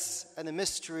mess and the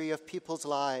mystery of people's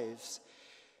lives,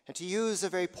 and to use a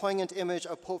very poignant image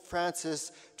of Pope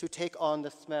Francis to take on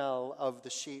the smell of the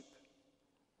sheep.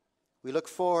 We look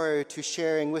forward to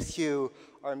sharing with you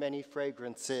our many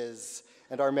fragrances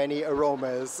and our many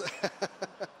aromas.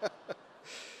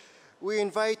 We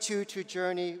invite you to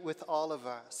journey with all of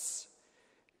us.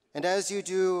 And as you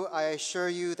do, I assure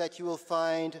you that you will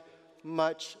find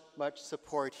much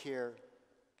support here.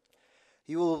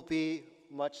 You will be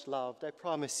much loved, I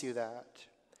promise you that.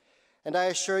 And I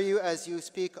assure you, as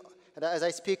I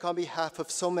speak on behalf of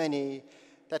so many,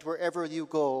 that wherever you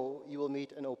go, you will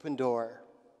meet an open door.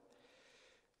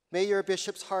 May your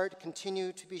bishop's heart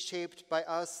continue to be shaped by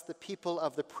us, the people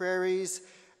of the prairies,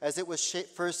 as it was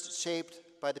first shaped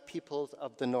by the peoples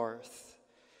of the North.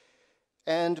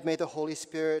 And may the Holy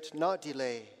Spirit not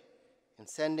delay in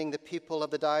sending the people of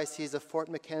the Diocese of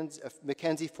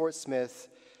Mackenzie-Fort Smith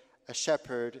a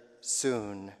shepherd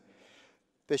soon.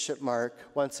 Bishop Mark,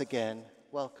 once again,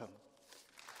 welcome.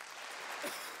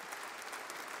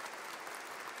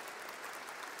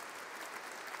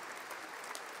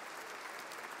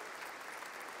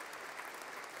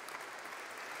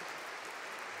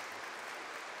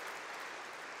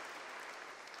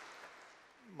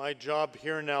 My job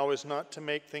here now is not to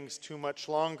make things too much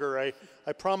longer.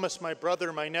 I promised my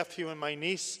brother, my nephew, and my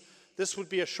niece this would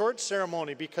be a short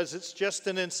ceremony because it's just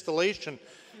an installation,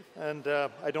 and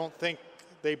I don't think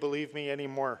they believe me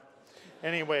anymore.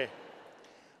 Anyway,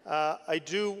 I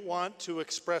do want to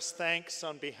express thanks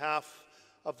on behalf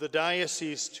of the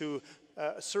diocese to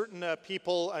certain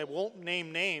people. I won't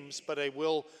name names, but I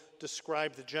will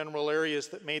describe the general areas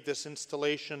that made this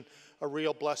installation a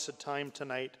real blessed time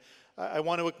tonight. I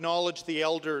want to acknowledge the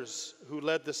elders who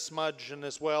led the smudge, and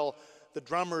as well the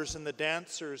drummers and the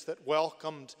dancers that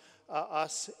welcomed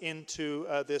us into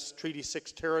this Treaty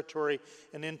 6 territory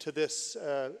and into this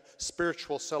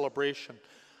spiritual celebration.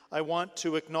 I want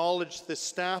to acknowledge the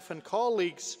staff and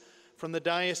colleagues from the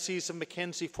Diocese of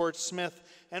Mackenzie-Fort Smith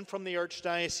and from the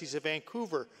Archdiocese of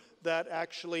Vancouver that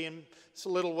actually in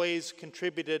little ways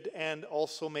contributed and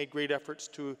also made great efforts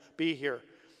to be here.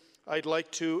 I'd like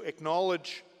to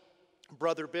acknowledge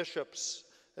brother bishops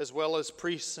as well as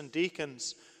priests and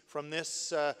deacons from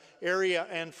this area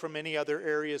and from many other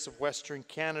areas of Western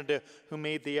Canada who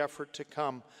made the effort to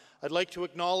come. I'd like to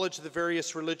acknowledge the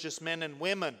various religious men and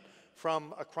women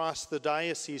from across the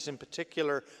diocese in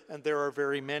particular, and there are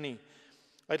very many.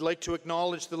 I'd like to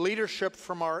acknowledge the leadership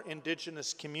from our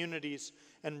Indigenous communities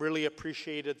and really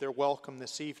appreciated their welcome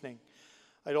this evening.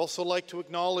 I'd also like to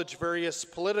acknowledge various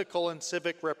political and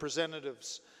civic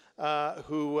representatives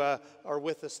who are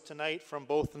with us tonight from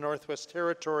both the Northwest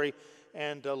Territory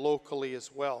and locally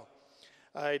as well.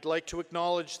 I'd like to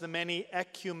acknowledge the many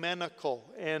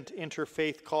ecumenical and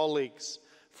interfaith colleagues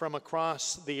from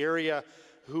across the area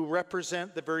who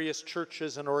represent the various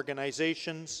churches and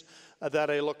organizations that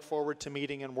I look forward to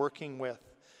meeting and working with.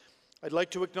 I'd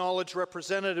like to acknowledge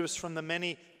representatives from the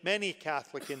many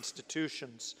Catholic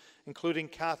institutions, including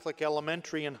Catholic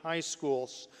elementary and high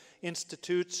schools,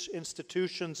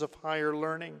 institutions of higher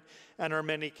learning, and our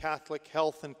many Catholic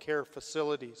health and care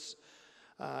facilities.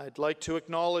 I'd like to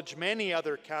acknowledge many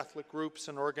other Catholic groups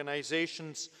and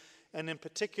organizations, and in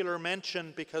particular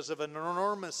mention, because of an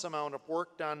enormous amount of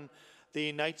work done,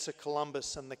 the Knights of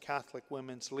Columbus and the Catholic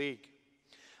Women's League.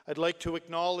 I'd like to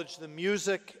acknowledge the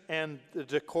music and the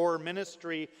decor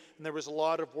ministry, and there was a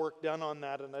lot of work done on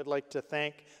that, and I'd like to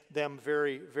thank them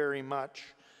very, very much.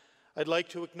 I'd like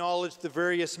to acknowledge the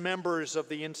various members of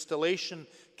the installation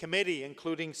committee,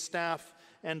 including staff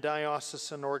and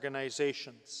diocesan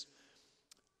organizations.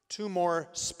 Two more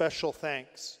special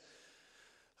thanks.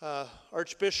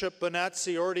 Archbishop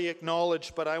Bonazzi already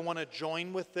acknowledged, but I want to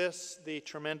join with this, the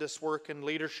tremendous work and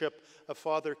leadership of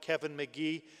Father Kevin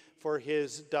McGee for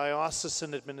his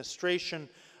diocesan administration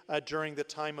during the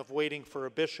time of waiting for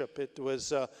a bishop. It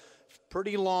was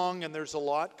pretty long, and there's a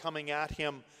lot coming at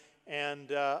him,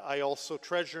 and I also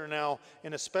treasure now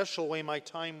in a special way my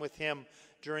time with him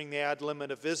during the ad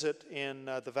limina visit in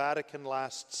the Vatican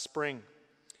last spring.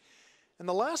 And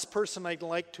the last person I'd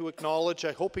like to acknowledge,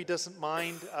 I hope he doesn't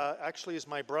mind, actually is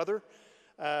my brother.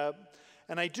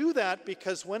 And I do that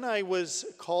because when I was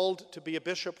called to be a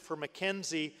bishop for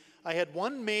Mackenzie, I had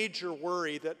one major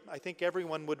worry that I think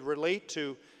everyone would relate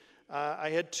to. I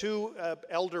had two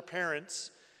elder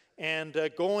parents, and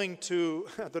going to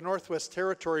the Northwest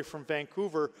Territory from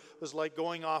Vancouver was like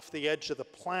going off the edge of the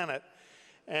planet.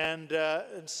 And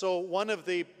so one of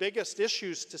the biggest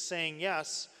issues to saying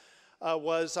yes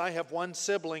was I have one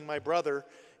sibling, my brother,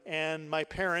 and my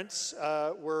parents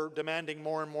were demanding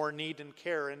more and more need and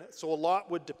care, and so a lot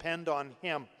would depend on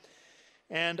him.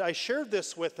 And I shared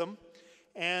this with him,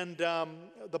 and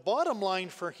the bottom line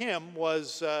for him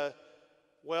was,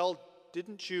 well,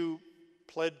 didn't you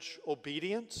pledge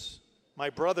obedience? My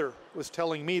brother was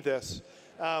telling me this.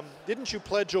 Didn't you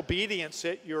pledge obedience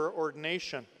at your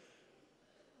ordination?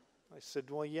 I said,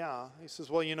 well, yeah. He says,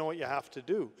 well, you know what you have to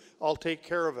do. I'll take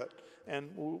care of it,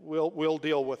 and we'll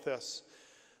deal with this.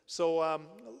 So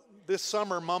this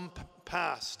summer, Mom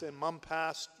passed, and Mom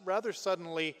passed rather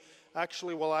suddenly,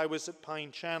 actually while I was at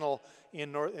Pine Channel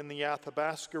in the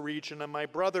Athabasca region, and my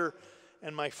brother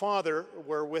and my father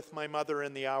were with my mother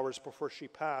in the hours before she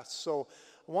passed. So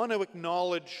I want to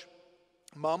acknowledge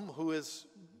Mom, who is,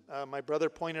 my brother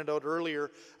pointed out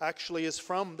earlier, actually is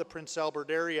from the Prince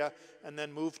Albert area and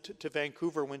then moved to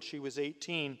Vancouver when she was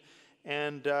 18.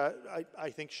 And I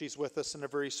think she's with us in a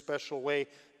very special way.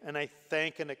 And I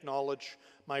thank and acknowledge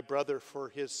my brother for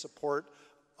his support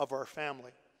of our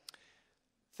family.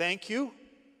 Thank you.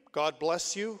 God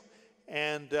bless you.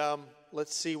 And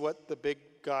let's see what the big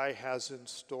guy has in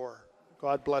store.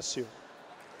 God bless you.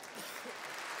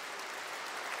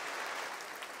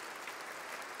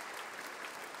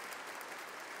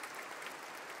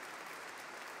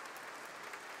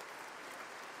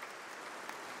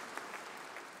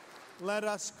 Let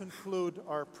us conclude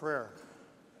our prayer.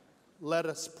 Let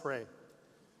us pray.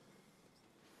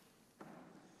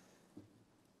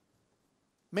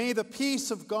 May the peace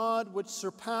of God, which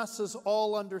surpasses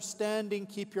all understanding,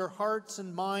 keep your hearts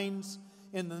and minds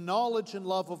in the knowledge and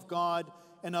love of God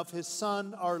and of his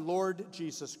Son, our Lord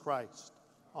Jesus Christ.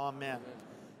 Amen.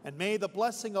 And may the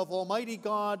blessing of Almighty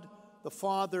God, the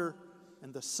Father,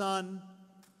 and the Son,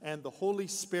 and the Holy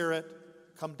Spirit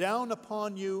come down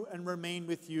upon you and remain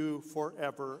with you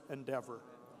forever and ever.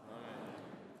 Amen.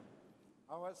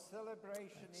 Our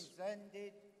celebration is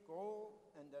ended. Go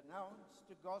and announce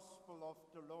the gospel of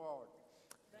the Lord.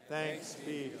 Thanks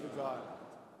be to God.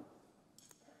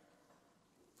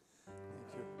 Thank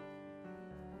you.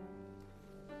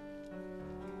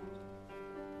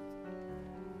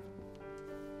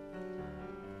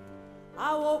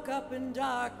 I woke up in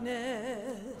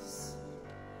darkness,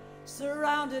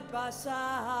 surrounded by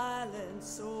silence.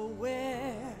 So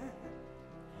where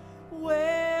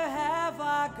have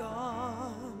I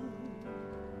gone?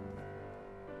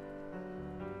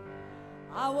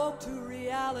 I woke to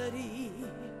reality,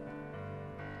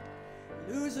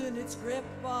 losing its grip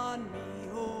on me.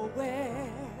 Oh,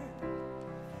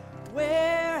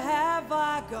 where have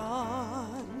I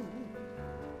gone?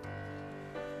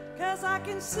 'Cause I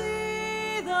can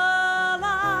see the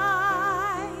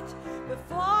light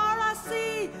before I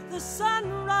see the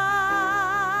sunrise.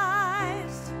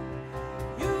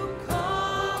 You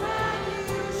call and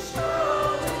you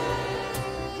show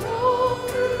it, roll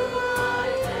through my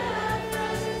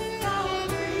deafness. Now I'm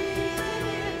breathing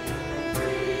in and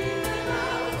breathing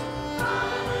out.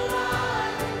 I'm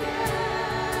alive again.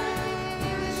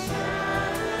 In the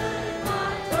shadow of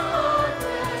my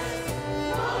darkness,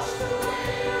 washed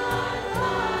away my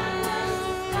blindness.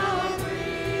 Now I'm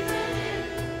breathing in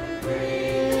and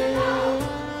breathing out.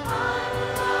 I'm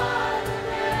alive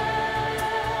again.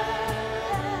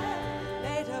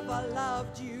 Native, I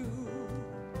loved you.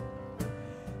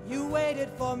 You waited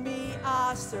for me,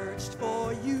 I searched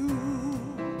for you.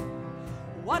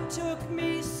 What took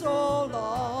me so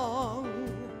long?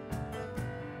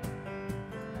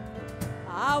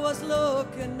 I I was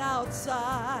looking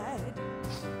outside,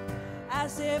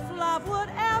 as if love would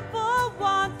ever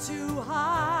want to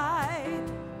hide.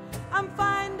 I'm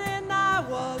finding I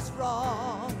was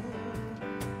wrong,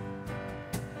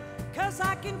 'cause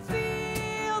I can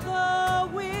feel the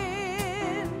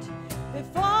wind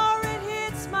before